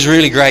And it was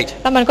really great.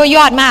 แล้วมันก็ย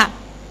อดมาก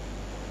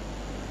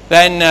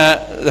Then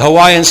the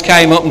Hawaiians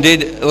came up and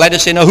led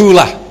us in a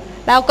hula.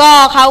 แล้วก็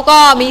เขาก็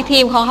มีที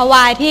มของฮาว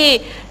ายที่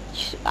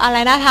อะไร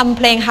นะทำเ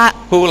พลงฮะ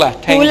Hula.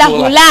 ฮูลา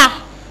ฮูลา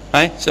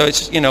Right? So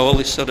it's, all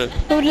this sort of...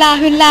 ฮูลา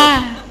ฮูลา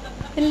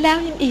เป็นแล้ว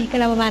ยังอีกอะ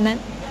ไรประมาณนั้น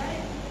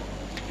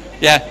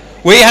Yeah.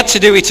 We had to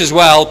do it as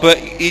well, but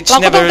it's เรา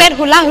ก็ต้อง never... เต้น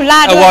ฮูลาฮูลา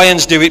ด้วย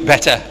Hawaiians do it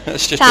better.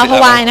 Let's just ชาว put it ฮา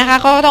วาย that way. นะคะ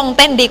เขาก็ต้องเ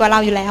ต้นดีกว่าเรา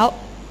อยู่แล้ว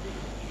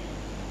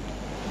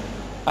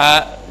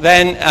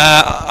Then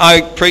I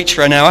preached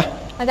for an hour.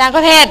 อาจารย์ก็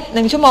เทศ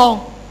1 ชั่วโมง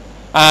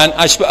And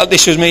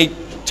this was me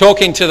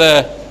talking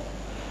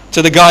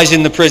to the guys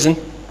in the prison.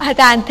 อา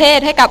จารย์เทศ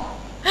ให้กับ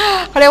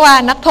เขาเรียกว่า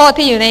นักโทษ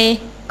ที่อยู่ใน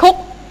คุก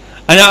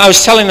And I was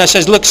telling them, I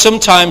says, look,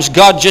 sometimes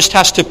God just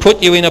has to put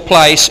you in a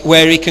place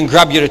where He can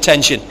grab your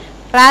attention.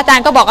 พระอาจาร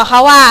ย์ก็บอกกับเข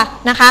าว่า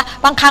นะคะ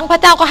บางครั้งพระ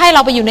เจ้าก็ให้เร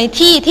าไปอยู่ใน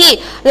ที่ที่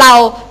เรา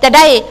จะไ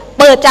ด้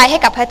เปิดใจให้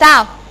กับพระเจ้า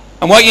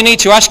And what you need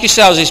to ask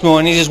yourselves this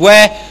morning is,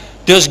 where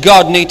does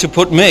God need to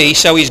put me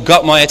so He's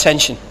got my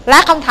attention? และ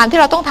คำถามที่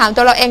เราต้องถาม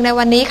ตัวเราเองใน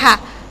วันนี้ค่ะ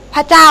พ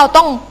ระเจ้า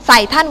ต้องใส่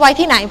ท่านไว้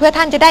ที่ไหนเพื่อ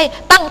ท่านจะได้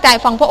ตั้งใจ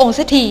ฟังพระองค์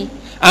สักที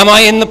Am I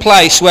in the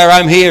place where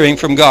I'm hearing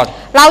from God?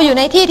 เราอยู่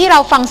ในที่ที่เรา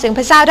ฟังเสียงพ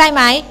ระเจ้าได้ไ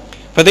หม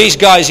For these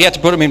guys, He had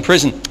to put them in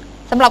prison.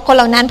 สำหรับคนเ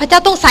หล่านั้นพระเจ้า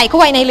ต้องใส่เขา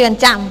ไว้ในเรือน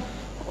จ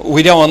ำ We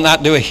don't want that,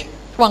 do we?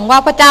 หวังว่า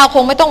พระเจ้าค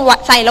งไม่ต้อง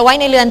ใส่เราไว้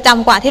ในเรือนจ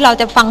ำกว่าที่เรา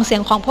จะฟังเสีย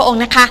งของพระองค์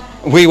นะคะ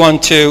We want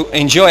to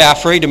enjoy our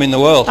freedom in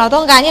the world. เรา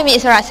ต้องการที่จะมี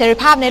อิสระเสรี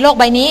ภาพในโลก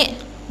ใบนี้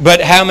But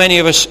how many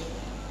of us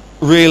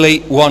really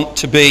want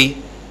to be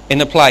in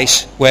a place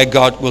where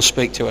God will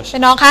speak to us?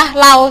 พี่น้องคะ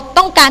เรา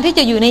ต้องการที่จ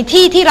ะอยู่ใน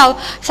ที่ที่เรา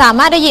สาม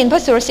ารถได้ยินพร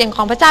ะสุรเสียงข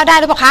องพระเจ้าได้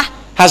หรือเปล่าคะ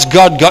Has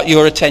God got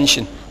your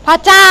attention? พระ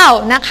เจ้า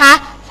นะคะ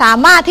สา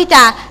มารถที่จ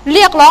ะเ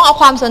รียกร้องเอา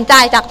ความสนใจ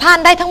จากท่าน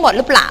ได้ทั้งหมดห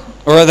รือเปล่า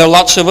Or are there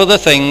lots of other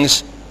things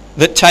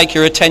that take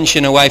your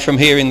attention away from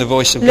hearing the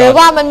voice of หรือ God?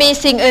 ว่ามันมี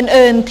สิ่ง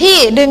อื่นๆที่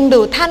ดึง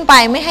ดูดท่านไป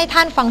ไม่ให้ท่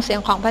านฟังเสียง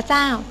ของพระเ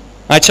จ้า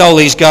I told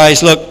these guys,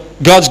 look,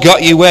 God's got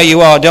you where you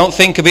are. Don't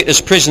think of it as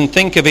prison.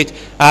 Think of it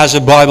as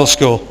a Bible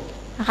school.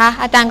 นะคะ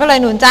อาจารย์ก็เลย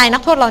หนุนใจนั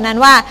กโทษเหล่านั้น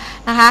ว่า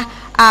นะคะ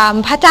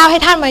พระเจ้าให้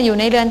ท่านมาอยู่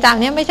ในเรือนจ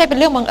ำเนี่ยไม่ใช่เป็น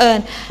เรื่องบังเอิญ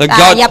แ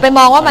ต่อย่าไป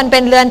มองว่ามันเป็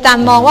นเรือนจ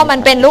ำมองว่ามัน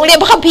เป็นโรงเรียน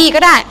พระคัมภีร์ก็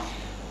ได้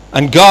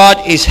And God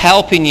is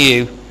helping you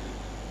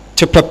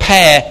to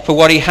prepare for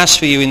what He has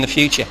for you in the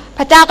future.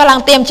 พระเจ้ากำลัง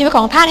เตรียมชีวิตข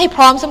องท่านให้พ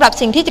ร้อมสำหรับ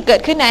สิ่งที่จะเกิ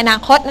ดขึ้นในอนา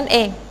คตนั่นเอ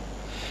ง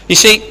You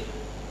see,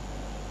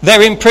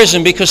 they're in prison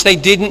because they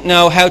didn't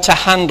know how to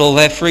handle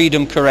their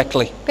freedom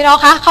correctly. พี่น้อง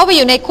คะเขาไปอ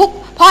ยู่ในคุก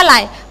เพราะอะไร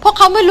เพราะเ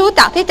ขาไม่รู้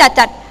จักที่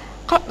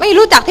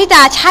จะ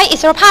ใช้อิ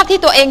สรภาพที่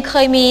ตัวเองเค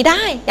ยมีไ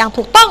ด้อย่าง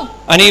ถูกต้อง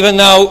And even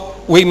though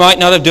we might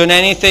not have done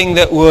anything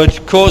that would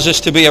cause us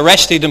to be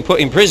arrested and put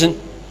in prison,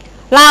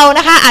 เราน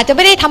ะคะอาจจะไ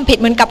ม่ได้ทำผิด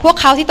เหมือนกับพวก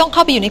เขาที่ต้องเข้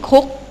าไปอยู่ในคุ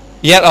ก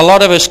yet a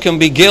lot of us can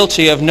be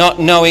guilty of not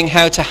knowing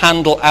how to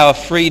handle our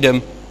freedom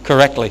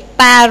correctly.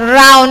 แต่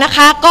เรานะค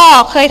ะก็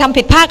เคยทำ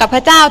ผิดพลาดกับพร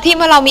ะเจ้าที่เ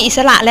มื่อเรามีอิส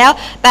ระแล้ว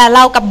แต่เร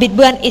ากับบิดเ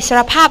บือนอิสร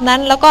ภาพนั้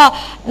นแล้วก็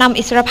นำ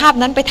อิสรภาพ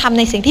นั้นไปทำใ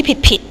นสิ่งที่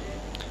ผิด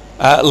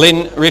Lynn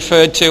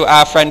referred to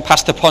our friend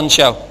Pastor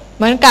Poncho.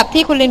 เหมือนกับ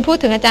ที่คุณลินพูด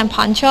ถึงอาจารย์พ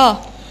อนโช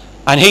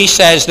And he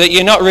says that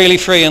you're not really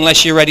free unless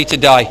you're ready to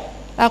die.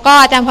 แล้วก็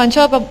อาจารย์พอนโช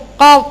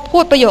ก็พู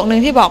ดประโยคนึ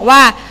งที่บอกว่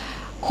า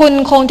คุณ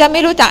คงจะไ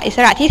ม่รู้จักอิส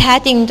ระที่แท้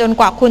จริงจน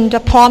กว่าคุณจะ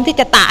พร้อมที่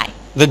จะตาย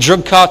The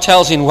drug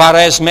cartels in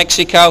Juarez,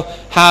 Mexico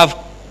have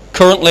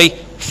currently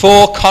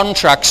 4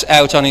 contracts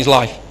out on his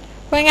life.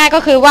 พูดง่ายๆก็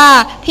คือว่า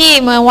ที่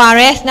เมืองวาเ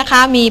รสนะคะ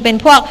มีเป็น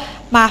พวก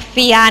มาเ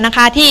ฟียนะค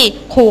ะที่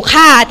ขู่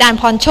ฆ่าอาจารย์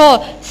พอนโช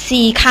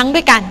4 ครั้งด้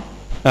วยกัน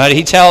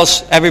He tells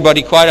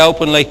everybody quite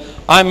openly,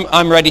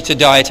 I'm ready to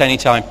die at any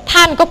time.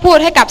 ท่านก็พูด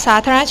ให้กับสา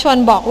ธารณชน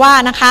บอกว่า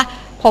นะคะ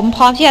ผมพ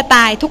ร้อมที่จะต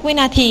ายทุกวิ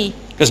นาที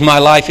Because my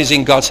life is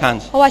in God's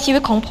hands. เพราะว่าชีวิ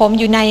ตของผม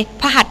อยู่ใน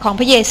พระหัตถ์ของ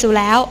พระเยซู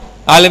แล้ว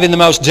I live in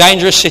the most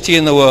dangerous city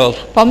in the world.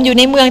 ผมอยู่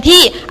ในเมือง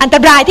ที่อันต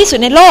รายที่สุด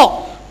ในโลก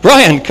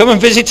Brian, come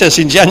and visit us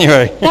in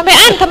January. ทำไม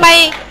ทำไม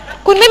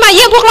คุณไม่มาเ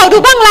ยี่ยมพวกเราดู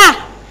บ้างล่ะ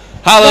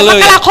เดือนม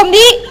กราคม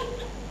นี้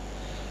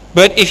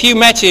But if you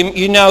met him,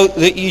 you know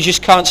that you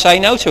just can't say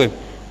no to him.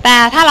 แต่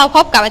ถ้าเราพ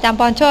บกับอาจารย์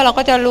ปอนโชเรา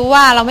ก็จะรู้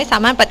ว่าเราไม่สา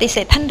มารถปฏิเส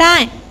ธท่านได้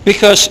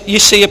Because you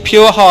see a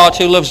pure heart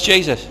who loves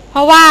Jesus. เพ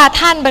ราะว่า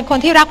ท่านเป็นคน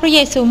ที่รักพระเย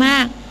ซูมา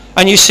ก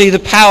And you see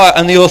the power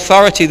and the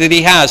authority that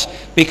he has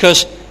because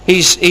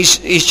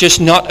he's just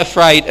not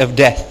afraid of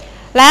death.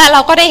 และเร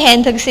าก็ได้เห็น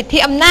ถึงสิทธิ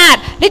อำนาจ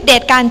ฤทธิเด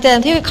ชการเจิม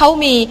ที่เขา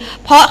มี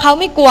เพราะเขา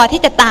ไม่กลัว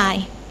ที่จะตาย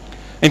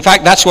In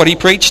fact, that's what he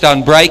preached on,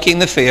 breaking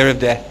the fear of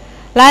death.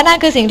 และนั่น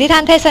คือสิ่งที่ท่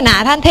านเทศนา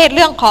ท่านเทศเ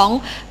รื่องของ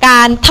ก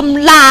ารท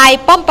ำลาย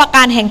ป้อมปราก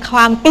ารแห่งคว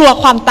ามกลัว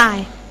ความตาย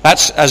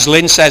That's, as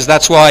Lynn says,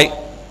 that's why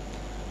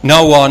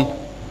no one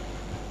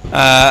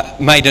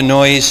made a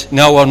noise,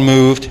 no one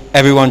moved,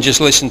 everyone just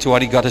listened to what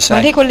he got to เหมื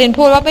อน say. ที่คุณลิน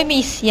พูดว่าไม่มี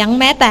เสียง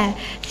แม้แต่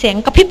เสียง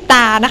กระพริบต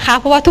านะคะ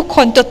เพราะว่าทุกค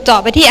นจดจ่อ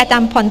ไปที่อาจา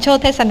รย์พอนโช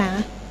เทศนา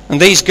And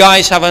these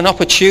guys have an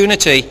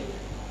opportunity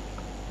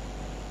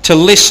to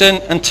listen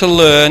and to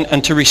learn and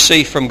to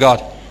receive from God.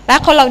 แล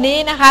ะคนเหล่านี้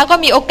นะคะก็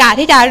มีโอกาส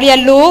ที่จะเรียน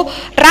รู้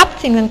รับ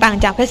สิ่งต่าง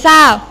ๆจากพระเจ้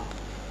า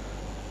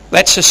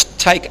Let's just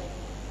take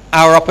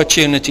our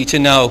opportunity to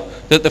know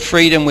that the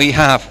freedom we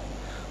have,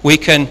 we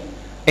can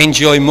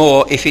enjoy more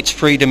if it's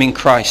freedom in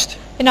Christ.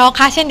 พี่น้อง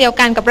คะเช่นเดียว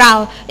กันกับเรา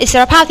อิส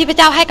รภาพที่พระ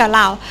เจ้าให้กับเ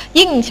รา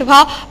ยิ่งเฉพา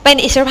ะเป็น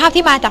อิสรภาพ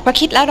ที่มาจากพระ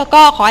คริสต์แล้วเรา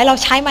ก็ขอให้เรา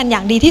ใช้มันอย่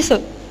างดีที่สุ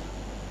ด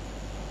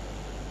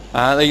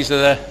These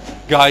are the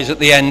guys at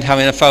the end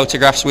having the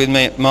photographs with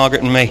me,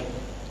 Margaret and me.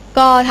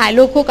 ก็ถ่าย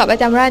รูปคู่กับอา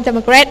จารย์ราชม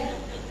าเกรด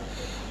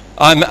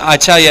I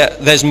tell you,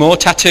 there's more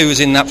tattoos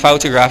in that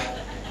photograph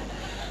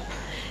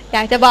อย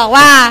ากจะบอก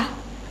ว่า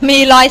มี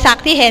รอยสัก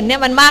ที่เห็นเนี่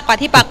ยมันมากกว่า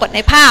ที่ปรากฏใน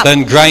ภาพ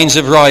than grains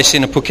of rice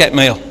in a Phuket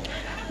meal.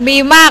 มี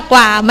มากก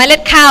ว่าเมล็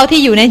ดข้าวที่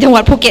อยู่ในจังห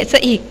วัดภูเก็ตซ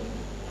ะอีก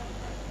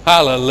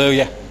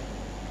Hallelujah.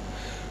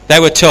 They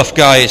were tough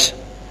guys.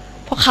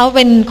 เพราะเข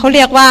าเ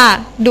รียกว่า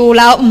ดูแ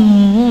ล้ว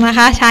นะค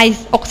ะชาย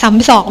อกสาม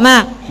ศอกมา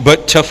ก But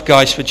tough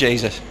guys for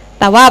Jesus.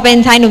 แต่ว่าเป็น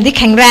ชายหนุ่มที่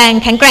แข็งแกร่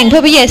งเพื่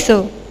อพระเยซู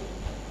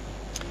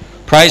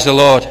Praise the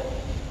Lord.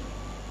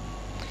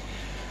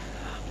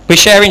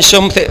 We're sharing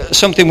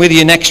something with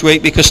you next week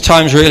because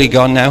time's really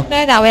gone now. เ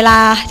นื่องจากเวลา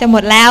จะหม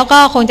ดแล้วก็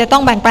คงจะต้อ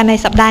งแบ่งปันใน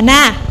สัปดาห์หน้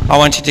า I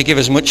wanted to give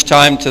as much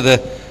time to the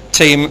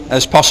team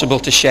as possible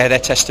to share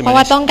their เพราะ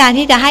ว่า testimonies. ต้องการ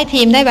ที่จะให้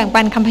ทีมได้แบ่ง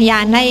ปันคำพยา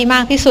นได้ม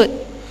ากที่สุด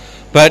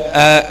But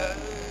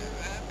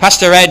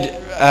Pastor Ed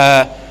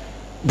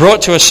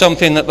brought to us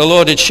something that the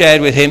Lord had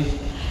shared with him.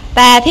 แ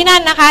ต่ที่นั่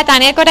นนะคะอาจาร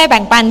ย์เอก็ได้แ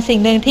บ่งปันสิ่ง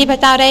หนึ่งที่พระ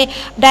เจ้า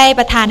ได้ป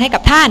ระทานให้กั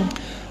บท่าน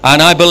And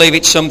I believe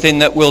it's something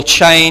that will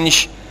change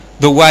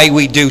the way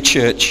we do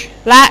church.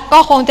 และก็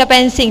คงจะเป็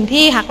นสิ่ง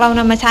ที่หากเรา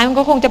นำมาใช้มัน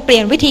ก็คงจะเปลี่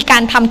ยนวิธีกา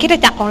รทำคริสต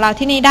จักรของเรา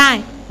ที่นี่ได้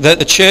That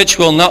the church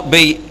will not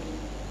be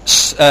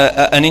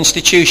an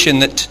institution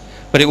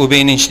but it will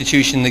be an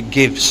institution that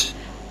gives.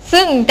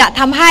 ซึ่งจะ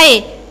ทำให้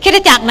คริสต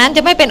จักรนั้นจ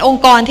ะไม่เป็นอง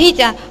ค์กรที่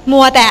จะ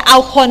มัวแต่เอา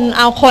ค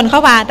นเข้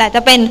ามาแต่จ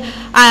ะเป็น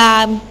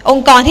อง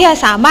ค์กรที่จะ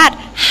สามารถ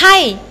ใ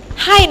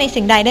ห้ใน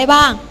สิ่งใดได้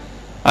บ้าง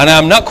And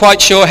I'm not quite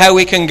sure how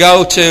we can go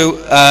to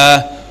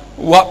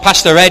what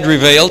Pastor Ed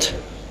revealed.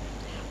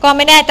 ก็ไ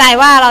ม่แน่ใจ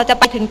ว่าเราจะ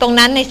ไปถึงตรง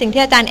นั้นในสิ่ง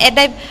ที่อาจารย์เอ็ด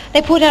ได้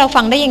พูดให้เรา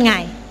ฟังได้ยังไง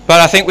But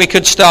I think we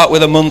could start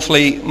with a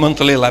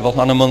monthly level,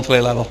 on a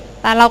monthly level.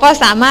 แต่เราก็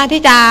สามารถ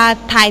ที่จะ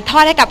ถ่ายทอ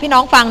ดให้กับพี่น้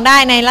องฟังได้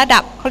ในระดั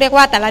บเขาเรียก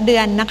ว่าแต่ละเดื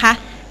อนนะคะ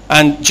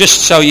And just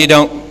so you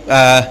don't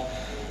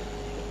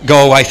go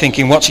away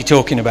thinking, what's he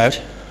talking about?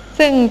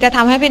 ซึ่งจะท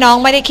ำให้พี่น้อง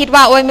ไม่ได้คิด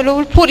ว่าโอ๊ยไม่รู้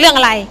พูดเรื่อง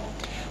อะไร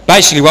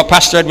Basically what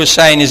Pastor Ed was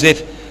saying is if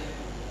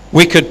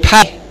we could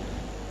pay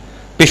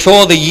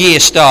before the year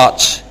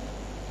starts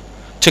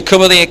to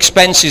cover the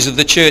expenses of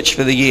the church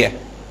for the year.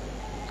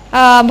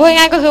 พูด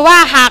ง่ายๆก็คือว่า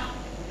หาก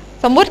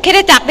สมมุติคริสต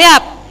จักรเนี่ย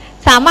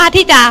สามารถ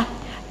ที่จะ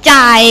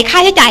จ่ายค่า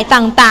ใช้จ่าย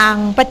ต่าง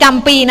ๆประจ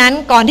ำปีนั้น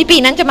ก่อนที่ปี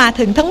นั้นจะมา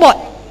ถึงทั้งหมด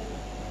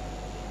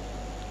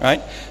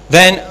Right?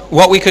 Then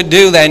what we could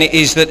do then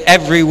is that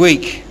every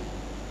week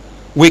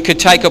we could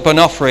take up an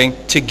offering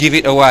to give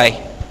it away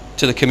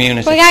to the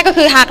community. พูดง่ายๆก็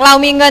คือหากเรา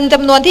มีเงินจ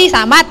ำนวนที่ส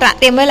ามารถตระ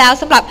เตรียมไว้แล้ว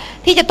สำหรับ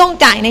ที่จะต้อง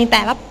จ่าย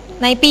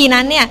ในปี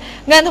นั้นเนี่ย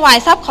เงินถวาย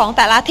ทรัพย์ของแ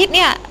ต่ละอาทิตย์เ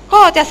นี่ย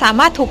ก็จะสา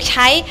มารถถูกใ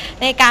ช้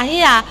ในการ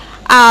ที่จะ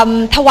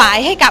ถวาย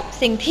ให้กับ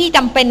สิ่งที่จ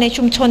ำเป็นใน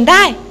ชุมชนไ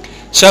ด้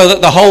So that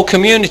the whole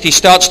community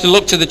starts to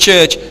look to the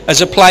church as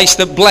a place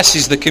that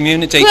blesses the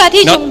community,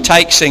 not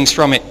takes things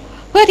from it.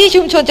 เพื่อที่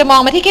ชุมชนจะมอ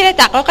งมาที่คริสต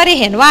จักรแล้วก็ได้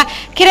เห็นว่า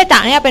คริสตจั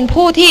กรเนี่ยเป็น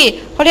ผู้ที่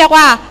เขาเรียก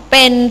ว่าเ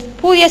ป็น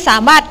ผู้ที่สา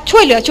มารถช่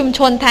วยเหลือชุมช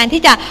นแทน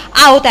ที่จะ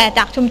เอาแต่จ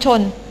ากชุมชน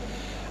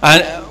And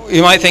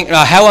you might think,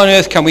 how on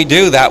earth can we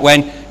do that when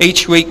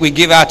each week we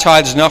give our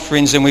tithes and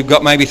offerings and we've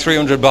got maybe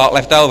 300 baht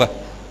left over?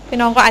 พี่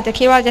น้องก็อาจจะ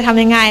คิดว่าจะท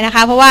ำยังไงนะค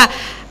ะเพราะว่า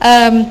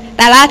แ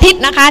ต่ละอาทิต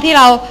ย์นะคะที่เ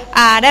รา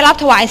ได้รับ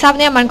ถวายทรัพย์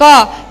เนี่ยมันก็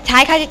ใช้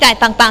ค่าใช้จ่าย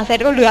ต่างๆเสร็จ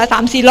ก็เหลือ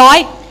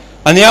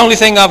 300-400 And the only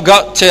thing I've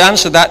got to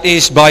answer that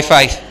is by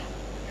faith.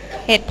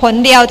 เหตุผล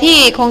เดียวที่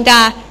คงจะ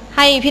ใ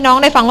ห้พี่น้อง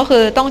ได้ฟังก็คื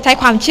อต้องใช้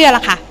ความเชื่อล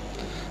ะค่ะ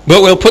But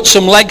we'll put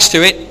some legs to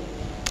it.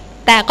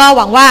 แต่ก็ห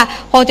วังว่า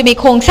คงจะมี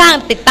โครงสร้าง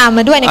ติดตามม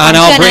าด้วยในความ And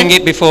เชื่อ I'll นั้น bring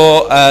it before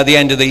the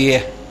end of the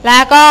year. แล้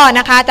วก็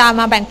นะคะจะ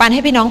มาแบ่งปันใ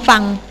ห้พี่น้องฟั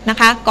งนะ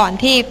คะก่อน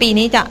ที่ปี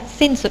นี้จะ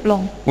สิ้นสุดล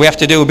ง We have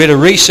to do a bit of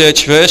research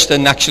first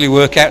and actually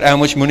work out how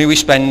much money we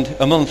spend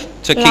a month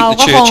to keep the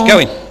church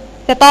going.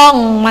 จะต้อง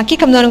มาคิด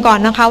คำนวณก่อน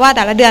นะคะว่าแ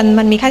ต่ละเดือน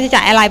มันมีค่าใช้จ่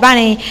ายอะไรบ้าง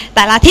ในแ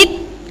ต่ละอาทิตย์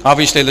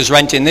Obviously there's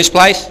rent in this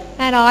place.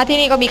 แน่นอนว่าที่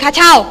นี่ก็มีค่าเ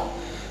ช่า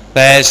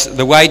There's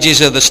the wages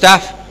of the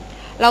staff.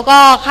 แล้วก็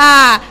ค่า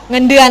เงิ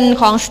นเดือน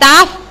ของสตา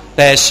ฟ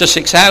There's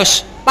Sussex House,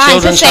 บ้าน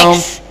children's Sussex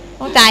home.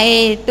 ต้องจ่าย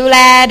ดูแล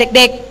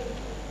เด็ก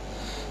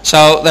So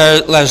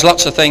there's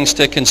lots of things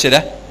to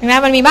consider. ๆดังนั้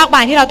นมันมีมากม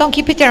ายที่เราต้อง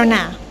คิดพิจารณ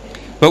า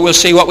But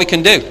we'll see what we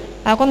can do.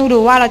 เราก็ต้องดู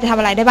ว่าเราจะทำ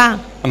อะไรได้บ้าง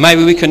And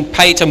maybe we can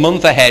pay it a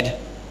month ahead.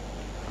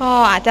 ก็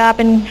อาจจะเ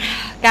ป็น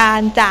กา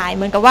รจ่ายเ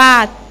หมือนกับว่า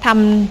ท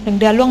ำ1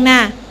 เดือนล่วงหน้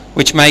า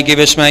Which may give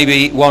us maybe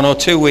 1 or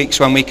 2 weeks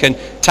when we can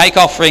take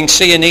offerings,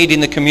 see a need in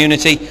the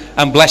community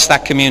and bless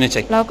that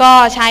community. แล้วก็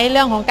ใช้เ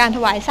รื่องของการถ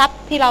วายทรัพย์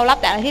ที่เรารับ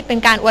แต่ละอาทิตย์เป็น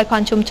การอวยพ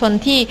รชุมชน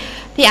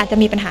ที่อาจจะ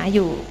มีปัญหาอ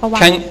ยู่เพราะว่า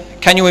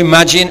Can you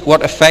imagine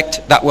what effect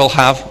that will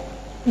have?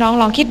 น้อง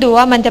ลองคิดดู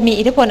ว่ามันจะมี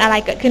อิทธิพลอะไร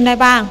เกิดขึ้นได้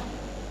บ้าง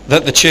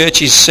that the church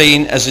is seen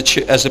as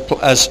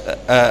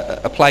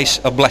a place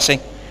of blessing.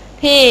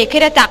 ที่คริ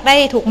สตจักรได้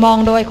ถูกมอง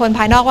โดยคนภ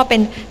ายนอกว่าเป็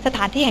นสถ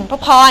านที่แห่งพร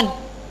ะพร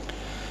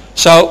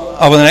So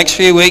over the next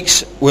few weeks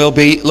we'll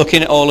be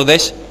looking at all of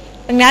this.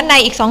 ดังนั้นใน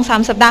อีก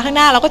 2-3 สัปดาห์ข้างห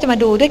น้าเราก็จะมา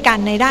ดูด้วยกัน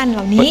ในด้านเห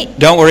ล่านี้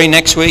But don't worry,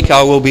 next week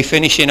I will be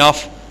finishing off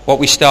what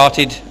we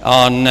started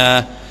on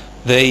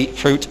the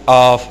fruit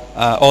of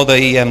or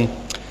the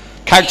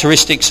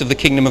characteristics of the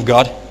kingdom of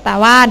God. แต่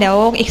ว่าเดี๋ยว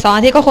อีก2 อ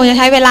าทิตย์ก็คงจะใ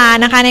ช้เวลา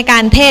นะคะในกา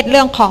รเทศเ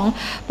รื่องของ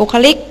บุค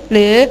ลิกห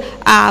รือ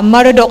ม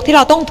รดกที่เ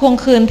ราต้องทวง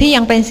คืนที่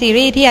ยังเป็นซี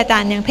รีส์ที่อาจา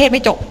รย์ยังเทศไ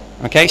ม่จบ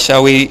Okay, so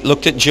we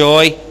looked at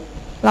joy.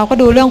 เราก็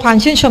ดูเรื่องความ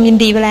ชื่นชมยิน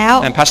ดีไปแล้ว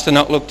And Pastor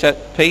Knock looked at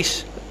peace.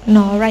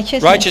 No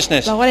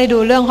righteousness เราก็ได้ดู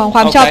เรื่องของค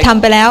วามชอบธรรม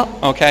ไปแล้ว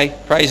Okay,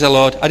 praise the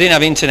Lord. I didn't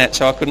have internet,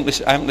 so I couldn't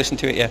listen. I haven't listened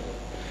to it yet.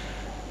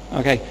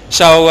 Okay,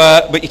 so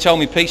but you told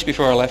me peace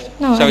before I left.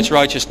 No, so it's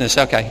righteousness.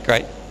 Okay,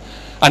 great.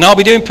 And I'll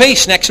be doing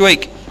peace next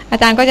week. อา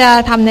จารย์ก็จะ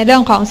ทำในเรื่อ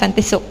งของสัน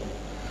ติสุข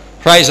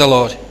Praise the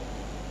Lord.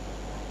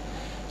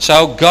 So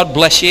God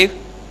bless you.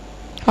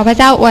 ขอพระ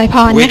เจ้าอวยพ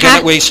รนะคะ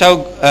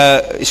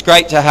It's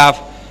great to have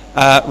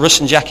Russ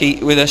and Jackie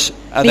with us.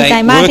 They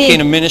working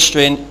and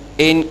ministering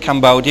in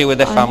Cambodia with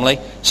their family.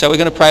 So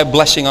we're going to pray a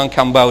blessing on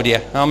Cambodia.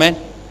 Amen.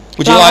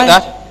 Would you like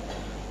that?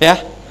 Yeah.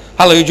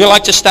 Hello. Would you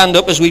like to stand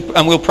up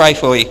and we'll pray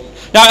for you?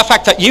 Now, in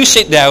fact, you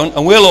sit down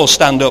and we'll all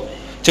stand up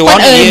to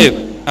honor you.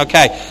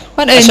 Okay.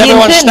 Let's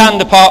everyone stand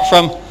apart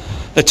from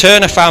the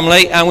Turner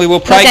family and we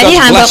will pray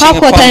God's blessing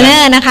upon them.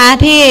 นะคะ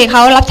ที่เข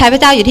ารับใช้พร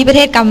ะเจ้าอยู่ที่ประเ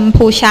ทศกัม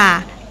พูชา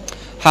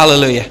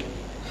Hallelujah.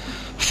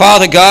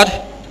 Father God,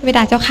 บิด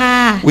าเจ้าค่ะ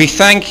we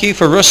thank you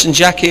for Russ and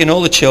Jackie and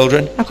all the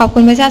children. ขอบคุ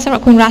ณพระเจ้าสำหรั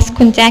บคุณรัส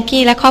คุณแจ็ค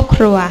กี้และครอบค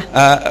รัว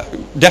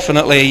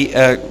Definitely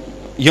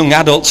young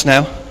adults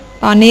now.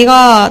 ตอนนี้ก็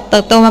เติ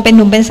บโตมาเป็นห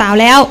นุ่มเป็นสาว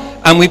แล้ว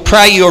And we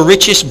pray your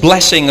richest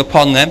blessing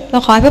upon them. เรา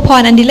ขอให้พระพ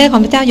รอันดีเลิศขอ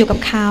งพระเจ้าอยู่กับ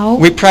เขา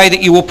We pray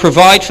that you will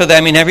provide for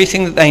them in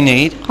everything that they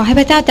need. ขอให้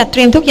พระเจ้าจัดเต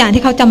รียมทุกอย่าง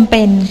ที่เขาจำเ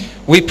ป็น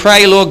We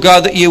pray, Lord God,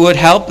 that you would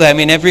help them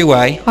in every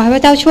way. ขอให้พร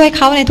ะเจ้าช่วยเ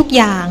ขาในทุก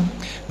อย่าง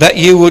That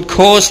you would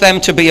cause them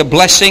to be a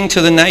blessing to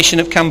the nation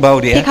of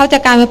Cambodia. ที่เขาจะ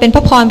กลายมาเป็นพ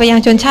ระพรไปยัง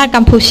ชนชาติ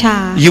กัมพูชา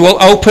You will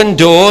open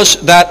doors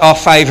that are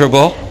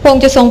favorable. พระอง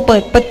ค์จะทรงเปิ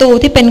ดประตู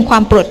ที่เป็นควา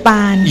มโปรดปร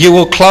าน You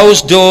will close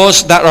doors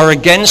that are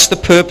against the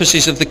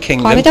purposes of the ขอ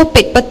kingdom. ให้พระเจ้า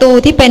ปิดประตู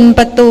ที่เป็น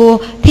ประตู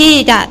ที่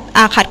จะ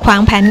ขัดขวาง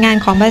แผนงาน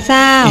ของพระเ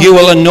จ้า You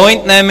will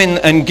anoint them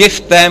and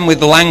gift them with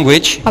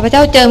language. ขอพระเจ้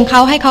าเจิมเข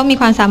าให้เขามี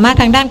ความสามารถ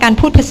ทางด้านการ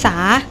พูดภาษา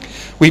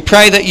We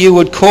pray that you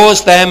would cause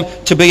them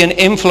to be an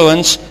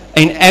influence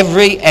in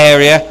every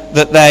area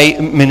that they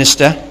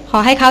minister. ขอ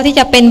ให้เขาที่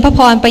จะเป็นพระพ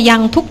รไปยั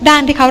งทุกด้า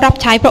นที่เขารับ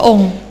ใช้พระอง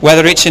ค์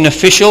Whether it's in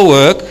official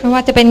work, ไม่ว่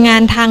าจะเป็นงา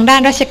นทางด้า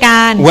นราชก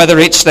าร whether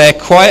it's their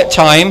quiet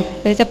time,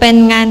 หรือจะเป็น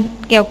งาน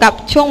เกี่ยวกับ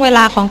ช่วงเวล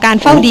าของการ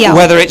เฝ้าเดี่ยว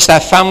whether it's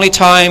their family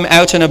time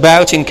out and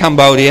about in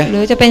Cambodia. ห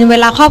รือจะเป็นเว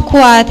ลาครอบค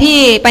รัวที่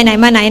ไปไหน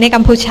มาไหนในกั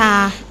มพูชา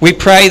We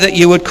pray that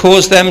you would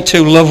cause them to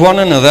love one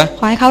another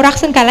ขอให้เขารัก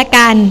ซึ่งกันและ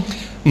กัน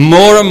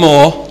more and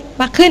more.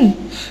 มากขึ้น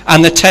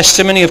And the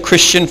testimony of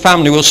Christian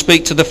family will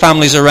speak to the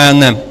families around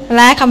them. แ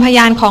ละคำพย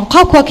านของคร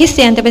อบครัวคริสเ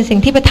ตียนจะเป็นสิ่ง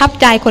ที่ประทับ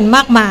ใจคนม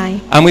ากมาย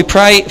And we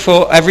pray for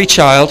every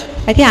child.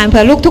 อธิษฐานเ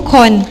ผื่อลูกทุกค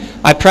น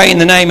I pray in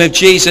the name of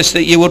Jesus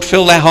that you would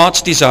fill their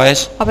heart's desires.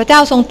 ขอพระเจ้า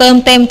ทรงเติม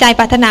เต็มใจ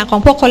ปรารถนาของ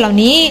พวกคนเหล่า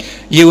นี้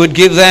You would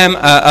give them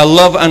a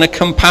love and a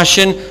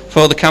compassion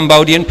for the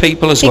Cambodian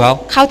people as well.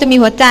 เขาจะมี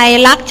หัวใจ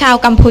รักชาว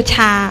กัมพูช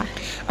า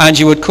And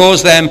you would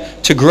cause them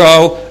to grow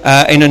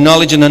in a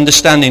knowledge and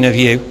understanding of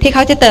you. ที่เข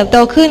าจะเติบโต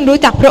ขึ้นรู้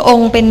จักพระอง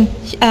ค์เ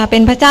ป็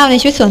นพระเจ้าใน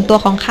ชีวิตส่วนตัว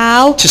ของเขา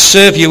To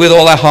serve you with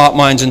all their heart,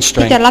 minds and ที่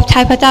strength. จะรับใช้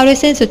พระเจ้าด้วย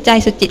สิ้นสุดใจ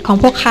สุดจิตของ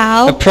พวกเขา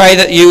I pray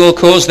that you will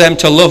cause them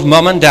to love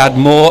mum and dad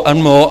more and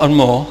more and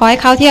more. ขอให้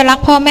เขาที่จะรัก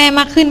พ่อแม่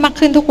มาก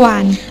ขึ้นทุกวั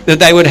น That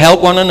they would help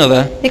one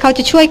another. ที่เขาจ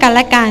ะช่วยกันแล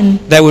ะกัน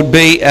There would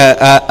be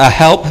a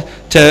help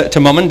to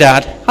mum and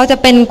dad. เขาจะ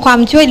เป็นความ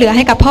ช่วยเหลือใ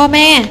ห้กับพ่อแ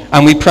ม่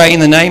And we pray in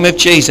the name of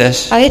Jesus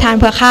เราอธิษฐาน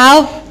เผื่อเขา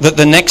that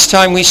the next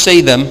time we see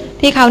them,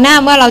 ที่เขาวหน้า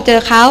เมื่อเราเจอ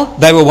เขา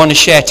they will want to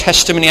share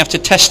testimony after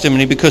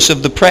testimony because of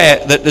the prayer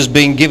that has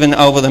been given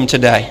over them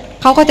today.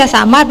 เขาก็จะส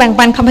ามารถแบ่ง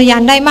ปันคำพยา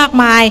นได้มาก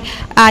มาย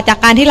จาก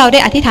การที่เราได้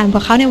อธิษฐานเผื่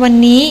อเขาในวัน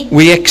นี้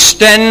We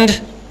extend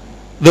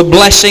the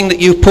blessing that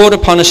you poured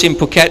upon us in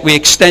Phuket, we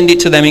extend it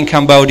to them in พ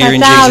Cambodia ระ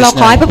in เจ้าเรา Jesus'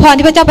 ขอให้ name. พระพร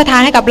ที่พระเจ้าประทา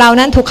นให้กับเรา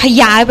นั้นถูกข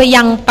ยายไป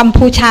ยังกัม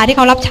พูชาที่เ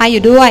ขารับใช้อ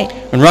ยู่ด้วย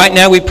And right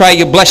now we pray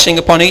your blessing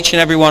upon each and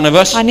every one of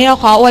us. ตอนนี้เรา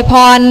ขออวยพ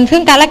รซึ่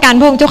งกันและกัน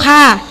พระองค์เจ้าค่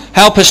ะ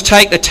Help us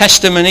take the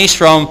testimonies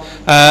from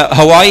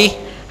Hawaii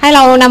ให้เร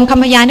านำค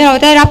ำพยานที่เรา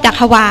ได้รับจาก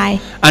ฮาวาย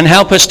and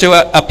help us to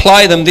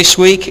apply them this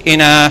week in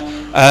our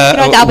เ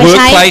ราจะเอาไปใ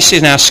ช้ workplace,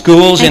 in our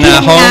schools, ใน in ที่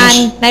our ทำงาน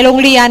homes. ในโรง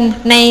เรียน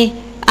ใน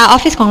ออ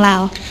ฟฟิศของเรา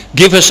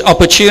Give us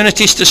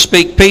opportunities to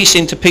speak peace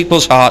into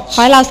people's hearts. ข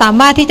อให้เราสา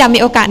มารถที่จะมี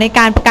โอกาสใน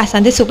การประกาศสั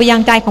นติสุขไปยั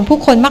งใจของผู้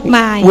คนมากม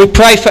าย We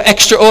pray for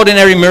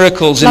extraordinary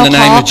miracles in the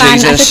name of เราขอการ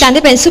อัศจรร Jesus. ย์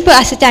ที่เป็นซุปเปอร์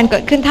อัศจรรย์เกิ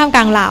ดขึ้นท่ามก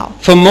ลางเรา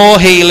For more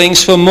healings,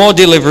 for more ใ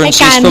ห้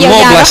deliverances, การ for เยียว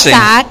ยา more รัก blessing. ษ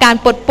าการ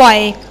ปลดปล่อย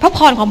พระพ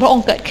รของพระอง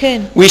ค์เกิดขึ้น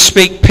We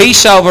speak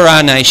peace over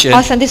our nation. ข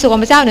อสันติสุขขอ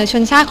งพระเจ้าเหนือช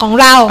นชาติของ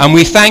เรา And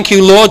we thank you,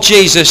 Lord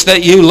Jesus, that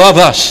you love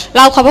us. เ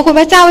ราขอบพระคุณ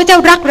พระเจ้าว่าเจ้า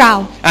รักเรา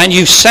And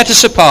you've set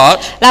us apart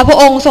แล้วพระ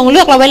องค์ทรงเลื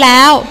อกเราไว้แ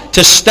ล้ว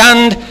to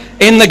stand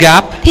in the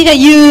gap ที่จะ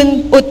ยืน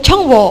อุดช่อ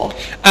งโหว่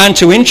and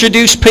to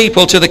introduce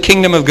people to the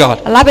kingdom of God.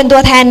 เราเป็นตั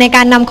วแทนในก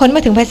ารนำคนม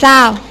าถึงพระเจ้า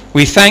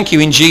We thank you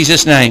in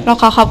Jesus' name. เรา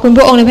ขอบคุณพ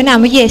ระองค์ในพระนาม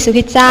พระเยซูค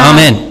ริสต์เจ้า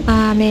Amen อ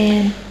าเม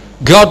น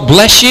God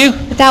bless you,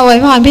 พระเจ้าอวย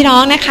พรพี่น้อ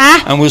งนะคะ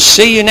and we'll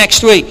see you next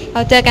week. เร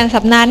าเจอกัน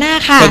สัปดาห์หน้า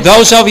ค่ะ For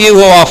those of you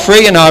who are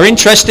free and are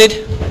interested,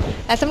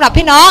 และสำหรับ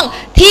พี่น้อง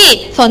ที่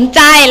สนใ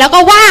จแล้วก็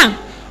ว่าง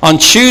on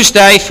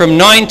Tuesday from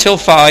 9 till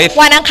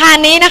 5 วันอังคาร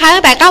นี้นะคะ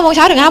ตั้งแต่9 โมงเ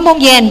ช้าถึง5 โมง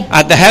เย็น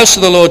at the House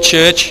of the Lord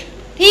Church,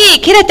 ที่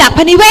คริสตจักรพ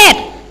นิเวศ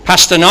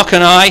Pastor Knock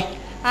and I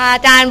อา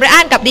จารย์ไบรอั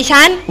นกับดิ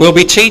ฉัน will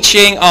be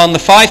teaching on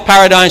the 5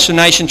 paradigms for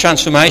nation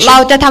transformation เรา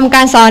จะทำก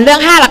ารสอนเรื่อ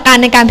ง5หลักการ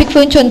ในการพลิก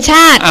ฟื้นชนช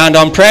าติ and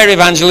on prayer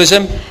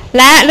evangelism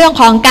และเรื่อง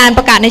ของการป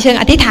ระกาศในเชิง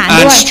อธิษฐาน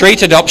ด้ and วย street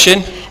adoption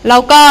แล้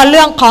วก็เ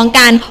รื่องของ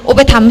การอุ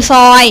ปถัมภ์ซ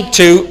อย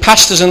to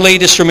pastors and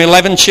leaders from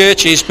 11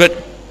 churches, but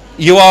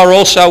you are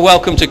also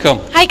welcome to come.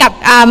 ให้กับ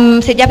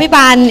ศิษยาภิบ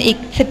าลอีก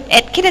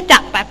11คริสตจั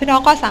กรแต่พี่น้อ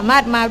งก็สามาร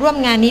ถมาร่วม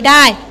งานนี้ไ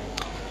ด้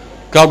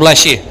God bless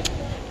you.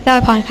 เจ้า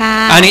พรค่ะ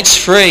And it's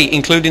free,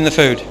 including the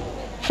food.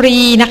 ฟรี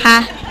นะคะ